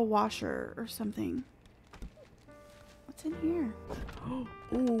is a washer or something? What's in here? Oh,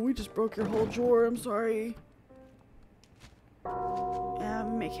 we just broke your whole drawer. I'm sorry. Yeah,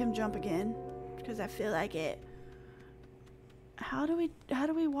 make him jump again because I feel like it. How do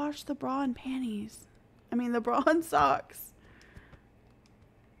we wash the bra and panties? I mean, the bra and socks.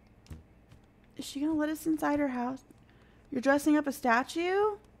 Is she gonna let us inside her house? You're dressing up a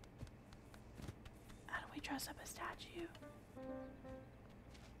statue? How do we dress up a statue?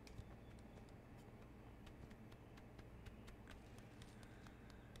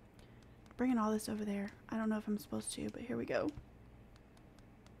 Bringing all this over there. I don't know if I'm supposed to, but here we go.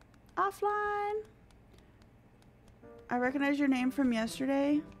 Offline. I recognize your name from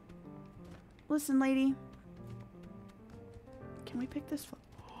yesterday. Listen, lady. Can we pick this?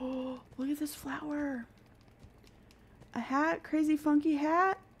 Oh, look at this flower. A hat, crazy funky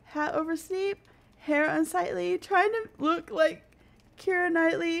hat. Hat oversleep. Hair unsightly. Trying to look like Keira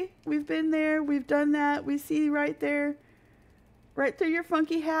Knightley. We've been there. We've done that. We see right there. Right through your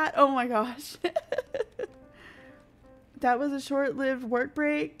funky hat. Oh my gosh. That was a short-lived work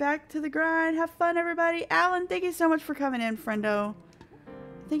break. Back to the grind. Have fun, everybody. Alan, thank you so much for coming in, friendo.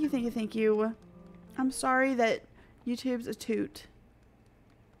 Thank you, thank you, thank you. I'm sorry that YouTube's a toot.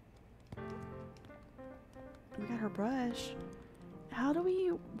 We got her brush. How do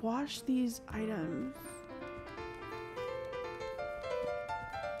we wash these items?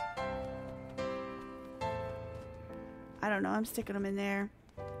 I don't know. I'm sticking them in there.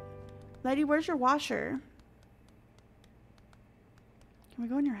 Lady, where's your washer? Can we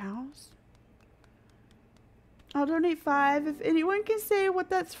go in your house? I'll donate 5 if anyone can say what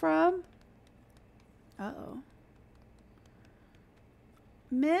that's from. Uh-oh.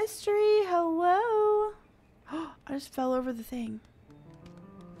 Mystery, hello. I just fell over the thing.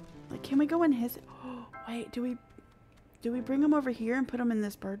 Like, can we go in his... Oh, wait, do we bring him over here and put him in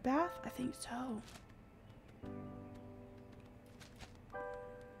this bird bath? I think so.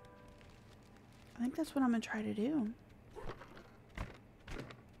 I think that's what I'm gonna try to do.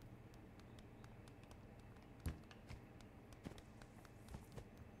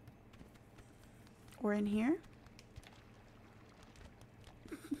 Or in here.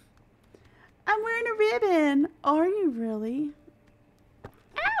 I'm wearing a ribbon. Are you really?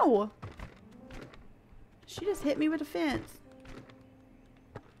 Ow! She just hit me with a fence.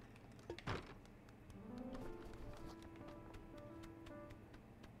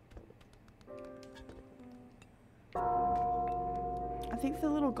 I think the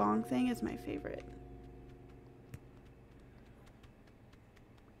little gong thing is my favorite.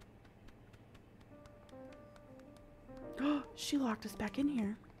 She locked us back in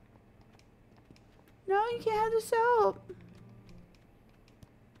here. No, you can't have the soap.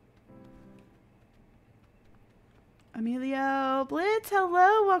 Emilio, Blitz,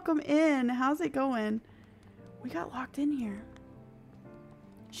 hello, welcome in. How's it going? We got locked in here.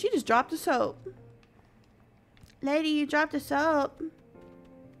 She just dropped the soap. Lady, you dropped the soap.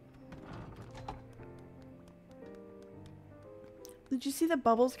 Did you see the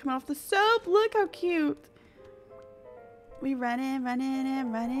bubbles coming off the soap? Look how cute. We running, running,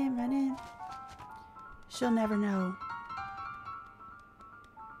 and running, running. She'll never know.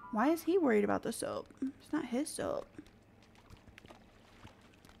 Why is he worried about the soap? It's not his soap.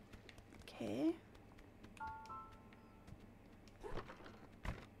 Okay.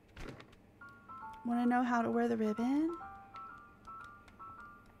 Want to know how to wear the ribbon?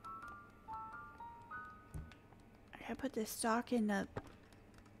 I gotta put this sock in the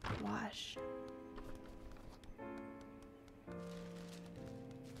wash.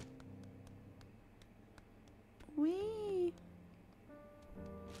 Wee.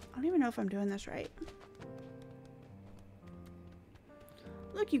 I don't even know if I'm doing this right.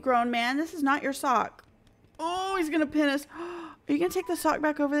 Look, you grown man, this is not your sock. Oh, he's gonna pin us. Are you gonna take the sock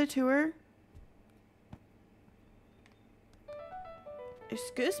back over there to her?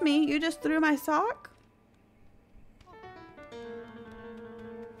 Excuse me, you just threw my sock?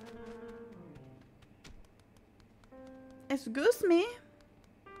 Excuse me.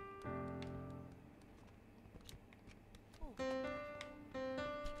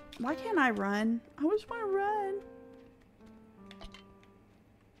 Why can't I run? I just want to run.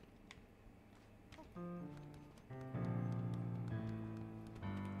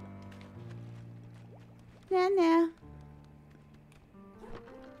 Nah, nah.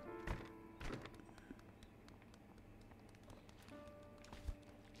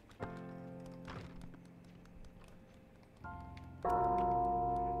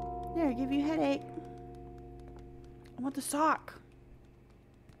 There, give you a headache. I want the sock.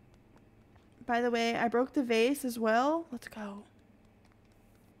 By the way, I broke the vase as well. Let's go.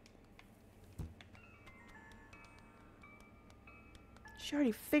 She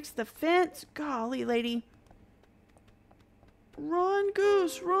already fixed the fence. Golly, lady. Run,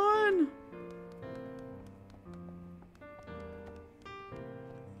 Goose, run.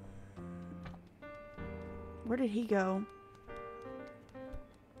 Where did he go?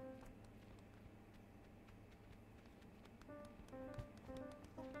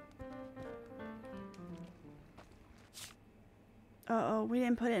 Uh-oh, we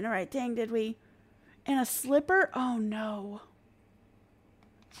didn't put it in the right thing, did we? And a slipper? Oh, no.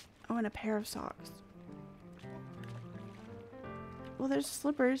 Oh, and a pair of socks. Well, there's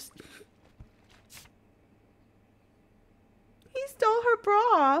slippers. He stole her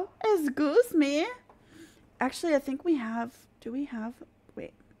bra. Excuse me. Actually, I think we have... Do we have...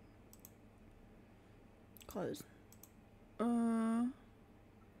 Wait. Close. Oh,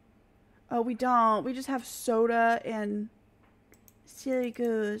 we don't. We just have soda and... Silly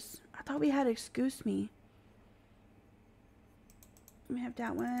goose. I thought we had excuse me. We have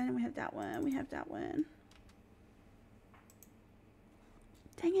that one. We have that one. We have that one.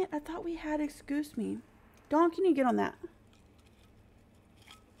 Dang it. I thought we had excuse me. Don, can you get on that?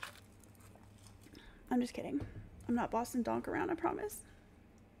 I'm just kidding. I'm not bossing Donk around, I promise.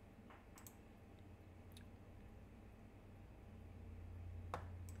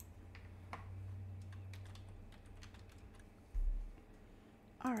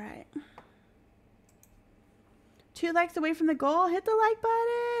 All right. 2 likes away from the goal. Hit the like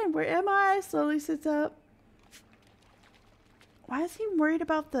button. Where am I? Slowly sits up. Why is he worried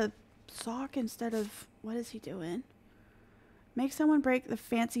about the sock instead of... What is he doing? Make someone break the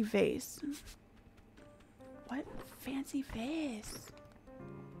fancy vase. What fancy vase?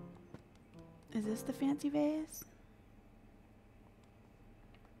 Is this the fancy vase?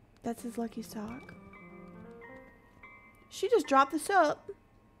 That's his lucky sock. She just dropped the soap.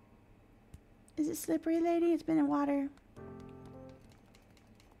 Is it slippery, lady? It's been in water.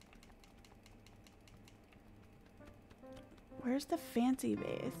 Where's the fancy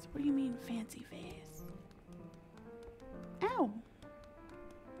vase? What do you mean fancy vase? Ow!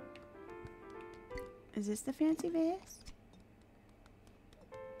 Is this the fancy vase?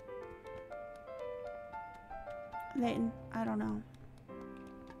 Layton, I don't know.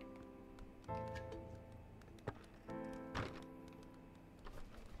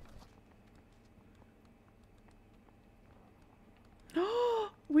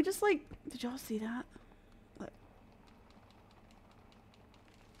 We just like, did y'all see that? Look.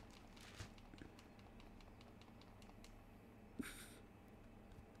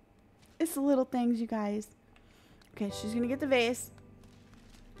 It's the little things, you guys. Okay, she's gonna get the vase.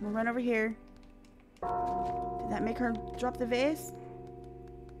 We'll run over here. Did that make her drop the vase?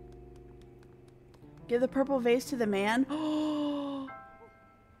 Give the purple vase to the man.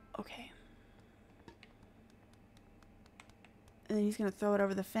 Okay. And then he's gonna throw it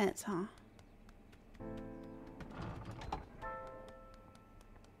over the fence, huh?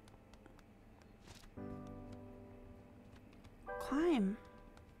 Climb.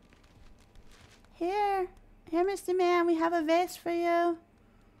 Here, Mr. Man, we have a vase for you.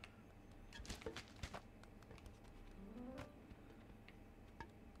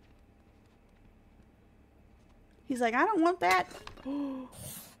 He's like, I don't want that.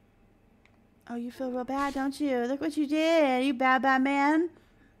 Oh, you feel real bad, don't you? Look what you did, you bad, bad man.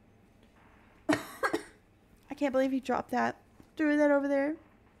 I can't believe he dropped that. Threw that over there.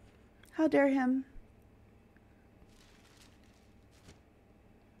 How dare him.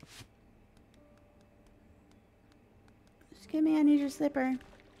 Excuse me, I need your slipper.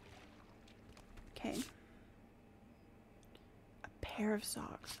 Okay. A pair of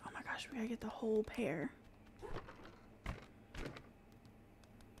socks. Oh my gosh, we gotta get the whole pair.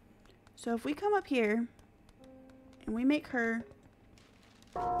 So if we come up here and we make her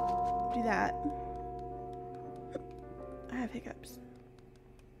do that. I have hiccups.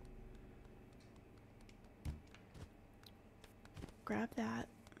 Grab that.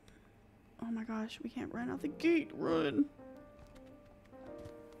 Oh my gosh, we can't run out the gate. Run.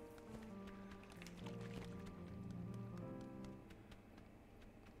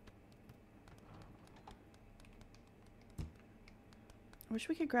 I wish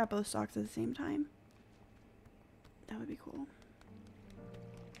we could grab both socks at the same time. That would be cool.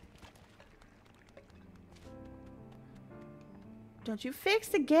 Don't you fix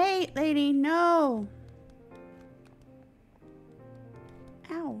the gate, lady. No.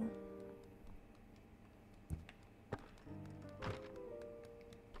 Ow.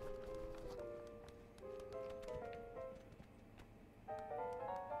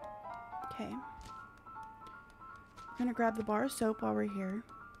 Okay. We're gonna grab the bar of soap while we're here.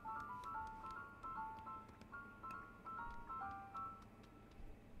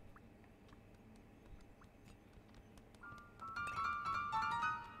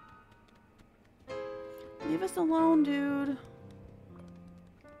 Leave us alone, dude.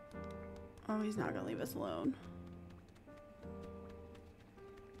 Oh, he's not gonna leave us alone.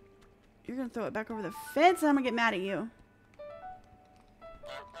 You're gonna throw it back over the fence and I'm gonna get mad at you.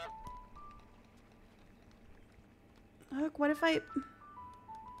 Look, what if I...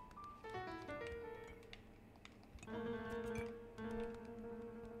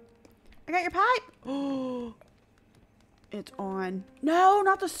 I got your pipe! Oh! It's on. No,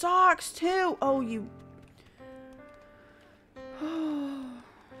 not the socks too. Oh, you.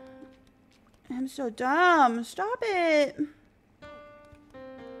 I'm so dumb. Stop it.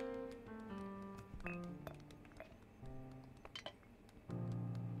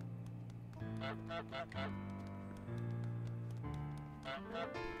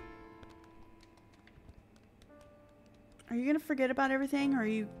 Are you gonna forget about everything, or are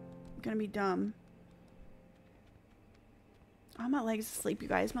you gonna be dumb? Oh, my leg's asleep, you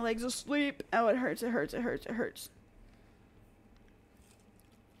guys. My leg's asleep. Oh, it hurts, it hurts, it hurts, it hurts.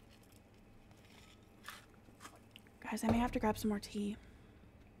 Guys, I may have to grab some more tea.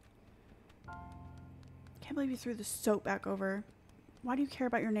 Can't believe you threw the soap back over. Why do you care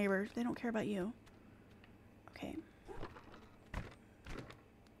about your neighbors? They don't care about you. Okay.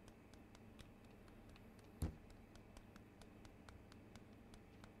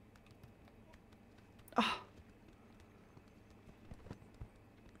 Oh.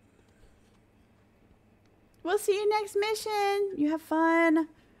 We'll see you next mission. You have fun.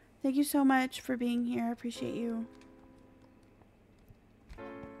 Thank you so much for being here. I appreciate you.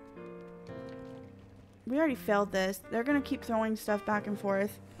 We already failed this. They're gonna keep throwing stuff back and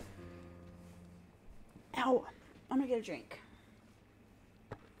forth. Ow. I'm gonna get a drink.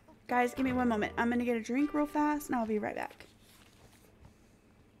 Guys, give me one moment. I'm gonna get a drink real fast and I'll be right back.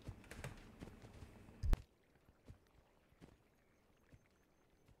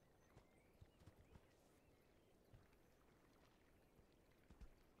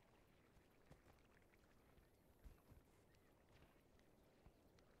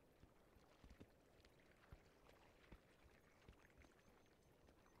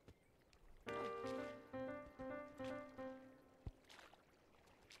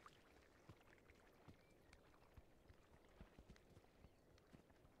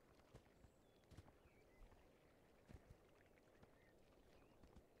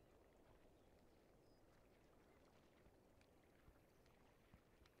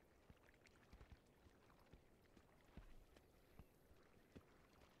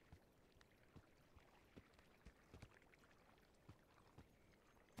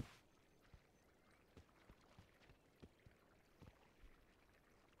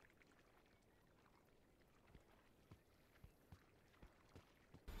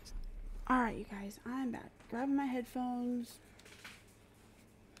 Alright, you guys, I'm back. Grabbing my headphones.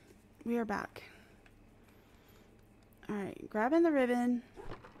 We are back. Alright, grabbing the ribbon.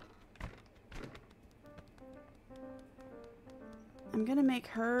 I'm gonna make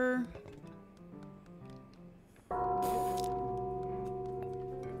her...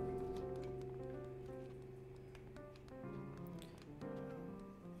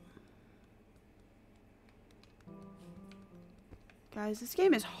 Guys, this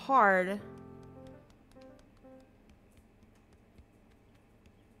game is hard.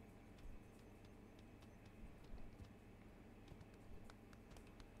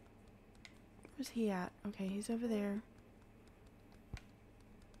 Where's he at? Okay, he's over there.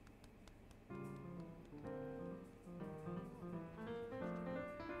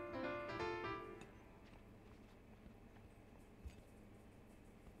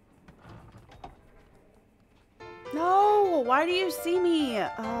 No! Why do you see me?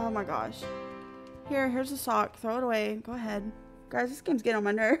 Oh my gosh. Here's a sock. Throw it away. Go ahead. Guys, this game's getting on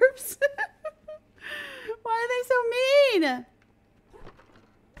my nerves. Why are they so mean?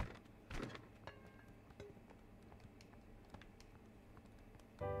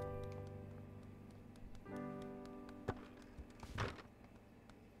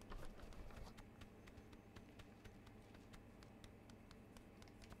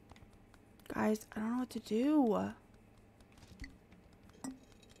 Guys, I don't know what to do.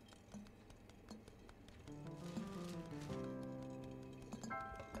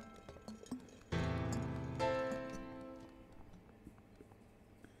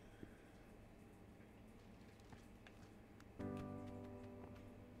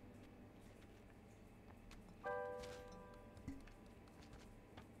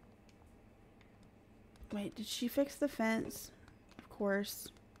 Wait, did she fix the fence? Of course.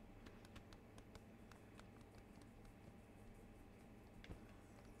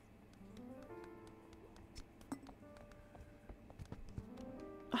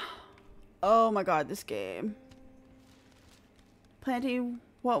 Oh my god, this game. Planty,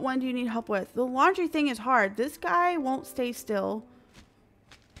 what one do you need help with? The laundry thing is hard. This guy won't stay still.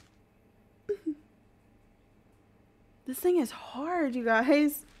 This thing is hard, you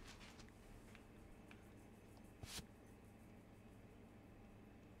guys.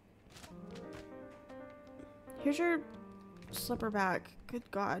 Here's your slipper back. Good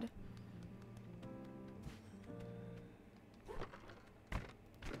God.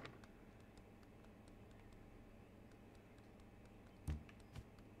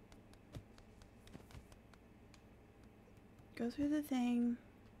 Go through the thing.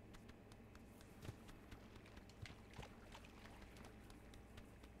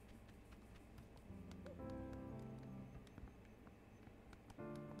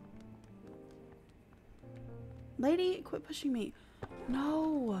 Lady, quit pushing me.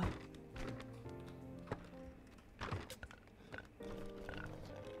 No.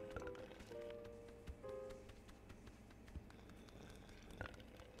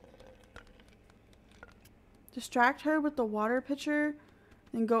 Distract her with the water pitcher,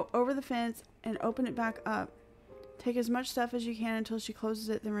 then go over the fence and open it back up. Take as much stuff as you can until she closes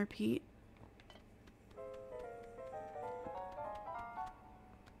it, then repeat.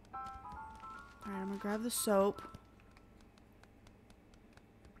 Alright, I'm gonna grab the soap.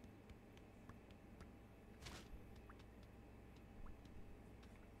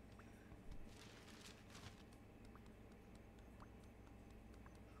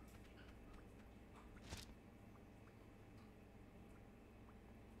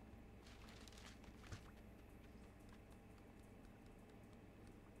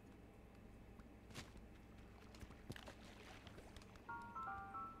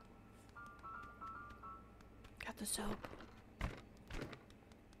 Got the soap.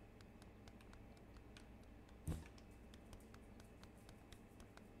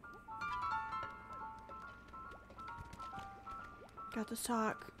 Got the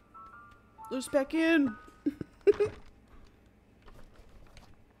sock. Loose back in.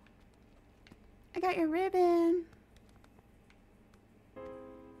 I got your ribbon.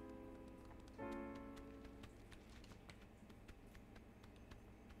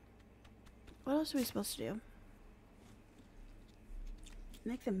 What else are we supposed to do?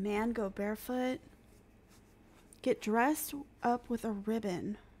 Make the man go barefoot. Get dressed up with a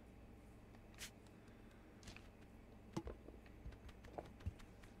ribbon.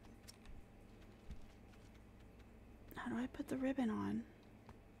 How do I put the ribbon on?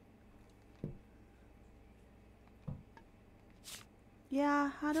 Yeah,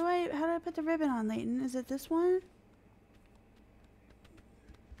 how do I put the ribbon on, Leighton? Is it this one?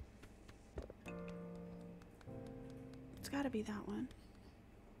 It's gotta be that one.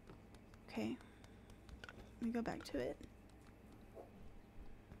 Okay. Let me go back to it.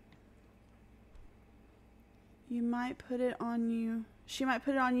 You might put it on you. She might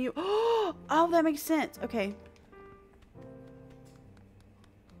put it on you. Oh, that makes sense. Okay.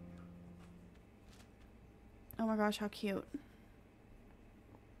 Oh my gosh, how cute.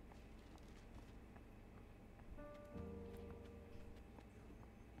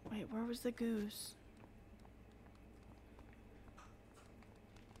 Wait, where was the goose?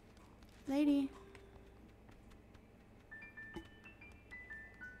 Lady.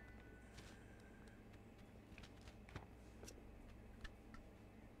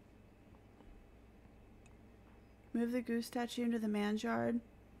 Move the goose statue into the man's yard.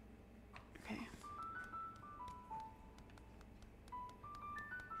 Okay.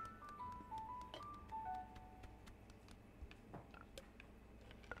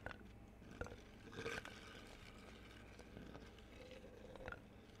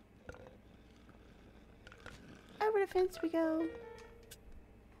 Over the fence we go.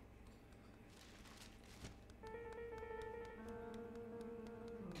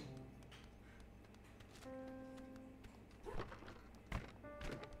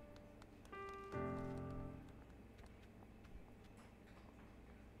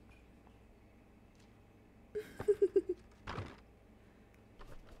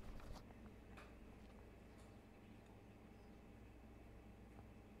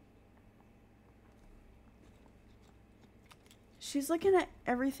 She's looking at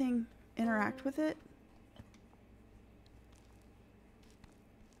everything interact with it.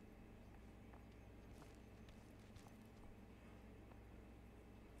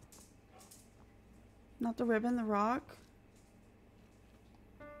 Not the ribbon, the rock.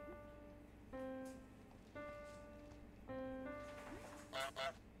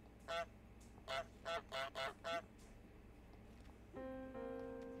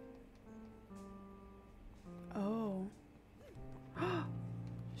 Oh.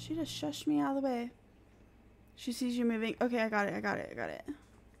 She just shushed me out of the way. She sees you moving. Okay, I got it. I got it. I got it.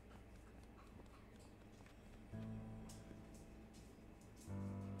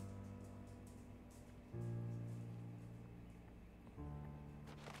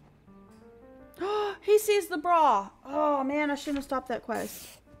 He sees the bra. Oh man, I shouldn't have stopped that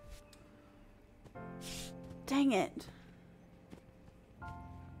quest. Dang it.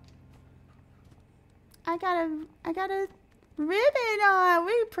 I got a ribbon on.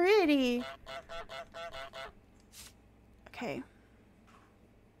 We pretty. Okay.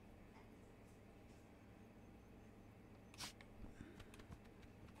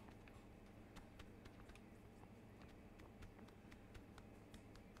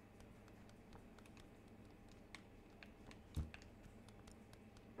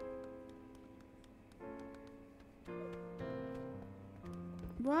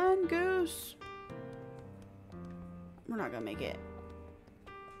 Run, Goose. We're not gonna make it.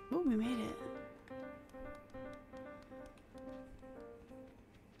 Oh, we made it.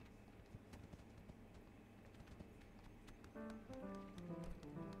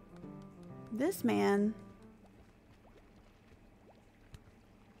 This man.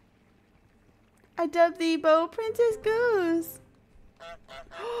 I dubbed thee Bo Princess Goose.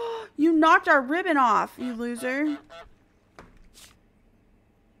 You knocked our ribbon off, you loser.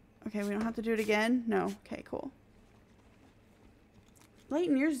 Okay, we don't have to do it again? No. Okay, cool.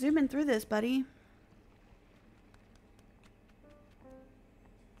 Layton, you're zooming through this, buddy.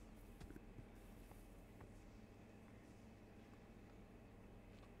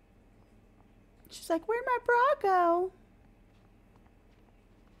 She's like, where'd my bra go?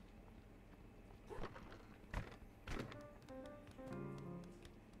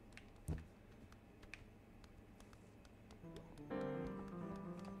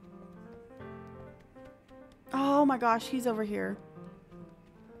 Oh my gosh, he's over here.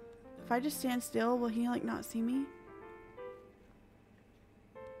 If I just stand still, will he like not see me?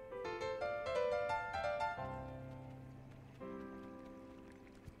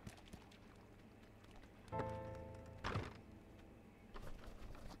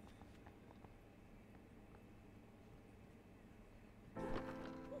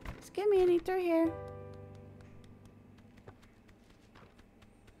 Just get me any through here.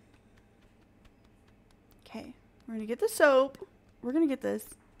 Okay, we're gonna get the soap. We're gonna get this.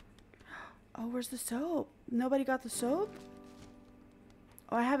 Oh, where's the soap? Nobody got the soap?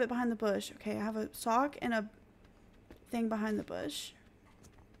 Oh, I have it behind the bush. Okay, I have a sock and a thing behind the bush.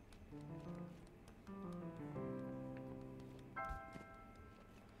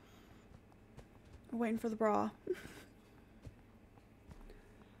 We're waiting for the bra.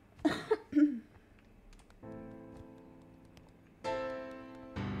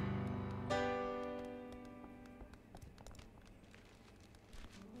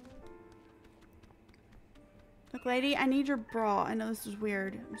 Look, lady, I need your bra. I know this is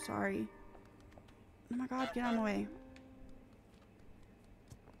weird. I'm sorry. Oh my god, get out of my way.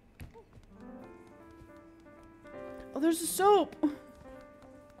 Oh, there's the soap.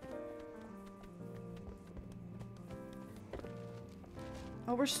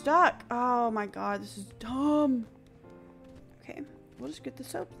 Oh, we're stuck. Oh my god, this is dumb. Okay, we'll just get the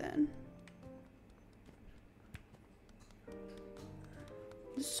soap then.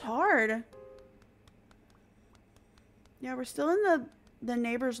 This is hard. Yeah, we're still in the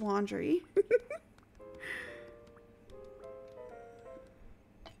neighbor's laundry.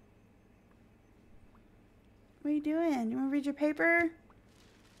 What are you doing? You want to read your paper?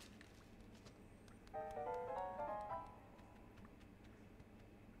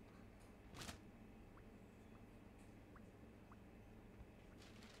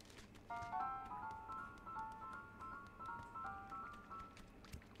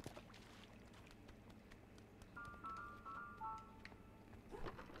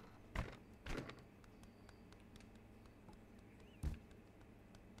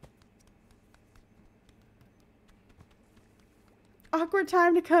 Awkward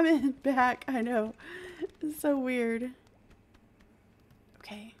time to come in back. I know. It's so weird.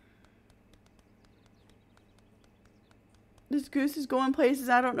 Okay. This goose is going places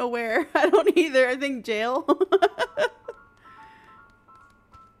I don't know where. I don't either. I think jail.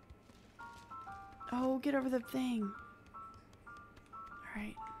 Oh, get over the thing. All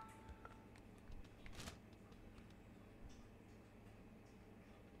right.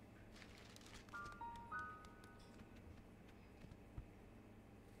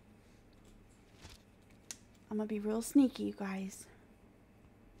 I'm gonna be real sneaky, you guys.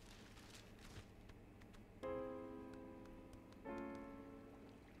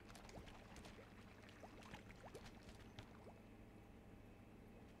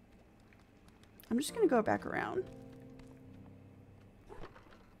 I'm just gonna go back around.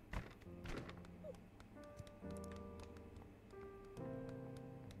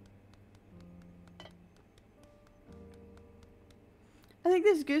 I think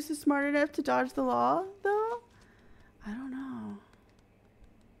this goose is smart enough to dodge the law, though. I don't know.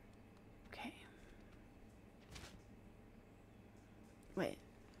 Okay. Wait.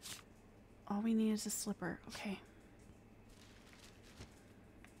 All we need is a slipper. Okay.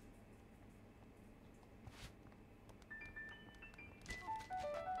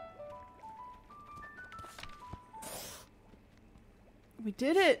 We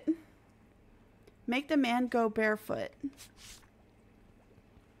did it. Make the man go barefoot.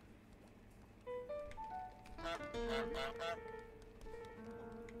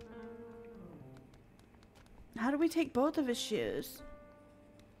 How do we take both of his shoes?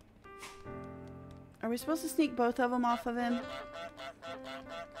 we supposed to sneak both of them off of him?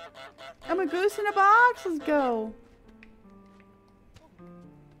 I'm a goose in a box. Let's go.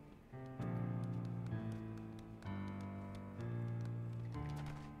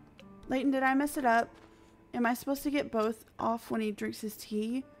 Layton, did I mess it up? Am I supposed to get both off when he drinks his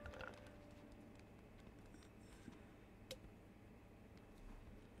tea?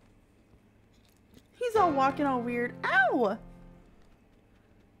 He's all walking all weird. Ow!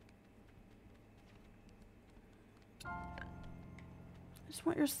 I just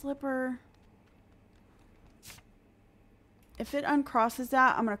want your slipper. If it uncrosses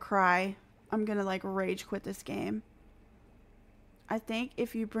that, I'm gonna cry. I'm gonna like rage quit this game. I think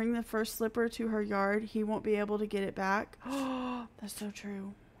if you bring the first slipper to her yard, he won't be able to get it back. Oh, that's so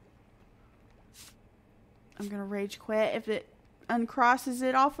true. I'm gonna rage quit if it uncrosses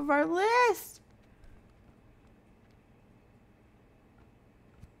it off of our list.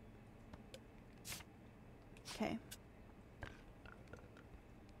 Okay.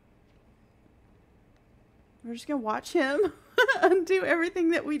 We're just gonna watch him undo everything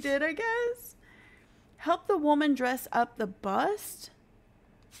that we did, I guess. Help the woman dress up the bust.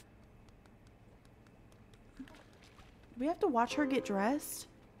 We have to watch her get dressed.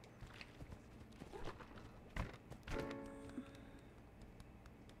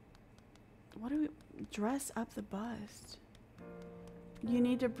 What do we dress up the bust? You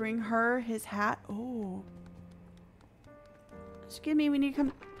need to bring her his hat. Oh. Excuse me, we need to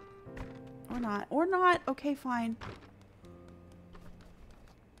come. Or not. Or not. Okay, fine.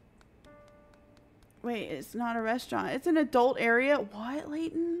 Wait, it's not a restaurant. It's an adult area. What,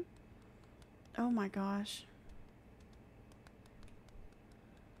 Layton? Oh my gosh.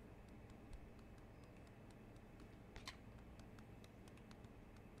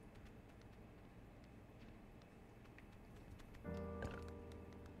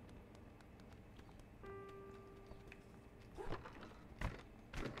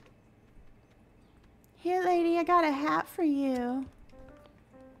 Here, lady, I got a hat for you.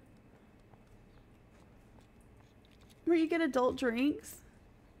 Where you get adult drinks.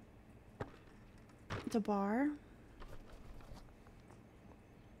 It's a bar.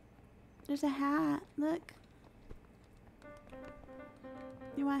 There's a hat. Look.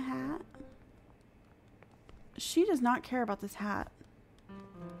 You want a hat? She does not care about this hat.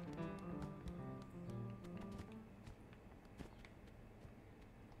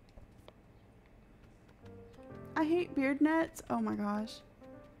 I hate beard nets. Oh my gosh.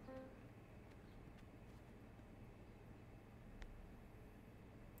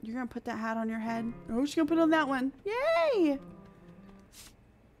 You're gonna put that hat on your head? Oh, she's gonna put on that one. Yay!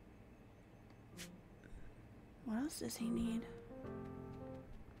 What else does he need?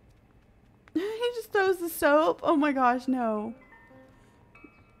 He just throws the soap. Oh my gosh, no.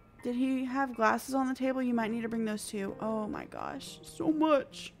 Did he have glasses on the table? You might need to bring those too. Oh my gosh, so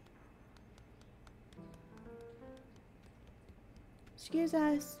much. Excuse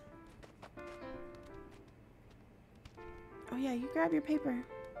us. Oh yeah, you grab your paper.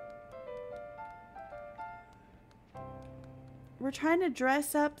 We're trying to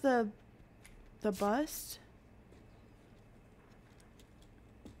dress up the bust.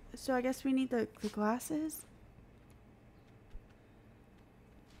 So I guess we need the glasses.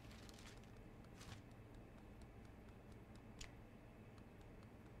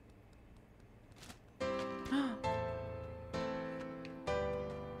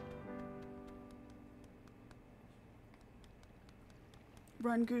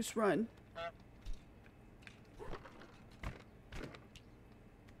 Run, goose, run.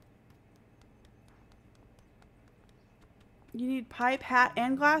 You need pipe, hat,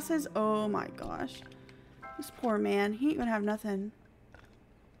 and glasses? Oh my gosh. This poor man. He ain't gonna have nothing.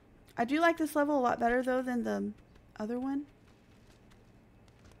 I do like this level a lot better though than the other one.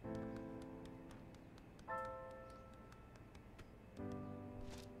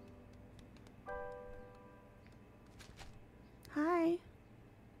 Hi.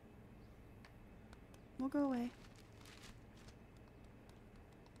 We'll go away.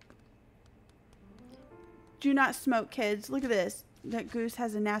 Do not smoke, kids. Look at this. That goose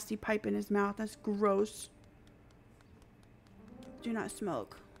has a nasty pipe in his mouth. That's gross. Do not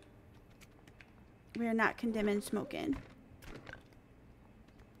smoke. We are not condemning smoking.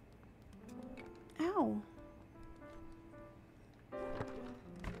 Ow.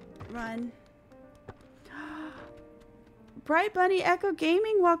 Run. Bright Bunny Echo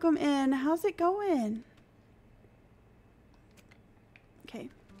Gaming, welcome in. How's it going? Okay.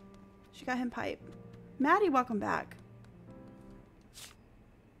 She got him pipe. Maddie, welcome back.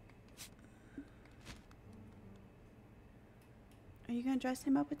 Are you going to dress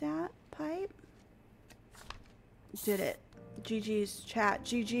him up with that pipe? Did it. GG's, chat.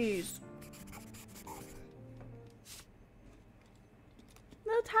 GG's.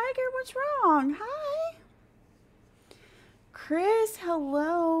 Little tiger, what's wrong? Hi. Chris,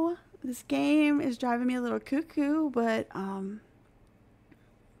 hello. This game is driving me a little cuckoo, but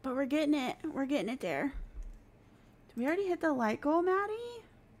we're getting it. We're getting it there. Did we already hit the light goal, Maddie?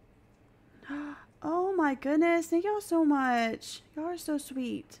 Oh my goodness. Thank y'all so much. Y'all are so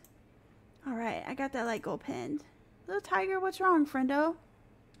sweet. All right, I got that light goal pinned. Little tiger, what's wrong, friendo?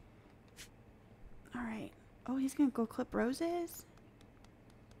 All right. Oh, he's gonna go clip roses?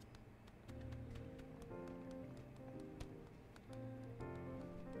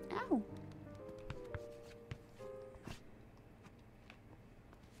 Ow.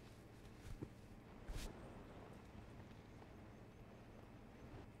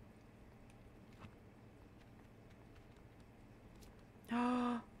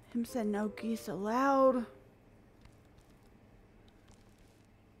 Him said no geese allowed.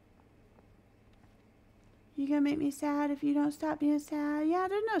 You gonna make me sad if you don't stop being sad? Yeah,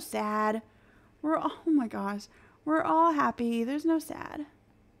 there's no sad. We're all, oh my gosh. We're all happy. There's no sad.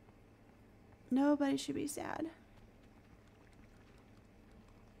 Nobody should be sad.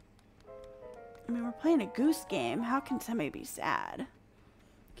 I mean, we're playing a goose game. How can somebody be sad?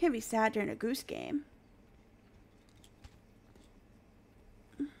 Can't be sad during a goose game.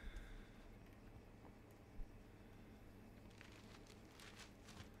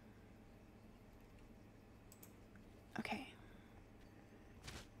 Okay.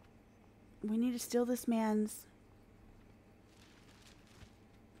 We need to steal this man's...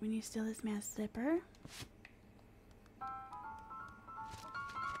 We need to steal this man's slipper.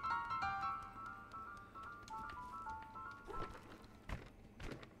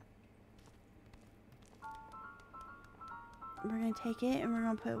 We're going to take it and we're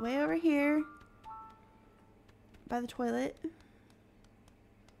going to put it way over here by the toilet.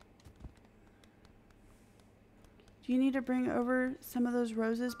 Do you need to bring over some of those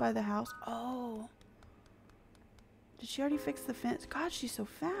roses by the house? Oh. Did she already fix the fence? God, she's so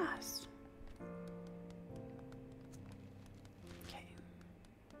fast. Okay.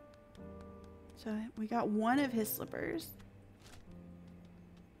 So we got one of his slippers.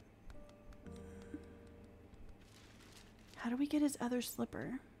 How do we get his other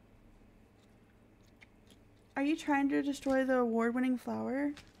slipper? Are you trying to destroy the award-winning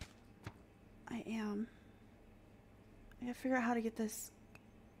flower? I am. I gotta figure out how to get this.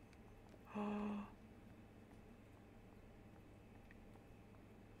 Oh.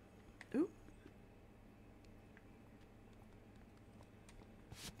 Oop.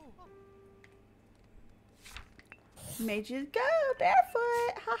 Made you go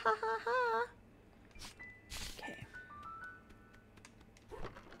barefoot. Ha ha ha ha. Okay.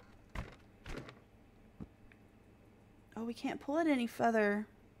 Oh, we can't pull it any further.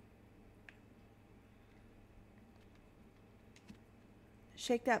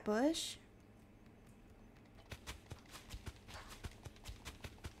 Shake that bush.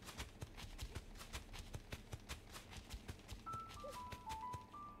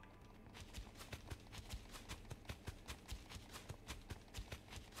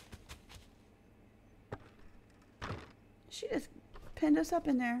 She just pinned us up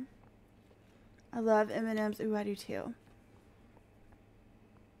in there. I love M&M's. Ooh, I do too.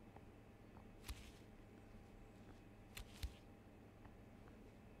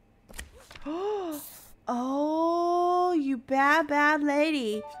 Oh, you bad, bad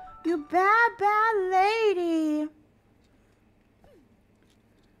lady. You bad, bad lady.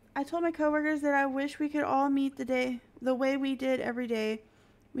 I told my coworkers that I wish we could all meet the way we did every day.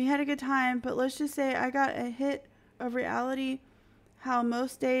 We had a good time, but let's just say I got a hit of reality, how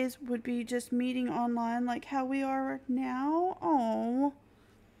most days would be just meeting online like how we are now. Oh,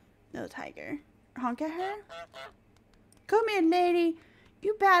 no tiger. Honk at her. Come here, lady.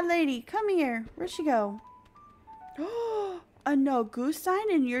 You bad lady. Come here. Where'd she go? Oh, a no goose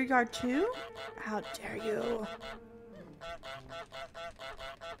sign in your yard too? How dare you?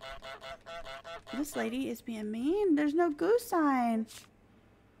 This lady is being mean. There's no goose sign.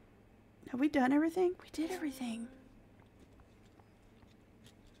 Have we done everything? We did everything.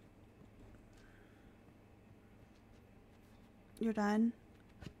 You're done.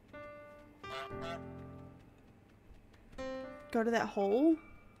 Go to that hole.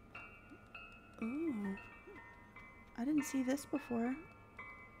 Ooh. I didn't see this before.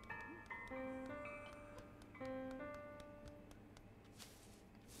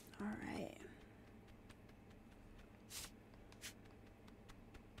 All right.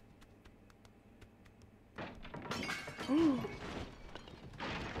 Ooh.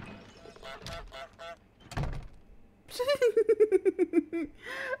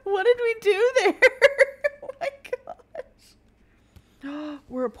 What did we do there? Oh my gosh.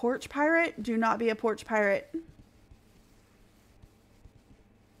 We're a porch pirate? Do not be a porch pirate.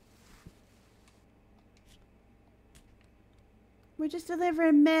 We're just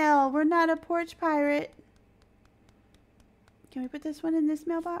delivering mail. We're not a porch pirate. Can we put this one in this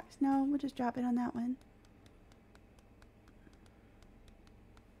mailbox? No, we'll just drop it on that one.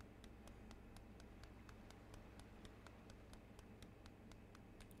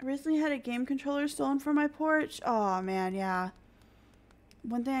 I recently had a game controller stolen from my porch. Oh man, yeah.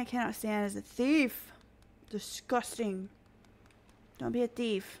 One thing I cannot stand is a thief. Disgusting. Don't be a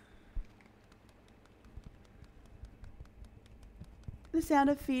thief. The sound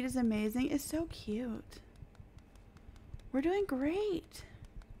of feet is amazing. It's so cute. We're doing great.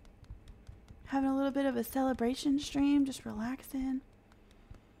 Having a little bit of a celebration stream, just relaxing.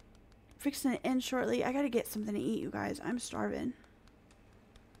 Fixing to end shortly. I gotta get something to eat, you guys. I'm starving.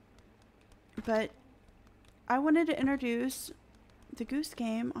 But I wanted to introduce the Goose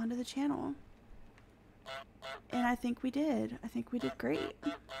Game onto the channel. And I think we did. I think we did great.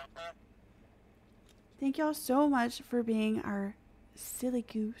 Thank y'all so much for being our silly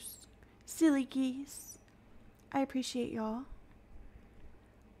goose. Silly geese. I appreciate y'all.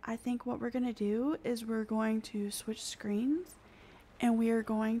 I think what we're going to do is we're going to switch screens and we are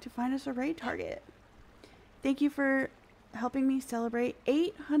going to find us a raid target. Thank you for helping me celebrate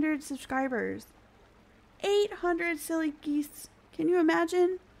 800 subscribers. 800 silly geese. Can you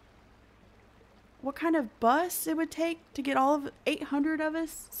imagine what kind of bus it would take to get all of 800 of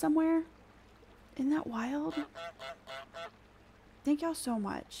us somewhere? Isn't that wild? Thank y'all so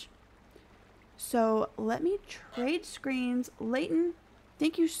much. So let me trade screens. Leighton,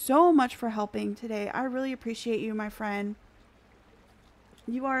 thank you so much for helping today. I really appreciate you, my friend.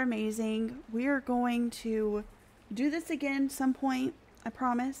 You are amazing. We are going to do this again some point. I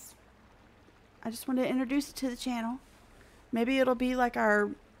promise. I just want to introduce it to the channel. Maybe it'll be like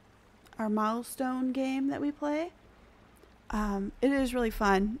our milestone game that we play. It is really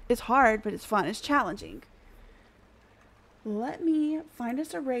fun. It's hard, but it's fun. It's challenging. Let me find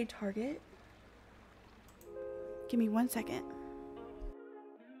us a raid target. Give me 1 second.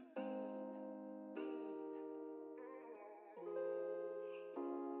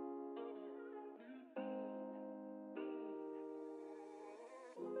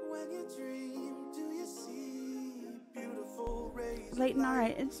 Leighton,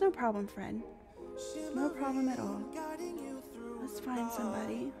 alright, it's no problem, friend. No problem at all. Let's find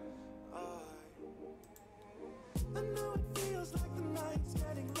somebody.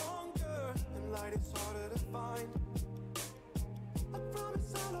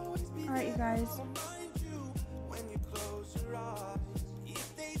 Alright, you guys.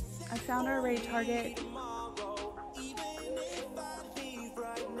 I found our raid target.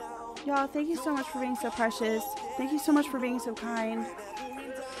 Y'all, thank you so much for being so precious. Thank you so much for being so kind.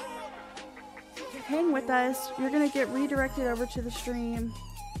 Hang with us. You're going to get redirected over to the stream.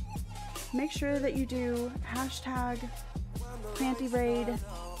 Make sure that you do hashtag PlantyRaid.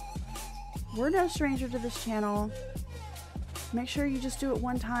 We're no stranger to this channel. Make sure you just do it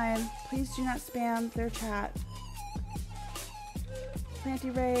one time. Please do not spam their chat.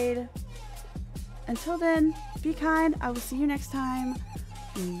 PlantyRaid. Until then, be kind. I will see you next time.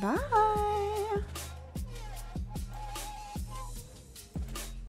 Bye.